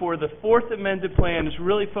before you for the 4th amended plan is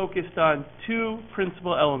really focused on 2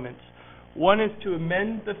 principal elements. One is to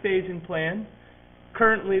amend the phasing plan.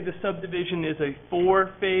 Currently, the subdivision is a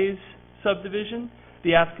 4-phase subdivision.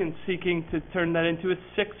 The applicant's seeking to turn that into a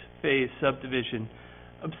 6-phase subdivision.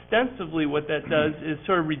 Ostensibly, what that does is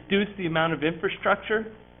sort of reduce the amount of infrastructure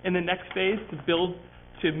in the next phase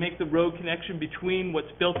to make the road connection between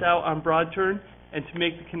what's built out on Broad Turn and to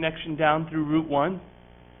make the connection down through Route 1.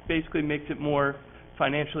 Basically makes it more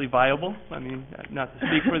financially viable. I mean, not to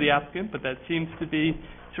speak for the applicant, but that seems to be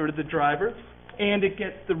sort of the driver. And it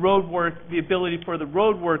gets the road work, the ability for the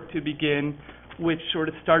road work to begin, which sort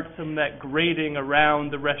of starts some of that grading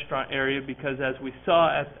around the restaurant area, because as we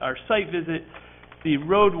saw at our site visit, the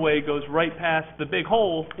roadway goes right past the big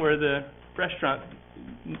hole where the restaurant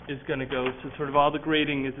is going to go, so sort of all the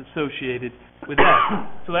grading is associated with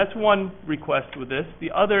that. So that's one request with this.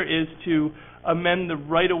 The other is to amend the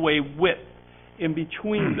right-of-way width in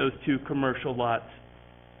between those 2 commercial lots.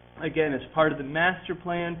 Again, as part of the master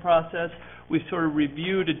plan process, we sort of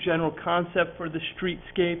reviewed a general concept for the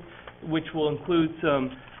streetscape, which will include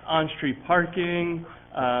some on-street parking,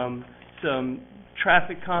 some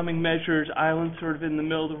traffic calming measures, islands sort of in the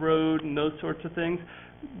middle of the road, and those sorts of things.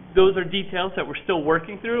 Those are details that we're still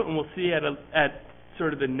working through, and we'll see at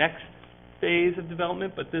sort of the next phase of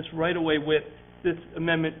development. But this right-of-way width, this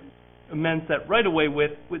amendment amends that right-of-way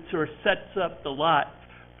width, which sort of sets up the lot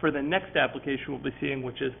for the next application we'll be seeing,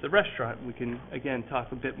 which is the restaurant. We can, again,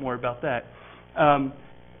 talk a bit more about that.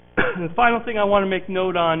 The final thing I want to make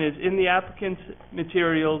note on is in the applicant's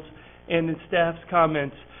materials and in staff's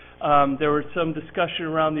comments, there was some discussion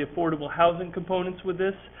around the affordable housing components with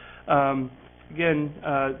this. Again,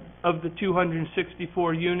 of the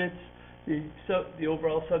 264 units, the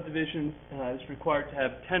overall subdivision is required to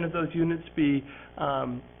have 10 of those units be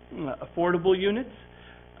affordable units.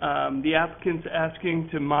 The applicant's asking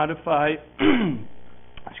to modify,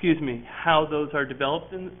 how those are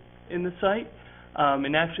developed in the site.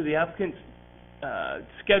 And actually, the applicant's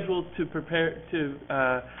scheduled to prepare to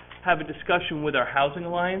have a discussion with our housing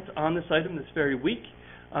alliance on this item this very week.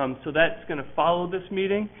 So that's going to follow this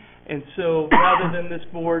meeting. And so rather than this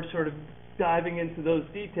board sort of diving into those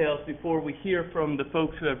details before we hear from the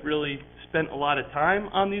folks who have really spent a lot of time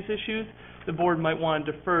on these issues, the board might want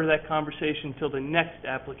to defer that conversation until the next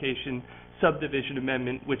application subdivision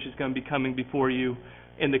amendment, which is going to be coming before you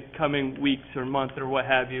in the coming weeks or month or what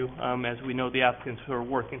have you, as we know the applicants who are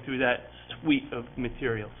working through that suite of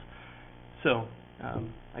materials. So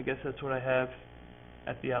I guess that's what I have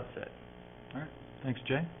at the outset. All right. Thanks,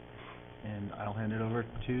 Jay. And I'll hand it over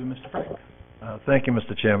to Mr. Frank. Thank you,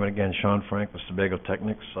 Mr. Chairman. Again, Sean Frank with Sebago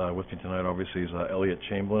Technics. With me tonight, obviously, is Elliot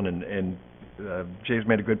Chamberlain. And Jay's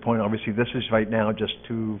made a good point. Obviously, this is right now just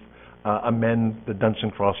to amend the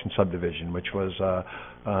Dunson Crossing subdivision, which was,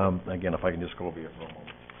 again, if I can just go over here for a moment.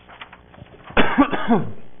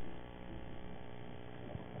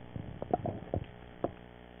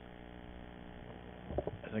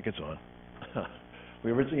 I think it's on. We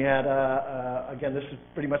originally had, again, this is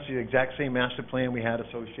pretty much the exact same master plan we had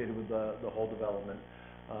associated with the whole development.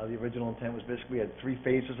 The original intent was basically we had 3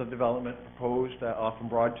 phases of development proposed off from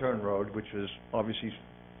Broad Turn Road, which was obviously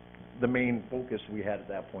the main focus we had at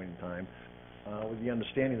that point in time, with the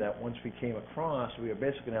understanding that once we came across, we were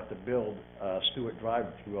basically going to have to build Stewart Drive,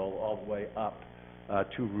 if you will, all the way up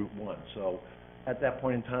to Route 1. So at that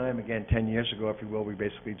point in time, again, 10 years ago, if you will, we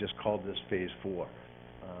basically just called this Phase 4.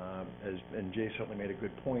 And Jay certainly made a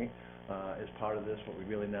good point. As part of this, what we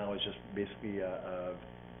really now is just basically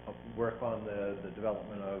work on the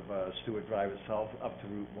development of Stewart Drive itself up to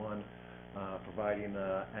Route 1, providing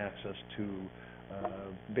access to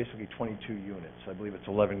basically 22 units. I believe it's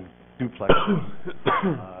 11 duplexes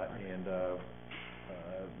and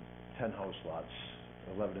 10 house lots,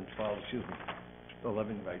 11 and 12,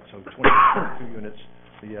 11, right, so 22 units,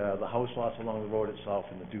 the house lots along the road itself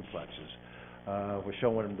and the duplexes. We're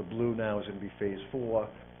showing them the blue now is going to be Phase 4,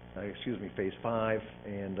 Phase 5,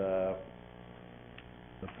 and the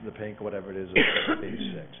pink or whatever it is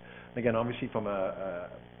Phase 6. Again, obviously from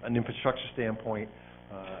an infrastructure standpoint,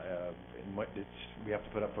 we have to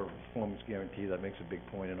put up a performance guarantee. That makes a big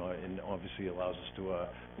point, and obviously allows us to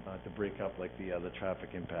break up like the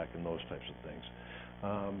traffic impact and those types of things.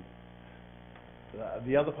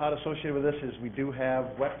 The other part associated with this is we do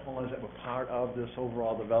have wet ponds that were part of this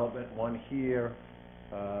overall development. One here,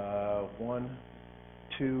 1,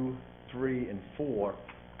 2, 3, and 4.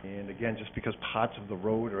 And again, just because parts of the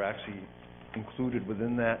road are actually included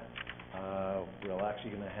within that, we're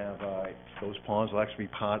actually going to have those ponds will actually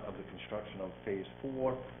be part of the construction of Phase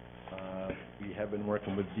 4. We have been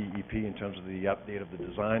working with DEP in terms of the update of the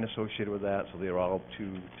design associated with that, so they're all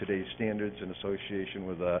to today's standards in association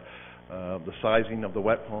with the sizing of the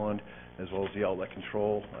wet pond as well as the outlet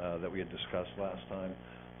control that we had discussed last time.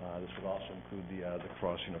 This would also include the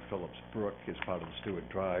crossing of Phillips Brook as part of the Stewart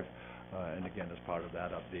Drive. And again, as part of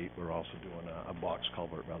that update, we're also doing a box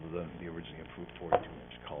culvert rather than the originally approved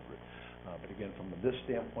 42-inch culvert. But again, from this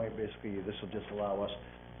standpoint, basically, this will just allow us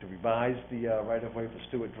to revise the right-of-way for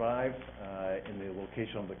Stewart Drive in the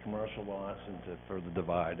location of the commercial lots and to further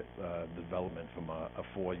divide the development from a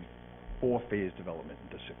four-phase development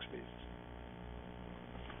into 6 phases.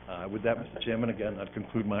 With that, Mr. Chairman, again, I'd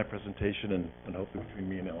conclude my presentation, and hopefully between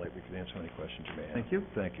me and Elliot, we can answer any questions you may have. Thank you.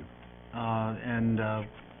 Thank you. And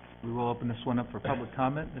we will open this one up for public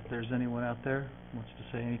comment if there's anyone out there who wants to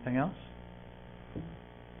say anything else.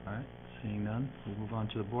 All right, seeing none, we'll move on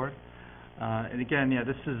to the board. And again, yeah,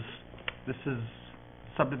 this is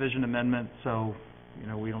subdivision amendment, so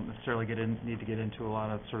we don't necessarily need to get into a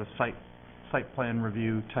lot of sort of site plan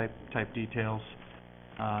review type details.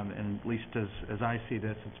 And at least as I see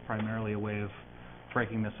this, it's primarily a way of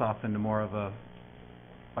breaking this off into more of a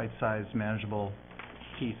bite-sized, manageable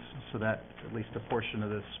piece, so that at least a portion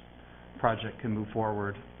of this project can move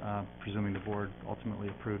forward, presuming the board ultimately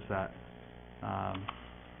approves that.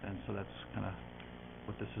 And so that's kind of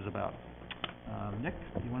what this is about. Nick,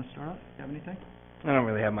 you want to start off? You have anything? I don't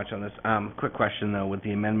really have much on this. Quick question, though, with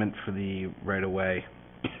the amendment for the right-of-way,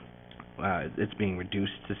 it's being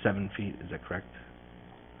reduced to 7 feet, is that correct?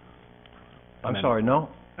 I'm sorry, no?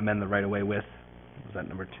 Amend the right-of-way width, was that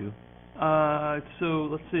number 2? So,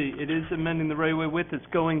 let's see, it is amending the right-of-way width, it's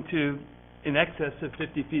going to in excess of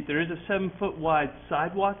 50 feet. There is a 7-foot wide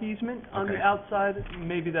sidewalk easement on the Okay. outside,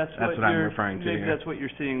 maybe that's what what I'm you're, referring to maybe here. that's what you're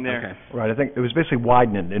seeing there. Okay. Right, I think it was basically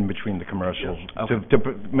widening in between the commercials. Okay.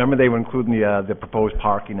 Remember they were including the proposed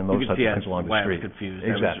parking and those You can types see of things along the why I street. was confused.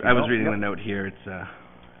 Exactly. I was No, reading yep. the note here, it's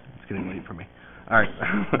getting late for me. All right.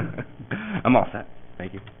 I'm all set.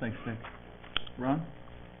 Thank you. Thanks, Nick. Ron?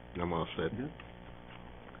 I'm all set. Good.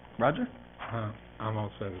 Roger? I'm all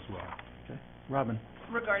set as well. Robin?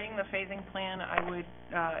 Regarding the phasing plan, I would,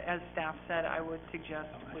 as staff said, I would suggest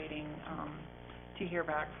waiting to hear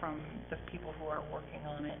back from the people who are working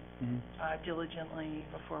on it diligently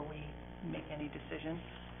before we make any decision.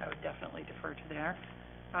 I would definitely defer to their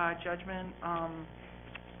judgment.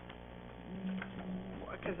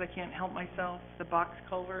 Because I can't help myself, the box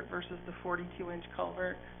culvert versus the 42-inch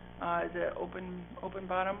culvert, is it open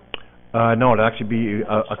bottom? No, it'd actually be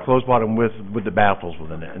a closed bottom with the baffles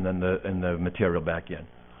within it, and then the material back in.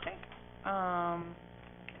 Okay. That's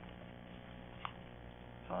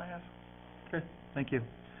all I have. Okay, thank you.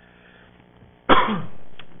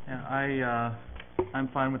 Yeah, I'm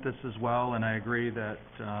fine with this as well, and I agree that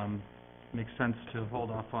makes sense to hold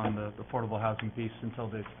off on the affordable housing piece until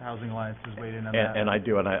the Housing Alliance has weighed in on that. And I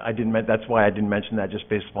do, and I didn't, that's why I didn't mention that, just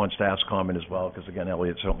based upon staff's comment as well, because again,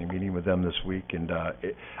 Elliot's certainly meeting with them this week, and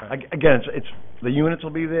again, it's the units will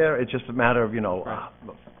be there, it's just a matter of,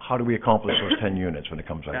 how do we accomplish those 10 units when it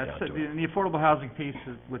comes right down to it. The affordable housing piece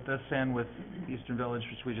is with this and with Eastern Village,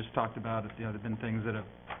 which we just talked about, there've been things that have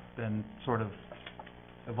been sort of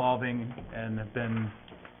evolving and have been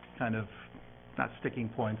kind of not sticking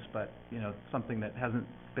points, but, something that hasn't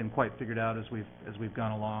been quite figured out as we've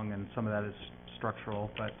gone along, and some of that is structural,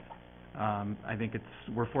 but I think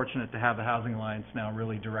we're fortunate to have the Housing Alliance now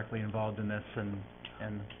really directly involved in this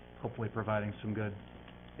and hopefully providing some good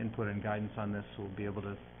input and guidance on this. We'll be able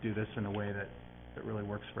to do this in a way that really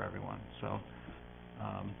works for everyone. So,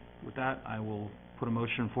 with that, I will put a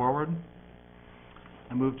motion forward.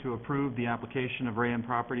 I move to approve the application of Rayan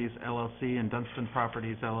Properties LLC and Dunstan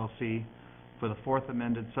Properties LLC for the fourth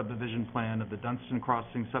amended subdivision plan of the Dunstan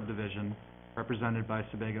Crossing subdivision, represented by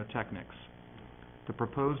Sebago Technics. The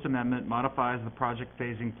proposed amendment modifies the project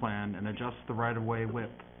phasing plan and adjusts the right-of-way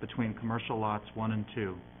width between commercial lots 1 and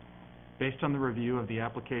 2. Based on the review of the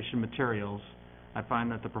application materials, I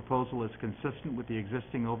find that the proposal is consistent with the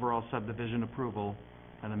existing overall subdivision approval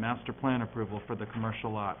and the master plan approval for the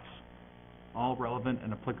commercial lots. All relevant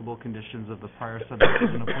and applicable conditions of the prior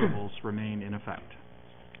subdivision approvals remain in effect.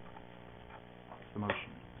 The motion.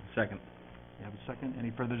 Second. You have a second?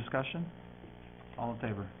 Any further discussion? All in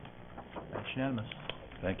favor? That's unanimous.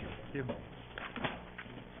 Thank you. Thank you.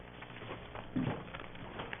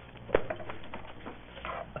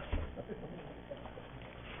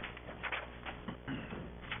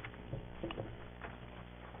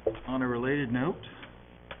 On a related note,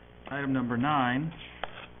 item number 9,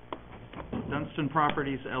 Dunstan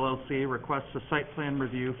Properties LLC requests a site plan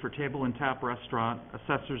review for Table and Tap Restaurant,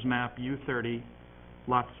 Assessor's Map U30,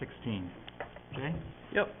 Lot 16. Jay?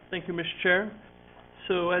 Yep, thank you, Mr. Chair.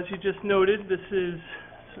 So as you just noted, this is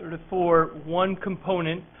sort of for one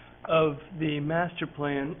component of the master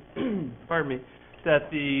plan, pardon me, that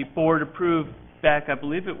the board approved back, I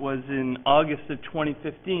believe it was in August of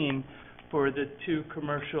 2015, for the 2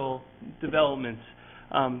 commercial developments.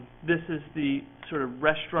 This is the sort of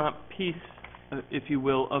restaurant piece, if you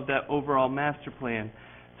will, of that overall master plan.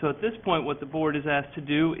 So at this point, what the board is asked to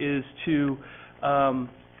do is to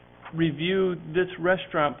review this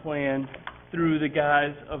restaurant plan through the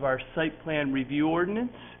guise of our site plan review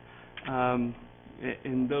ordinance, and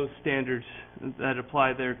those standards that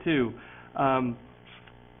apply there too.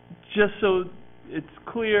 Just so it's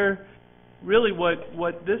clear, really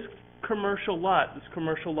what this commercial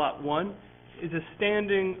lot 1, is a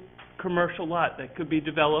standing commercial lot that could be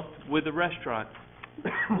developed with a restaurant.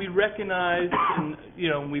 We recognize,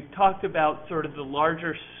 and we've talked about sort of the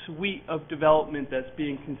larger suite of development that's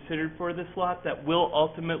being considered for this lot that will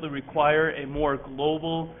ultimately require a more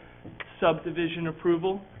global subdivision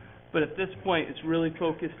approval. But at this point, it's really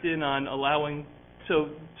focused in on allowing, so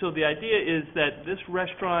the idea is that this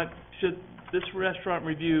restaurant this restaurant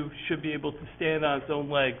review should be able to stand on its own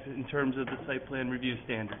legs in terms of the site plan review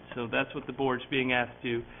standards. So that's what the board's being asked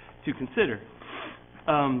to consider.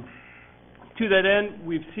 To that end,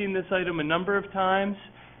 we've seen this item a number of times.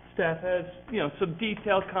 Staff has, some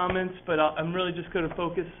detailed comments, but I'm really just going to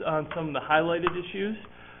focus on some of the highlighted issues.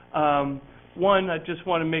 One, I just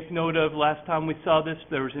want to make note of, last time we saw this,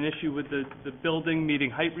 there was an issue with the building meeting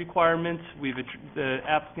height requirements. The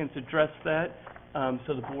applicants addressed that.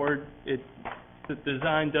 So the board, the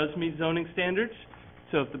design does meet zoning standards.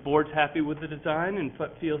 So if the board's happy with the design and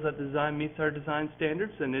feels that the design meets our design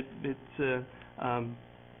standards, then it meets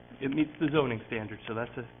the zoning standards. So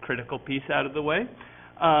that's a critical piece out of the way.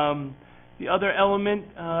 The other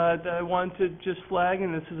element that I want to just flag,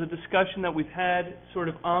 and this is a discussion that we've had sort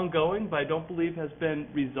of ongoing, but I don't believe has been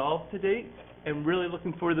resolved to date, and really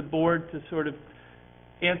looking for the board to sort of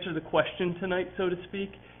answer the question tonight, so to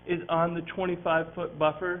speak, is on the 25-foot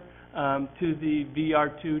buffer to the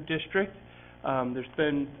VR2 district. There's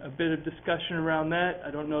been a bit of discussion around that. I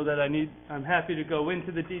don't know that I'm happy to go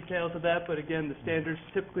into the details of that, but again, the standards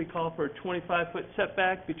typically call for a 25-foot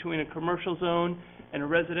setback between a commercial zone and a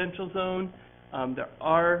residential zone. There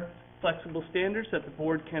are flexible standards that the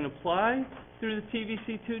board can apply through the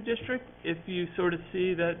TVC2 district if you sort of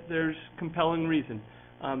see that there's compelling reason.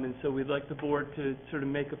 And so we'd like the board to sort of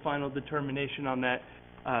make a final determination on that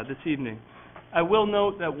this evening. I will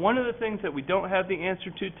note that one of the things that we don't have the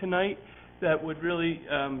answer to tonight that would really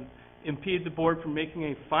impede the board from making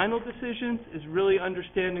a final decision is really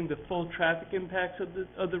understanding the full traffic impacts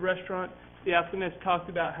of the restaurant. The applicant has talked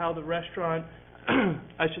about how the restaurant,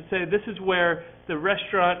 I should say, this is where the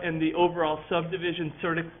restaurant and the overall subdivision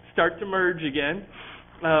sort of start to merge again.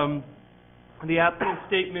 The applicant's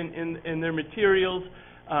statement in their materials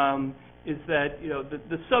is that,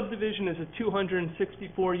 the subdivision is a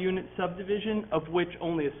 264-unit subdivision, of which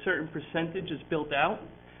only a certain percentage is built out.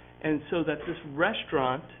 And so that this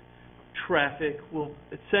restaurant traffic will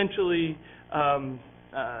essentially,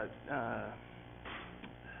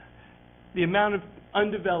 the amount of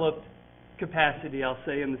undeveloped capacity, I'll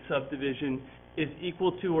say, in the subdivision is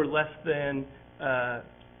equal to or less than,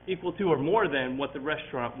 equal to or more than what the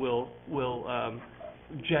restaurant will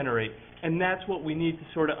generate. And that's what we need to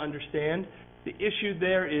sort of understand. The issue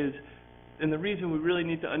there is, and the reason we really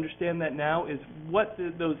need to understand that now, is what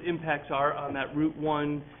those impacts are on that Route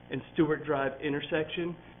 1 and Stewart Drive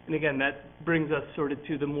intersection. And again, that brings us sort of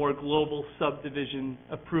to the more global subdivision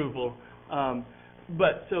approval.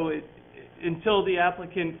 But so until the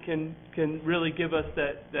applicant can really give us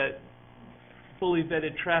that fully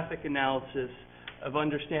vetted traffic analysis of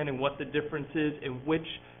understanding what the difference is and which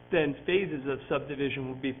then phases of subdivision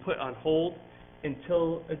will be put on hold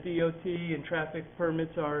until a DOT and traffic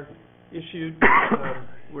permits are issued,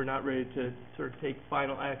 we're not ready to sort of take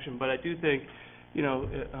final action. But I do think,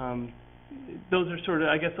 those are sort of,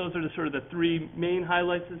 I guess those are the sort of the three main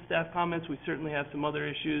highlights of staff comments. We certainly have some other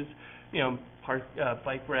issues,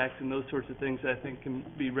 bike racks and those sorts of things that I think can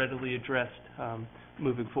be readily addressed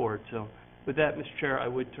moving forward. So with that, Mr. Chair, I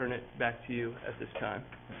would turn it back to you at this time.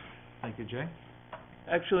 Thank you, Jay.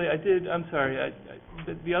 Actually, I'm sorry,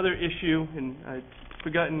 the other issue, and I'd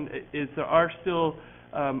forgotten, is there are still,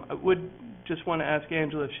 I would just want to ask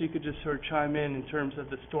Angela if she could just sort of chime in terms of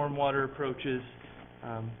the stormwater approaches,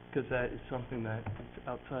 because that is something that is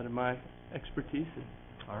outside of my expertise. And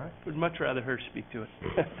all right. Would much rather her speak to it.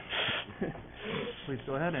 Please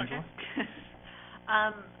go ahead, Angela. Okay.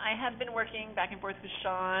 I have been working back and forth with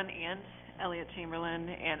Sean and Elliot Chamberlain,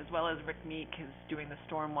 and as well as Rick Meek, who's doing the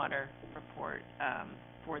stormwater report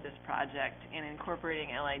for this project, and incorporating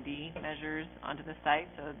LID measures onto the site,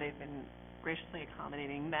 so they've been graciously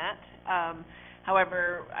accommodating that.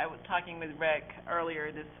 However, I was talking with Rick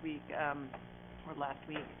earlier this week, or last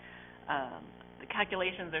week, the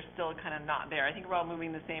calculations are still kind of not there. I think we're all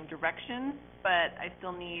moving the same direction, but I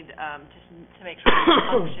still need to make sure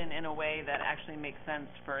they function in a way that actually makes sense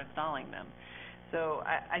for installing them. So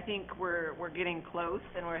I think we're getting close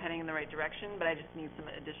and we're heading in the right direction, but I just need some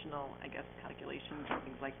additional, calculations and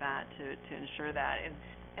things like that to ensure that.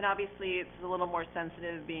 And obviously it's a little more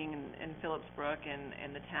sensitive being in Phillipsbrook,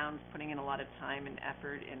 and the town's putting in a lot of time and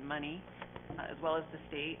effort and money, as well as the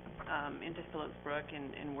state, into Phillipsbrook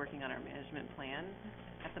and working on our management plan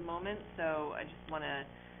at the moment. So I just want to,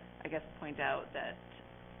 point out that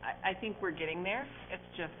I think we're getting there.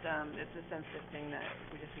 It's just, it's a sensitive thing that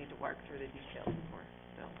we just need to work through the details for,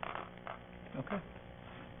 so. Okay.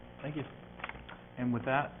 Thank you. And with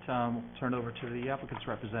that, we'll turn it over to the applicant's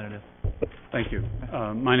representative. Thank you.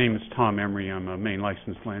 My name is Tom Emery. I'm a Maine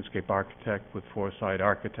licensed landscape architect with Foresight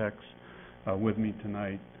Architects. With me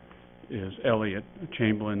tonight is Elliot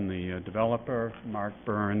Chamberlain, the developer, Mark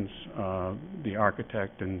Burns, the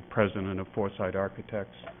architect and president of Foresight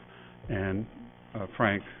Architects, and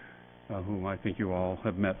Frank, whom I think you all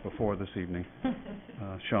have met before this evening,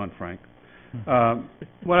 Sean Frank.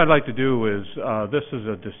 What I'd like to do is, this is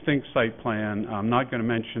a distinct site plan. I'm not going to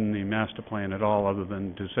mention the master plan at all, other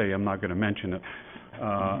than to say I'm not going to mention it,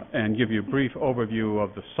 and give you a brief overview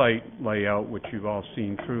of the site layout, which you've all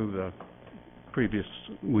seen through the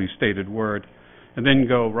previously stated word, and then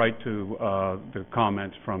go right to the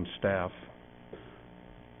comments from staff.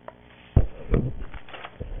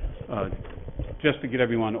 Just to get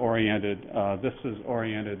everyone oriented, this is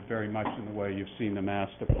oriented very much in the way you've seen the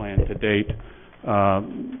master plan to date.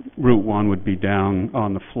 Route 1 would be down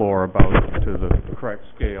on the floor about to the correct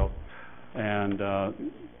scale, and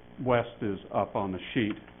west is up on the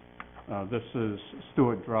sheet. This is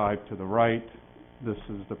Stewart Drive to the right. This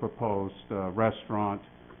is the proposed restaurant.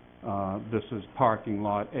 This is parking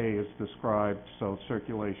lot A as described, so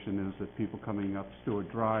circulation is that people coming up Stewart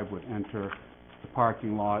Drive would enter the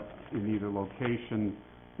parking lot in either location.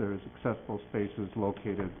 There's accessible spaces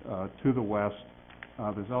located to the west.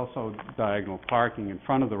 There's also diagonal parking in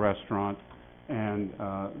front of the restaurant, and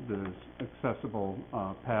there's accessible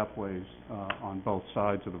pathways on both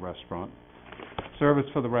sides of the restaurant. Service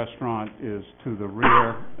for the restaurant is to the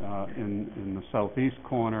rear in the southeast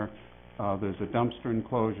corner. There's a dumpster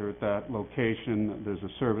enclosure at that location. There's a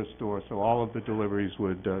service door, so all of the deliveries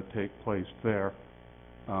would take place there.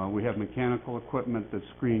 We have mechanical equipment that's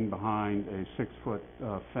screened behind a 6-foot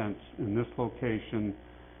fence in this location,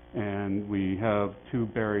 and we have 2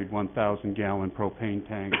 buried 1,000-gallon propane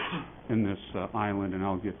tanks in this island, and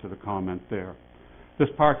I'll get to the comment there. This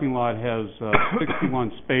parking lot has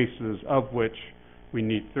 61 spaces, of which we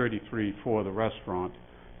need 33 for the restaurant.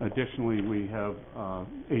 Additionally, we have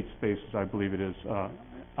 8 spaces, I believe it is,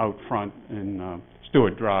 out front in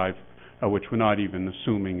Stewart Drive, which we're not even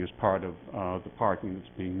assuming is part of the parking that's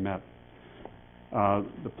being met.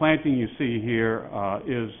 The planting you see here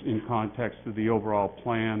is in context of the overall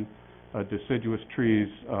plan. Deciduous trees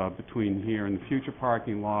between here and the future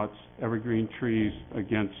parking lots, evergreen trees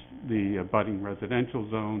against the abutting residential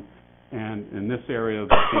zone, and in this area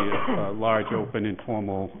there'll be a large open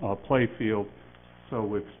informal play field. So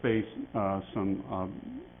we've spaced some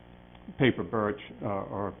paper birch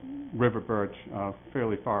or river birch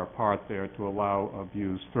fairly far apart there to allow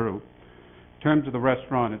views through. In terms of the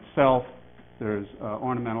restaurant itself, there's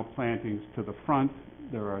ornamental plantings to the front.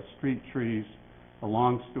 There are street trees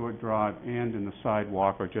along Stewart Drive and in the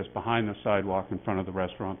sidewalk, or just behind the sidewalk in front of the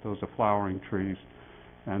restaurant. Those are flowering trees.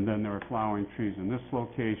 And then there are flowering trees in this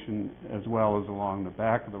location as well as along the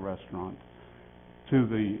back of the restaurant. To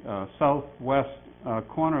the southwest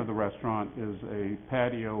corner of the restaurant is a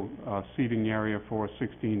patio seating area for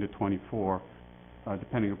 16 to 24,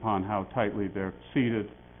 depending upon how tightly they're seated.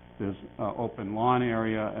 There's open lawn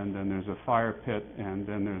area, and then there's a fire pit, and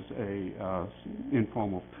then there's a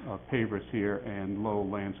informal pavers here and low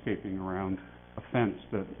landscaping around a fence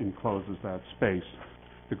that encloses that space.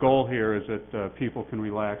 The goal here is that people can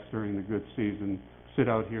relax during the good season, sit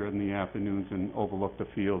out here in the afternoons and overlook the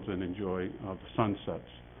fields and enjoy the sunsets.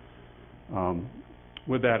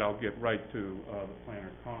 With that, I'll get right to the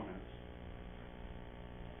planner comments.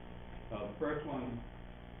 The first one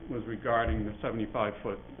was regarding the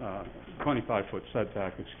 25-foot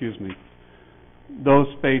setback, excuse me. Those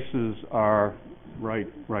spaces are right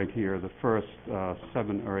here, the first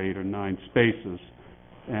 7 or 8 or 9 spaces.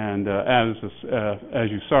 And as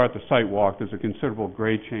you saw at the site walk, there's a considerable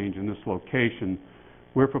grade change in this location.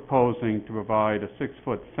 We're proposing to provide a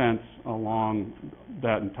 6-foot fence along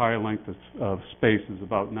that entire length of spaces,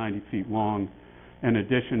 about 90 feet long. In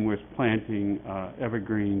addition, we're planting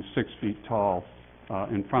evergreens 6 feet tall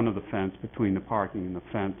in front of the fence, between the parking and the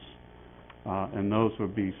fence. And those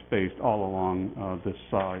would be spaced all along this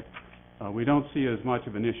side. We don't see as much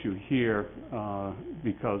of an issue here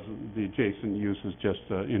because the adjacent use is just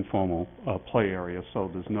an informal play area, so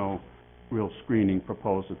there's no real screening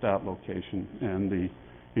proposed at that location. And the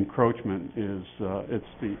encroachment is, it's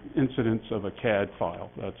the incidence of a CAD file.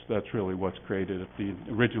 That's really what's created. If the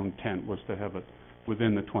original intent was to have it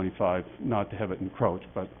within the 25, not to have it encroach,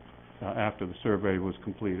 but after the survey was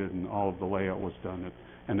completed and all of the layout was done, it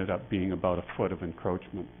ended up being about a foot of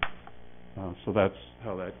encroachment. So that's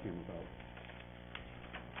how that came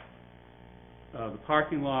about. The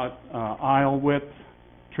parking lot aisle width,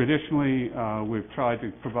 traditionally we've tried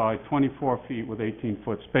to provide 24 feet with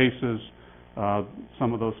 18-foot spaces.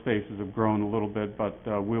 Some of those spaces have grown a little bit, but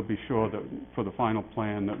we'll be sure that for the final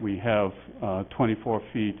plan that we have 24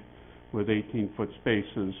 feet with 18-foot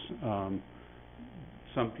spaces.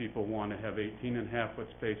 Some people want to have 18.5-foot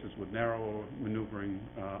spaces with narrower maneuvering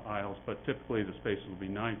aisles, but typically the spaces will be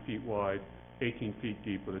 9 feet wide, 18 feet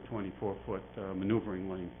deep with a 24-foot maneuvering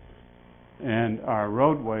lane. And our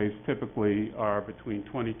roadways typically are between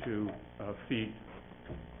 22 feet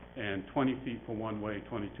and 20 feet for one-way,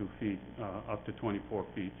 22 feet up to 24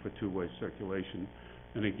 feet for two-way circulation.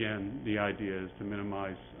 And again, the idea is to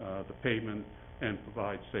minimize the pavement and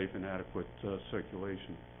provide safe and adequate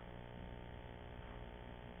circulation.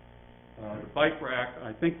 The bike rack,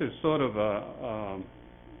 I think there's sort of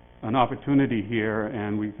an opportunity here,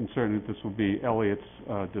 and we can certainly, this will be Elliot's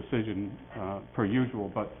decision per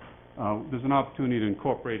usual, but there's an opportunity to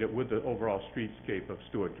incorporate it with the overall streetscape of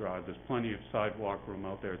Stewart Drive. There's plenty of sidewalk room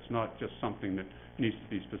out there. It's not just something that needs to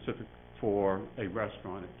be specific for a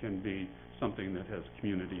restaurant. It can be something that has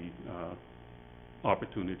community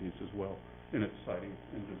opportunities as well in its siting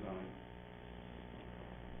and design.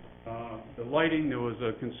 The lighting, there was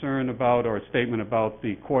a concern about, or a statement about,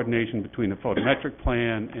 the coordination between the photometric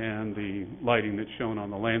plan and the lighting that's shown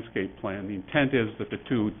on the landscape plan. The intent is that the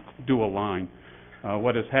two do align.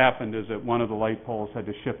 What has happened is that one of the light poles had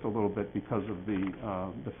to shift a little bit because of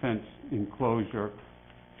the fence enclosure.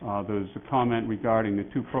 There's a comment regarding the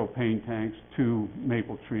 2 propane tanks, 2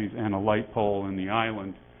 maple trees, and a light pole in the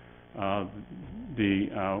island.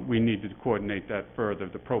 We needed to coordinate that further.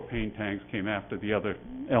 The propane tanks came after the other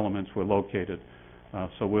elements were located.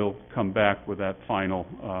 So we'll come back with that final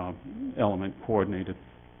element coordinated.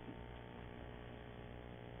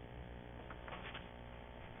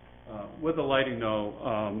 With the lighting,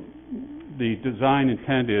 though, the design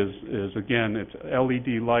intent is again, it's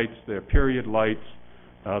LED lights. They're period lights.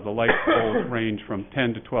 The light poles range from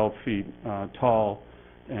 10 to 12 feet tall,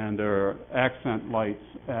 and there are accent lights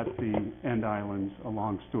at the end islands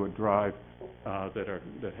along Stewart Drive that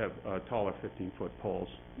have taller 15-foot poles,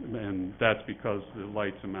 and that's because the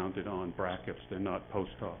lights are mounted on brackets. They're not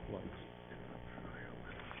post-top lights.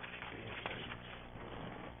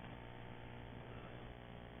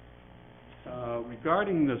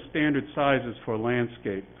 Regarding the standard sizes for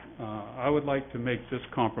landscape, I would like to make this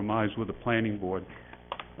compromise with the planning board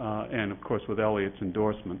and, of course, with Elliot's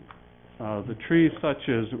endorsement. The trees such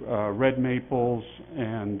as red maples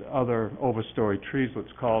and other overstory trees,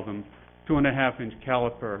 let's call them, 2.5-inch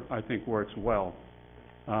caliper, I think works well.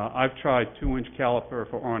 I've tried 2-inch caliper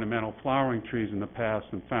for ornamental flowering trees in the past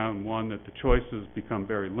and found, one, that the choices become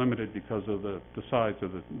very limited because of the size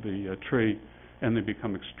of the tree, and they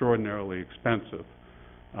become extraordinarily expensive.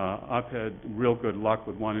 I've had real good luck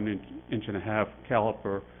with 1.5-inch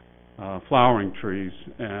caliper flowering trees,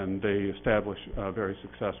 and they establish very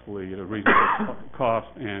successfully at a reasonable cost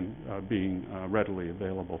and being readily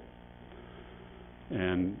available.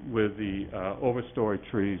 And with the overstory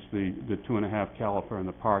trees, the 2.5 caliper in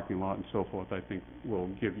the parking lot and so forth, I think will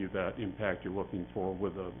give you that impact you're looking for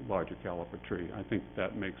with a larger caliper tree. I think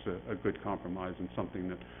that makes a good compromise and something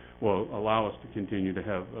that will allow us to continue to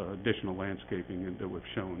have additional landscaping that we've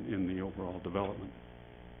shown in the overall development.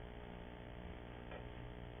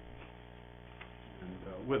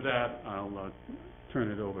 And with that, I'll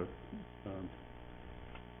turn it over.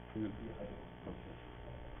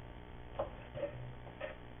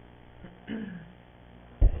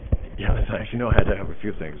 Yeah, thanks. You know, I had to have a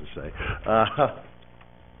few things to say.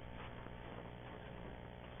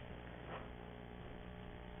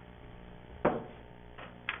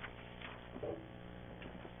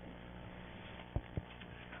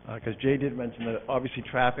 Because Jay did mention that obviously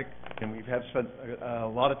traffic, and we've spent a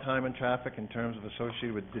lot of time on traffic in terms of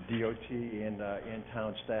associated with the DOT and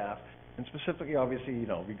town staff, and specifically, obviously, you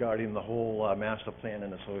know, regarding the whole master plan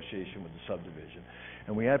in association with the subdivision.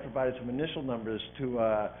 And we had provided some initial numbers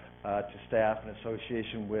to staff in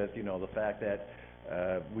association with, you know, the fact that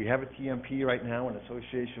we have a TMP right now in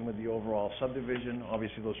association with the overall subdivision.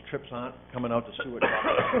 Obviously, those trips aren't coming out to Stewart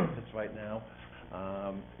right now,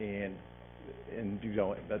 and you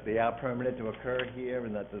know, that they are permitted to occur here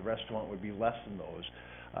and that the restaurant would be less than those.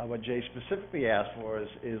 What Jay specifically asked for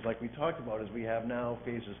is like we talked about, is we have now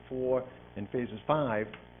phases 4 and phases 5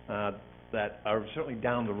 that are certainly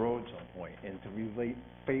down the road some point, and to relate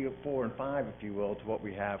phase 4 and 5, if you will, to what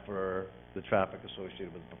we have for the traffic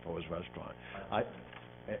associated with the proposed restaurant.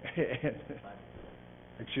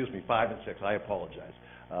 Excuse me, 5 and 6, I apologize.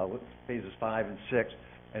 Phases 5 and 6.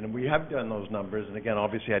 And we have done those numbers, and again,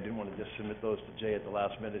 obviously, I didn't want to just submit those to Jay at the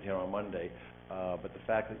last minute here on Monday, but the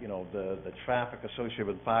fact that, you know, the traffic associated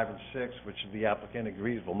with 5 and 6, which the applicant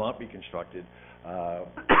agrees will not be constructed,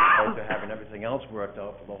 after having everything else worked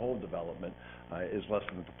out for the whole development, is less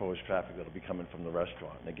than the proposed traffic that will be coming from the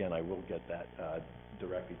restaurant. And again, I will get that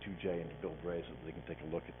directly to Jay and to Bill Bray so that they can take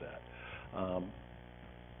a look at that.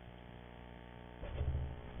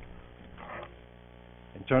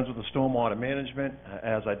 In terms of the stormwater management,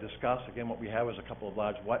 as I discussed, again, what we have is a couple of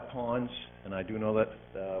large wet ponds, and I do know that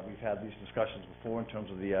we've had these discussions before in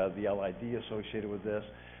terms of the LID associated with this.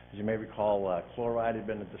 As you may recall, chloride had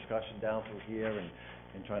been a discussion down through here, and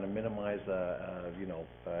trying to minimize,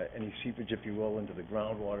 any seepage, if you will, into the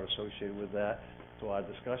groundwater associated with that. So our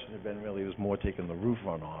discussion had been really was more taking the roof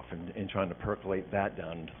runoff and trying to percolate that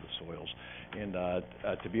down into the soils. And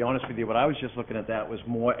to be honest with you, what I was just looking at that was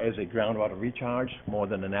more as a groundwater recharge, more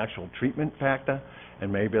than an actual treatment factor,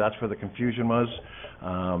 and maybe that's where the confusion was.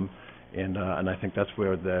 And I think that's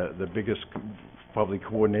where the biggest probably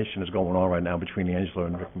coordination is going on right now between Angela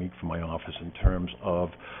and Rick Meek from my office in terms of,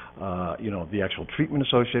 the actual treatment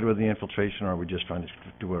associated with the infiltration, or are we just trying to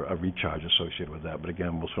do a recharge associated with that? But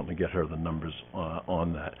again, we'll certainly get her the numbers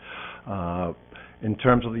on that. In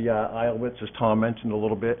terms of the aisle widths, as Tom mentioned a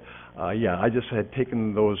little bit, I just had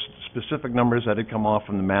taken those specific numbers that had come off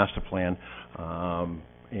from the master plan,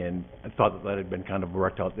 and I thought that had been kind of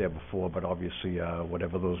worked out there before, but obviously,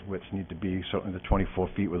 whatever those widths need to be, certainly the 24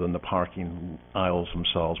 feet within the parking aisles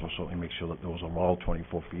themselves, we'll certainly make sure that those are all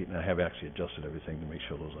 24 feet, and I have actually adjusted everything to make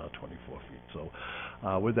sure those are 24 feet.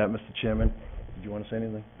 So, with that, Mr. Chairman, did you want to say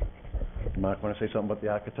anything? Mark, want to say something about the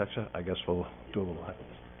architecture? I guess we'll do a little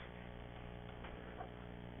architecture.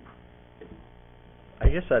 I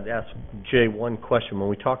guess I'd ask Jay one question. When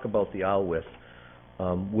we talk about the aisle width,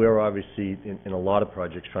 we're obviously, in a lot of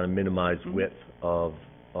projects, trying to minimize width of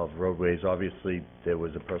roadways. Obviously, there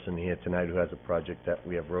was a person here tonight who has a project that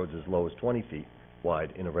we have roads as low as 20 feet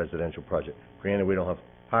wide in a residential project. Granted, we don't have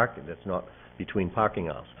parking. That's not between parking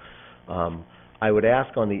aisles. I would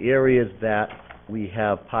ask on the areas that we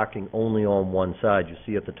have parking only on one side, you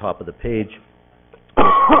see at the top of the page,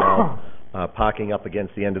 parking up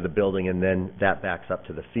against the end of the building, and then that backs up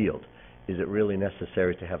to the field. Is it really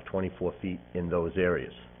necessary to have 24 feet in those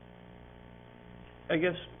areas? I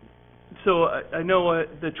guess, so I know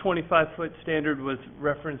the 25-foot standard was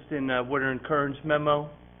referenced in Woodard and Kern's memo.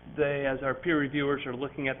 They, as our peer reviewers, are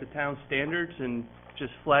looking at the town standards and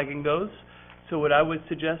just flagging those. So what I would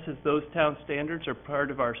suggest is those town standards are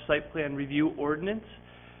part of our site plan review ordinance.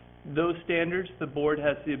 Those standards, the board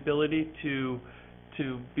has the ability to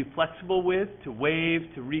be flexible with, to waive,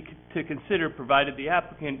 to consider, provided the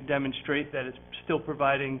applicant demonstrate that it's still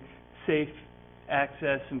providing safe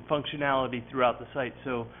access and functionality throughout the site.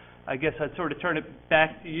 So I guess I'd sort of turn it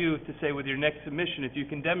back to you to say with your next submission, if you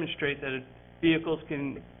can demonstrate that vehicles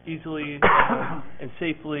can easily and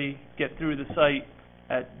safely get through the site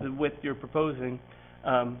at the width you're proposing,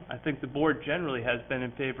 I think the board generally has been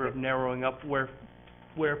in favor of narrowing up where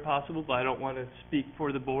possible, but I don't want to speak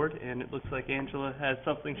for the board, and it looks like Angela has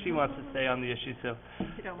something she wants to say on the issue, so.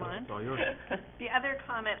 If you don't mind. It's all yours. The other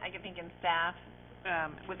comment I think in staff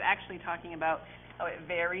was actually talking about how it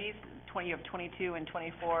varies. You have 22 and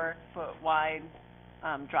 24-foot wide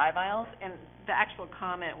drive aisles, and the actual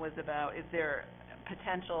comment was about, is there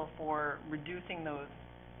potential for reducing those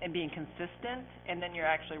and being consistent, and then you're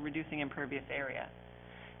actually reducing impervious area.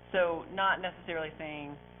 So not necessarily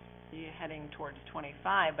saying you're heading towards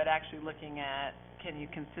 25, but actually looking at, can you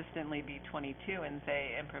consistently be 22 and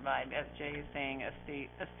say, and provide, as Jay is saying, a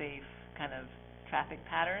safe kind of traffic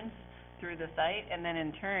patterns through the site, and then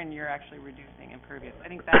in turn, you're actually reducing impervious. I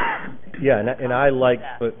think that's... Yeah, and I like,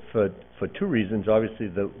 for two reasons, obviously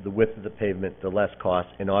the width of the pavement, the less cost,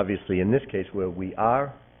 and obviously in this case where we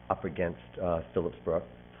are up against Phillipsbrook,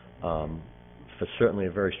 for certainly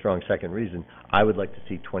a very strong second reason, I would like to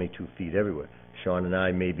see 22 feet everywhere. Sean and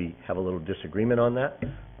I maybe have a little disagreement on that,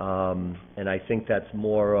 and I think that's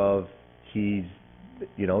more of you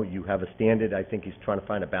have a standard. I think he's trying to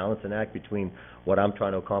find a balance and act between what I'm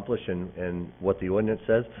trying to accomplish and what the ordinance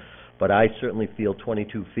says, but I certainly feel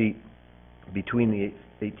 22 feet between the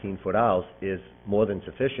 18-foot aisles is more than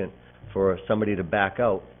sufficient for somebody to back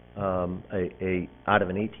out out of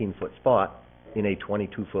an 18-foot spot in a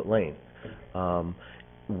 22-foot lane.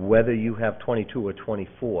 Whether you have 22 or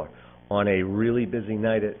 24, on a really busy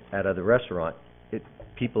night at the restaurant,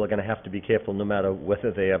 people are going to have to be careful no matter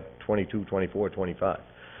whether they have 22, 24, or 25.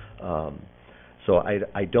 So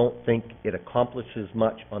I don't think it accomplishes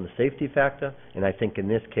much on the safety factor, and I think in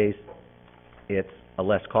this case it's a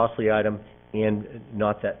less costly item, and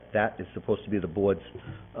not that is supposed to be the board's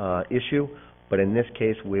issue, but in this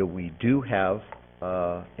case where we do have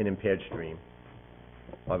an impaired stream,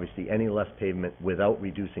 obviously any less pavement without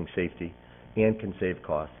reducing safety and can save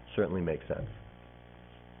costs certainly makes sense.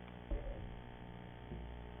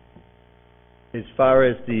 As far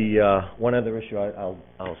as the one other issue,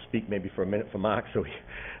 I'll speak maybe for a minute for Mark, so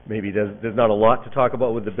maybe there's not a lot to talk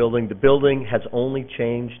about with the building. The building has only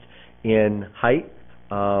changed in height,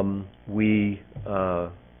 I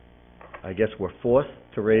guess we're forced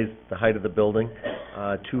to raise the height of the building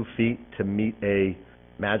 2 feet to meet a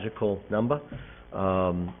magical number.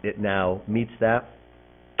 It now meets that.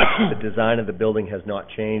 The design of the building has not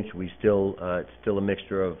changed. We still, it's still a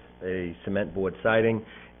mixture of a cement board siding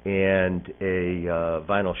and a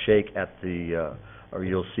vinyl shake at the, or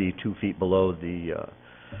you'll see 2 feet below the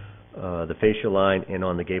fascia line and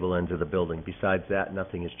on the gable ends of the building. Besides that,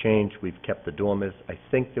 nothing has changed. We've kept the dormers. I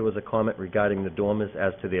think there was a comment regarding the dormers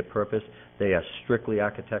as to their purpose. They are strictly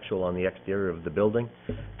architectural on the exterior of the building.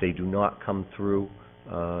 They do not come through.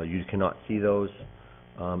 You cannot see those,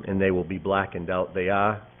 and they will be blackened out. They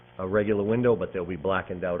are a regular window, but they'll be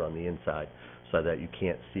blackened out on the inside so that you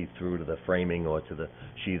can't see through to the framing or to the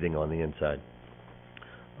sheathing on the inside.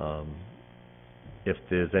 If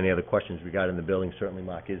there's any other questions regarding the building, certainly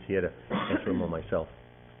Mark is here to answer them or myself.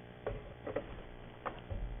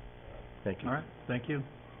 Thank you. All right, thank you.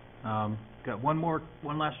 Got one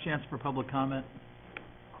last chance for public comment.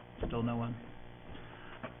 Still no one.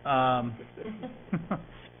 All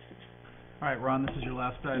right, Ron, this is your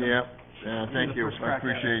last item. Yeah, thank you. I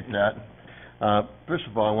appreciate that. First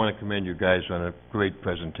of all, I want to commend you guys on a great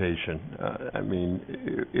presentation. I mean,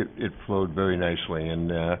 it flowed very nicely,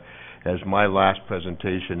 and as my last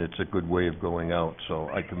presentation, it's a good way of going out, so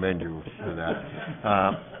I commend you for that.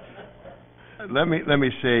 Let me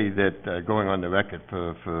say that, going on the record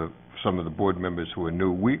for some of the board members who are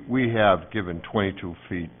new, we have given 22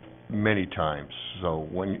 feet many times. So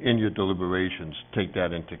when in your deliberations, take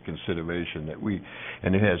that into consideration, that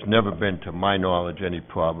and it has never been, to my knowledge, any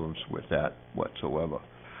problems with that whatsoever.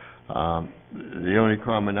 The only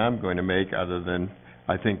comment I'm going to make, other than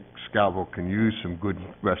I think Scarborough can use some good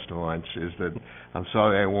restaurants, is that I'm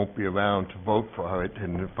sorry I won't be around to vote for it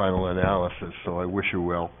in the final analysis, so I wish you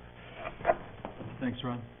well. Thanks,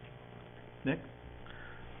 Ron. Nick?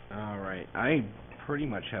 All right. I pretty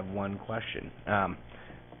much have one question.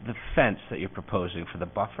 The fence that you're proposing for the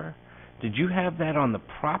buffer, did you have that on the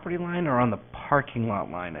property line or on the parking lot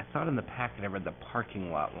line? I thought in the packet I read the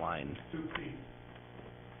parking lot line. 2 feet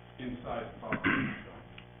inside the property.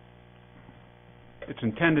 It's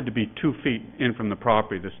intended to be 2 feet in from the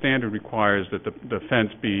property. The standard requires that the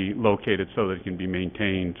fence be located so that it can be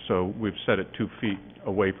maintained, so we've set it 2 feet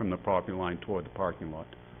away from the property line toward the parking lot.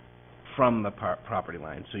 From the property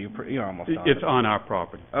line, so you're almost on it. It's on our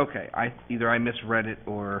property. Okay, either I misread it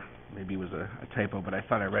or maybe it was a typo, but I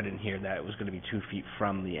thought I read in here that it was going to be 2 feet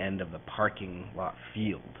from the end of the parking lot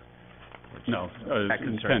field. No, that it's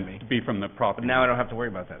concerned me. intended to be from the property. But now I don't have to worry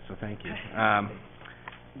about that, so thank you.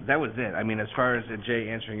 That was it. I mean, as far as Jay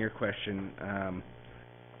answering your question,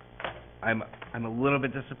 I'm a little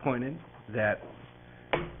bit disappointed that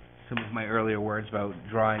some of my earlier words about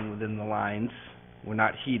drawing within the lines were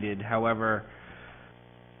not heeded. However,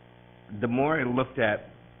 the more I looked at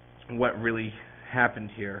what really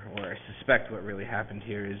happened here, or I suspect what really happened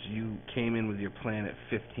here, is you came in with your plan at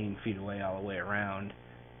 15 feet away all the way around,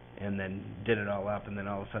 and then did it all up, and then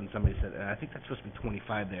all of a sudden somebody said, I think that's supposed to be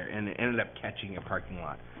 25 there, and it ended up catching a parking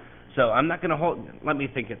lot. So I'm not going to let me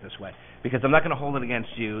think it this way, because I'm not going to hold it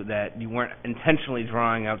against you that you weren't intentionally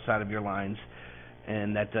drawing outside of your lines,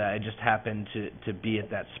 and that it just happened to be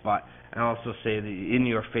at that spot. I also say that in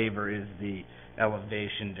your favor is the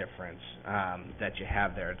elevation difference that you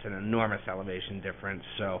have there. It's an enormous elevation difference,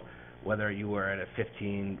 so whether you were at a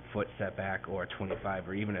 15-foot setback or a 25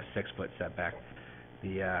 or even a 6-foot setback,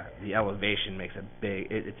 the elevation makes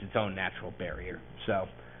it's its own natural barrier. So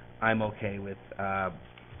I'm okay with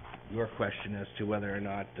your question as to whether or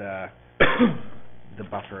not the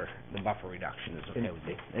buffer reduction is okay with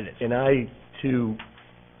you. It is. And I, too,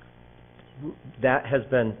 that has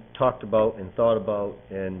been talked about and thought about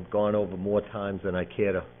and gone over more times than I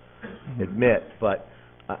care to admit, but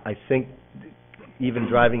I think even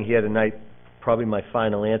driving here tonight, probably my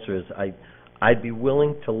final answer is I'd be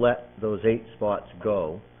willing to let those 8 spots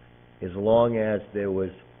go as long as there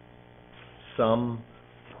was some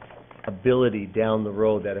ability down the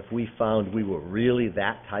road that if we found we were really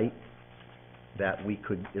that tight, that we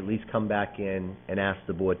could at least come back in and ask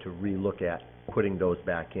the board to relook at putting those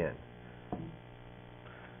back in.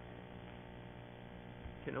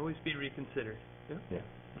 Can always be reconsidered. Yeah.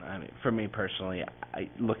 I mean, for me personally,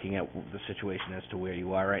 looking at the situation as to where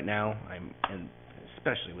you are right now, and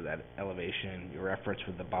especially with that elevation, your efforts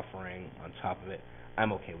with the buffering on top of it,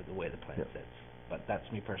 I'm okay with the way the plan sits. But that's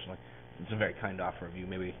me personally. It's a very kind offer of you.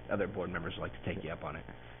 Maybe other board members would like to take you up on it.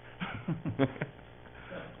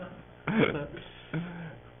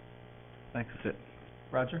 Thanks. That's it.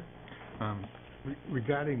 Roger?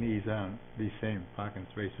 Regarding these same parking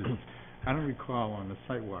spaces, I don't recall on the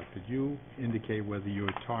site walk, did you indicate whether you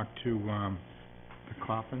had talked to, the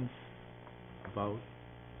Coffins about,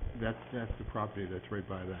 that's the property that's right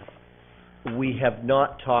by that? We have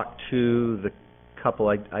not talked to the couple,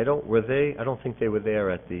 I don't think they were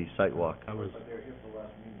there at the site walk. I was,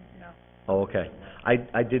 Oh, okay.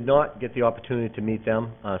 I did not get the opportunity to meet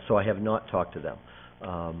them, so I have not talked to them,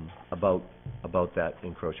 about that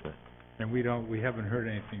encroachment. and we haven't heard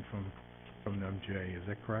anything from them, Jay, is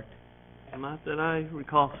that correct? Not that I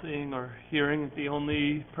recall seeing or hearing. The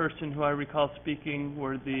only person who I recall speaking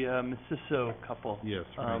were the Messisso couple. Yes,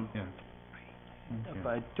 right, yeah. But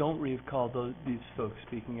I don't recall these folks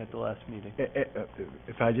speaking at the last meeting.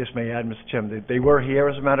 If I just may add, Mr. Chairman, they were here,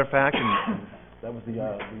 as a matter of fact, and that was the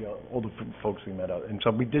older folks we met out. And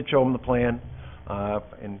so we did show them the plan,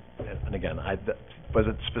 and again, was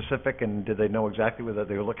it specific, and did they know exactly whether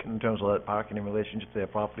they were looking in terms of that parking in relationship to their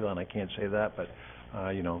property line? I can't say that, but,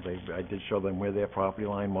 I did show them where their property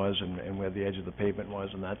line was and where the edge of the pavement was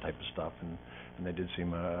and that type of stuff, and they did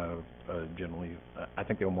seem, generally, I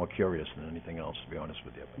think they were more curious than anything else, to be honest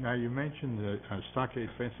with you. Now, you mentioned the stockade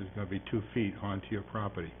fence is gonna be 2 feet onto your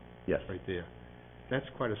property. Yes. Right there. That's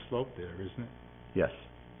quite a slope there, isn't it? Yes.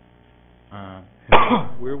 And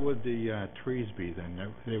where would the trees be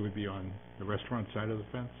then? They would be on the restaurant side of the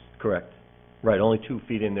fence? Correct. Right, only 2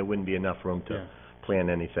 feet in, there wouldn't be enough room to Yeah. plant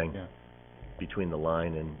anything Yeah. between the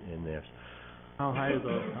line and theirs. How high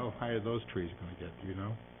are those trees gonna get, do you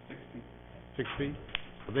know? 6 feet. 6 feet?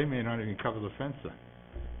 Well, they may not even cover the fence then.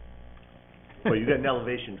 Well, you got an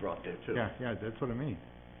elevation drop there, too. Yeah, that's what I mean.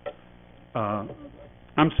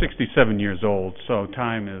 I'm 67 years old, so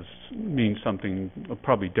time means something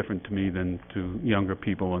probably different to me than to younger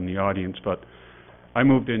people in the audience, but I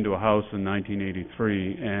moved into a house in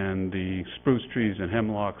 1983, and the spruce trees and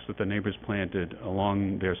hemlocks that the neighbors planted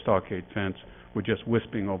along their stockade fence were just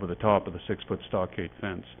wisping over the top of the 6-foot stockade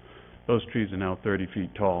fence. Those trees are now 30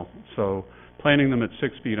 feet tall, so planting them at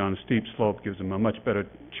 6 feet on a steep slope gives them a much better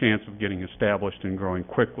chance of getting established and growing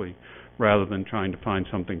quickly, rather than trying to find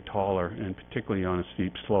something taller, and particularly on a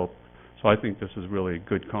steep slope. So I think this is really a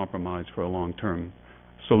good compromise for a long-term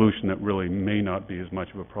solution that really may not be as much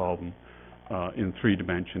of a problem in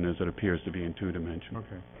 3-dimension as it appears to be in 2-dimension.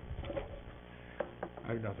 Okay.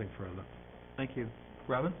 I have nothing further. Thank you.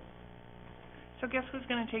 Robin? So guess who's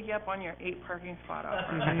gonna take you up on your 8 parking spot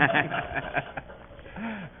offer?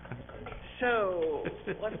 So,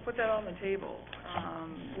 let's put that on the table.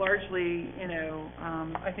 Largely,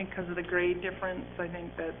 I think because of the grade difference, I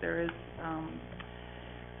think that there is,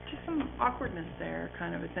 just some awkwardness there,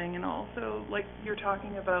 kind of a thing. And also, like you're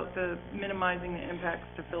talking about the minimizing the impacts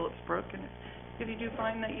to Phillips Brook, and if you do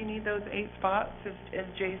find that you need those 8 spots, as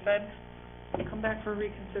Jay said, come back for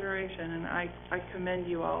reconsideration. And I commend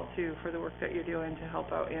you all, too, for the work that you're doing to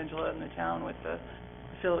help out Angela and the town with the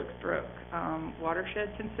Phillips Brook watershed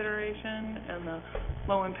consideration and the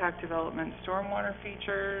low-impact development stormwater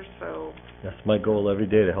features, so... That's my goal every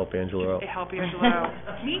day, to help Angela out. Help Angela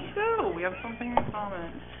out. Me too, we have something in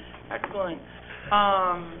common. Excellent.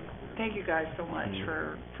 Thank you guys so much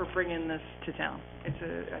for bringing this to town. I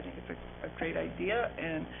think it's a great idea,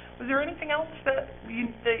 and was there anything else that you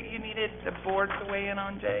needed the board to weigh in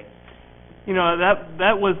on, Jay?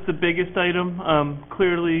 That was the biggest item.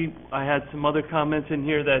 Clearly, I had some other comments in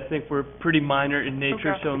here that I think were pretty minor in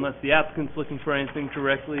nature, so unless the applicant's looking for anything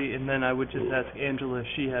directly, and then I would just ask Angela if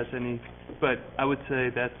she has any. But I would say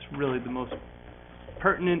that's really the most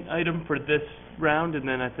pertinent item for this round, and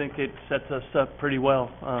then I think it sets us up pretty well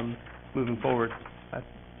moving forward,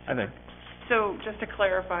 I think. So, just to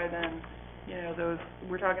clarify then,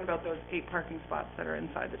 we're talking about those 8 parking spots that are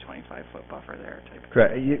inside the 25-foot buffer there.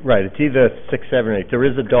 Correct. Right, it's either 6, 7, or 8. There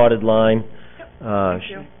is a dotted line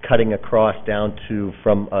cutting across down to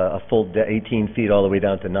from a full 18 feet all the way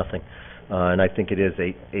down to nothing. And I think it is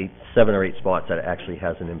 7 or 8 spots that it actually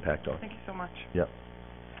has an impact on. Thank you so much. Yep.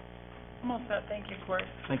 I'm all set. Thank you, Corey.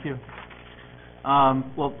 Thank you.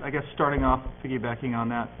 Well, I guess starting off, piggybacking on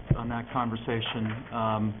that conversation,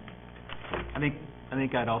 I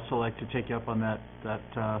think I'd also like to take you up on that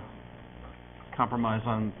compromise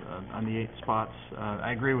on the 8 spots.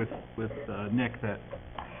 I agree with Nick that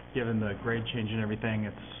given the grade change and everything,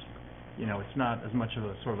 it's not as much of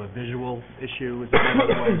a sort of a visual issue as it might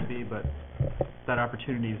otherwise be, but that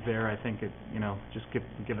opportunity is there. I think it, just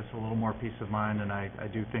give us a little more peace of mind, and I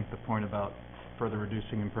do think the point about further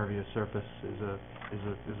reducing impervious surface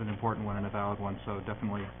is an important one and a valid one, so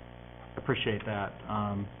definitely appreciate that.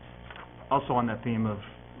 Also on that theme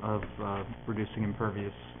of reducing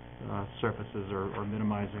impervious surfaces or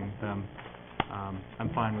minimizing them, I'm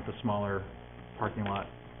fine with the smaller parking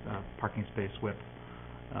space width.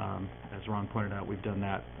 As Ron pointed out, we've done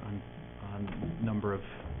that on a number of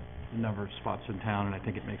spots in town, and I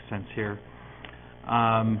think it makes sense here.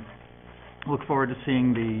 Look forward to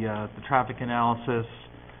seeing the traffic analysis.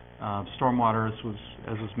 Stormwater,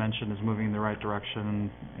 as was mentioned, is moving in the right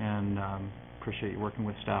direction, and appreciate you working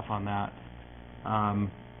with staff on that.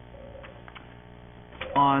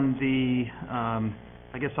 On the,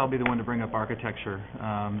 I guess I'll be the one to bring up architecture.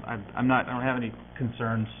 I don't have any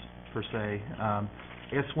concerns per se. I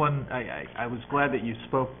guess I was glad that you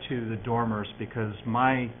spoke to the dormers, because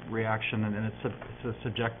my reaction, and it's a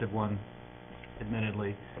subjective one,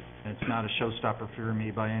 admittedly, and it's not a showstopper for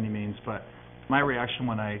me by any means, but my reaction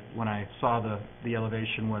when I saw the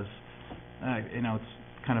elevation was,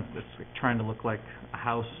 it's trying to look like a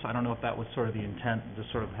house. I don't know if that was sort of the intent, to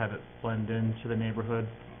sort of have it blend into the neighborhood.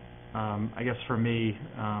 I guess for me,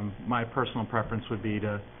 my personal preference would be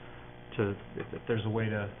to if there's a way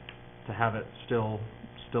to have it still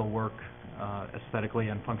work aesthetically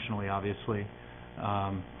and functionally, obviously,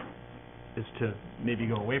 is to maybe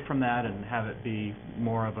go away from that and have it be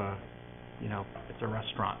more of a, it's a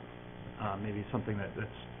restaurant, maybe something that's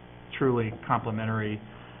truly complimentary.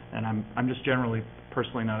 And I'm just generally,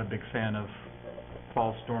 personally, not a big fan of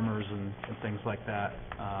false dormers and things like that.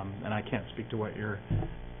 And I can't speak to what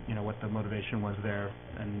what the motivation was there,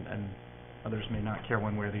 and others may not care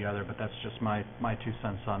one way or the other, but that's just my 2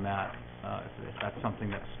 cents on that, if that's something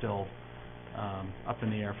that's still up in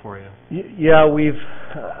the air for you. Yeah,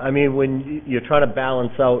 when you're trying to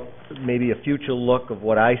balance out maybe a future look of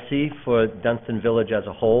what I see for Dunstan Village as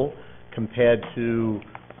a whole, compared to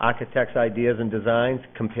architects' ideas and designs,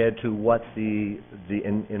 compared to what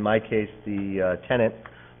in my case, the tenant,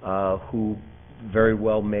 who very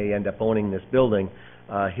well may end up owning this building,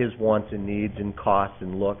 his wants and needs and costs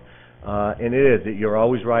and look, and you're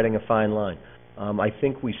always riding a fine line. I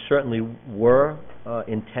think we certainly were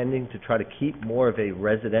intending to try to keep more of a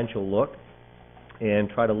residential look and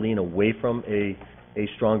try to lean away from a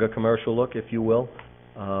stronger commercial look, if you will,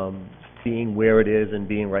 being where it is and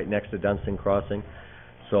being right next to Dunstan Crossing.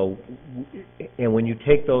 So, and when you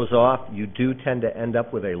take those off, you do tend to end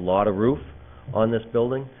up with a lot of roof on this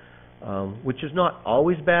building, which is not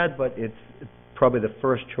always bad, but it's probably the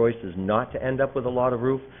first choice is not to end up with a lot of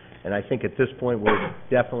roof. And I think at this point, we're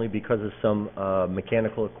definitely, because of some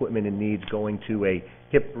mechanical equipment and needs, going to a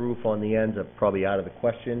hip roof on the ends are probably out of the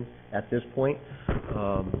question at this point.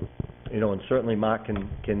 And certainly Mark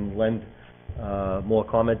can lend more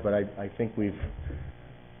comment, but I think we've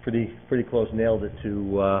pretty close nailed it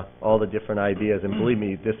to all the different ideas. And believe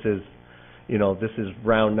me, this is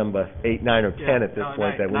round number 8, 9, or 10 at this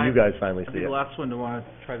point, that when you guys finally see it. I'll be the last one to want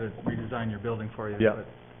to try to redesign your building for you. Yeah. But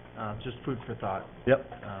just food for thought. Yep.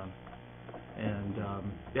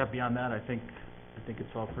 Beyond that, I think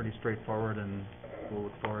it's all pretty straightforward, and we'll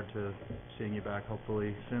look forward to seeing you back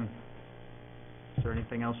hopefully soon. Is there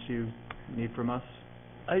anything else you need from us?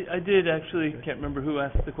 I did actually, can't remember who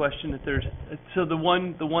asked the question, so the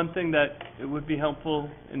one thing that it would be helpful,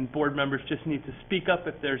 and board members just need to speak up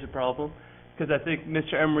if there's a problem, because I think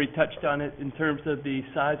Mr. Emery touched on it in terms of the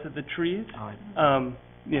size of the trees.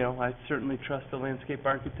 I certainly trust the landscape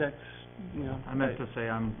architects, I meant to say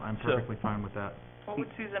I'm perfectly fine with that. What would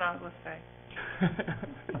Susan Ogles say?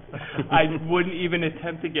 I wouldn't even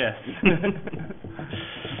attempt to guess.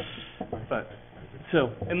 But,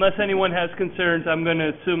 so, unless anyone has concerns, I'm going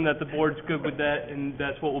to assume that the board's good with that, and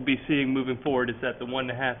that's what we'll be seeing moving forward, is that the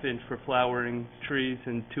 1.5 inch for flowering trees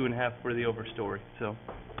and 2.5 for the overstory. So,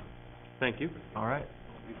 thank you. All right.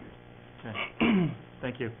 Okay.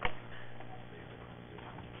 Thank you.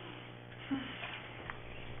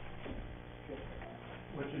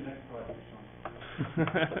 What's your next project,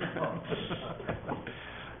 Sean?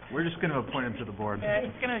 We're just going to appoint him to the board. Yeah,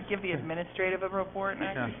 he's going to give the administrative a report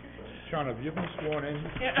next. Yeah. Sean, have you been sworn in?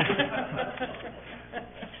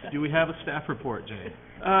 Do we have a staff report, Jay?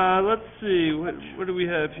 Let's see, what do we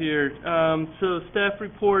have here? So staff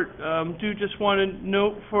report, do just want to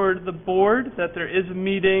note for the board that there is a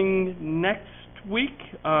meeting next week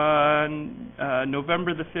on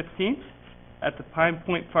November the 15th at the Pine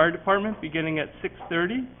Point Fire Department, beginning at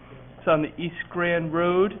 6:30. It's on the East Grand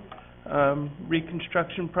Road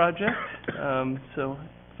reconstruction project. So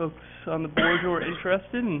folks on the board who are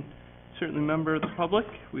interested, and certainly a member of the public,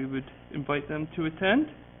 we would invite them to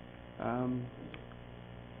attend.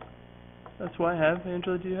 That's what I have.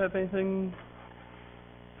 Angela, do you have anything?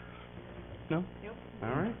 No? Nope. All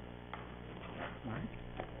right. All right.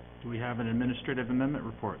 Do we have an administrative amendment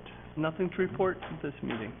report? Nothing to report at this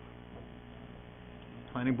meeting.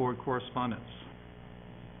 Planning board correspondence.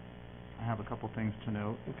 I have a couple things to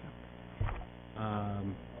note. Okay.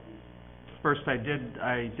 First, I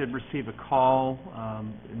did receive a call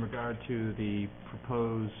in regard to the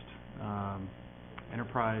proposed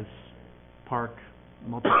Enterprise Park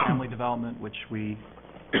multifamily development, which we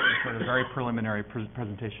had a very preliminary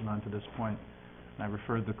presentation on to this point. And I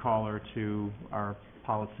referred the caller to our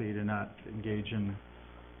policy to not engage in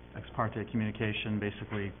ex parte communication,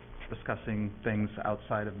 basically discussing things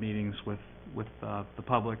outside of meetings with the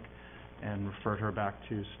public, and referred her back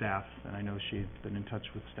to staff. And I know she's been in touch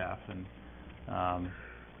with staff, and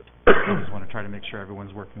I just want to try to make sure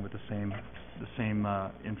everyone's working with the same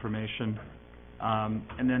information.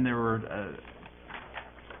 And then there were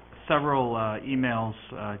several emails,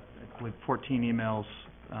 I believe 14 emails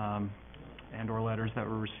and or letters that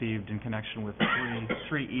were received in connection with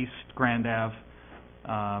 3 East Grand Ave,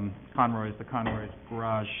 the Conroy's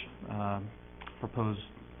Garage proposed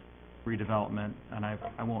redevelopment. And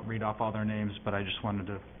I won't read off all their names, but I just wanted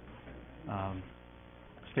to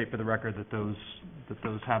state for the record that those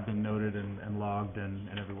have been noted and logged, and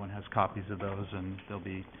everyone has copies of those, and they'll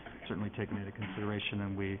be certainly taken into consideration,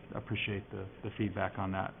 and we appreciate the feedback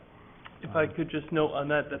on that. If I could just note on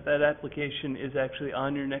that application is actually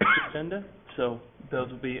on your next agenda, so those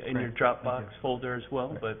will be in your Dropbox folder as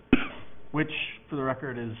well, but... Which, for the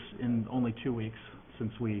record, is in only 2 weeks,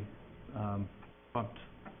 since we bumped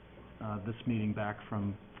this meeting back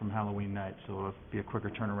from Halloween night, so it'll be a quicker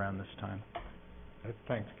turnaround this time. That's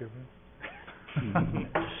Thanksgiving.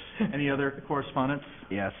 Any other correspondence?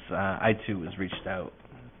 Yes, I too was reached out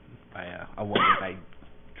by a woman. I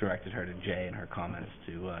directed her to Jay and her comments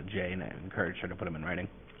to Jay, and I encouraged her to put them in writing.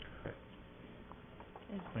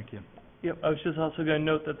 Thank you. Yep, I was just also going to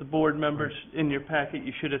note that the board members, in your packet,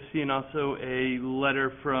 you should have seen also a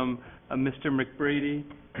letter from Mr. McBrady.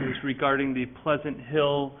 It was regarding the Pleasant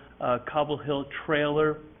Hill, Cobble Hill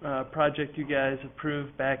trailer project you guys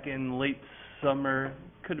approved back in late summer.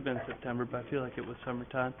 Could have been September, but I feel like it was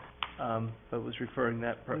summertime. But was referring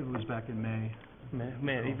that... I believe it was back in May.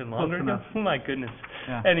 Man, even longer ago? My goodness.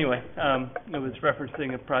 Yeah. Anyway, it was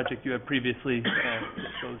referencing a project you had previously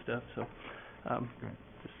disposed of, so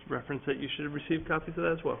just reference that you should have received copies of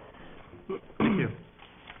that as well. Thank you.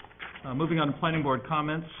 Moving on to planning board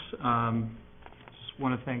comments, just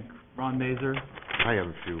want to thank Ron Mazur. I have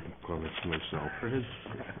a few comments myself. For his...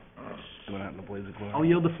 Going out in the blaze of glory. I'll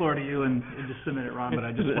yield the floor to you in just a minute, Ron, but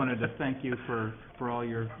I just wanted to thank you for all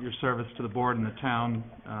your service to the board and the town,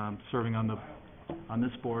 serving on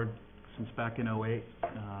this board since back in '08,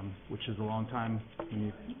 which is a long time when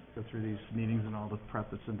you go through these meetings and all the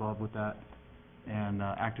prep that's involved with that, and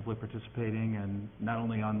actively participating, and not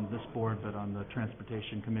only on this board, but on the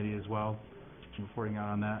transportation committee as well, reporting out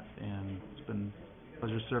on that. And it's been a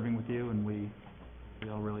pleasure serving with you, and we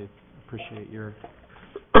all really appreciate your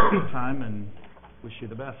time and wish you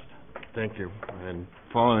the best. Thank you. And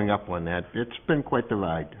following up on that, it's been quite the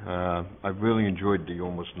ride. I've really enjoyed the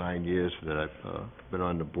almost 9 years that I've been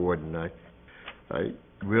on the board, and I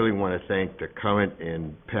really want to thank the current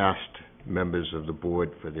and past members of the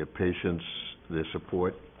board for their patience, their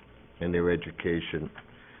support, and their education.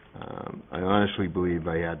 I honestly believe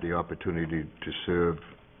I had the opportunity to serve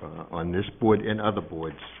on this board and other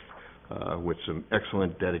boards with some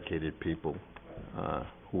excellent, dedicated people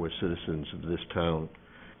who are citizens of this town.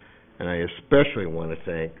 And I especially want to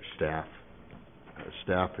thank staff.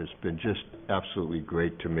 Staff has been just absolutely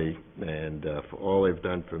great to me, and for all they've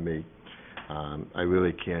done for me. I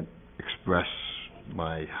really can't express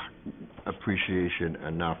my appreciation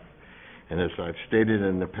enough. And as I've stated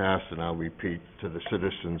in the past, and I'll repeat to the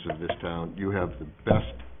citizens of this town, you have the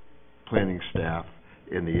best planning staff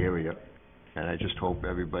in the area, and I just hope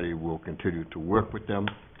everybody will continue to work with them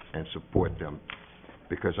and support them,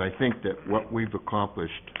 because I think that what we've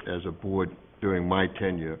accomplished as a board during my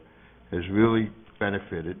tenure has really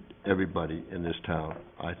benefited everybody in this town.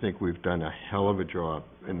 I think we've done a hell of a job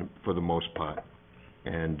for the most part,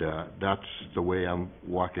 and that's the way I'm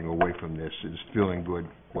walking away from this, is feeling good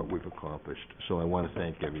what we've accomplished. So I want to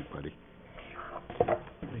thank everybody.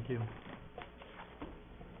 Thank you.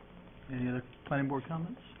 Any other planning board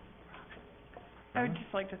comments? I would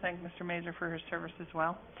just like to thank Mr. Mazur for his service as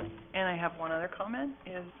well. And I have one other comment,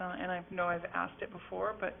 is, and I know I've asked it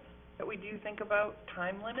before, but that we do think about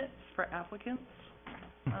time limits for applicants.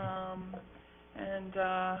 And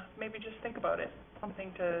maybe just think about it,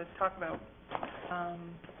 something to talk about.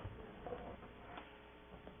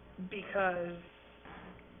 Because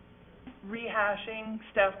rehashing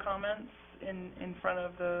staff comments in front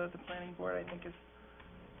of the planning board, I think, is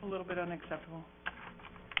a little bit unacceptable.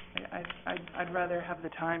 I'd rather have the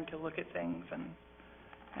time to look at things and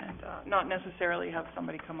not necessarily have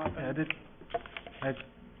somebody come up and...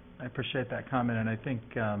 I appreciate that comment, and I think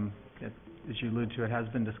as you allude to, it has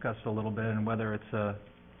been discussed a little bit, and whether it's a,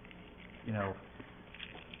 you know,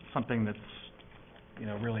 something that's, you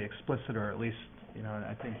know, really explicit, or at least, you know,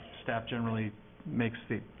 I think staff generally makes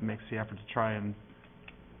the effort to try and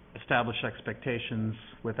establish expectations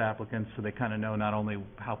with applicants so they kind of know not only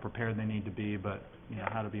how prepared they need to be, but, you know,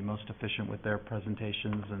 how to be most efficient with their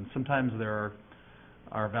presentations. And sometimes there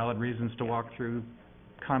are valid reasons to walk through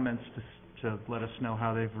comments to let us know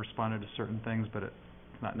how they've responded to certain things, but it's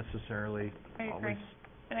not necessarily I agree. always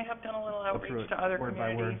And I have done a little go through outreach it to other word by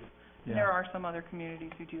word. communities. Yeah. There are some other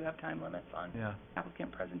communities who do have time limits on Yeah,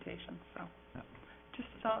 applicant presentations, so. Yeah. Just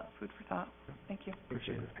food for thought. Thank you.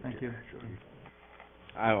 appreciate it. Thank you.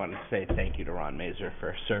 I want to say thank you to Ron Mazur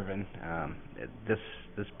for serving.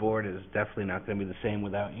 This board is definitely not going to be the same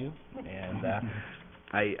without you, and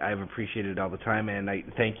I've appreciated it all the time, and I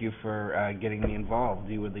thank you for getting me involved.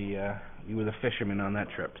 You were the fisherman on that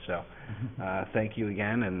trip, so thank you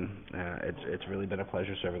again, and it's really been a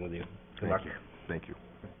pleasure serving with you. Good luck. Thank you.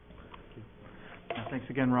 Thanks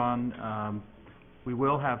again, Ron. We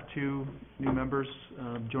will have 2 new members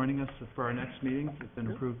joining us for our next meeting. It's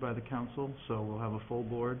been approved by the council, so we'll have a full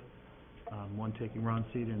board, one taking Ron's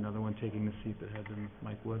seat and another one taking the seat that had been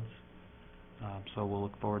Mike Woods. So we'll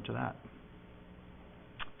look forward to that.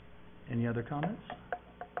 Any other comments?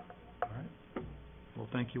 All right. Well,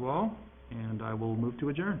 thank you all, and I will move to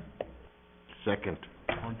adjourn. Second.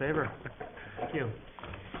 All in favor? Thank you.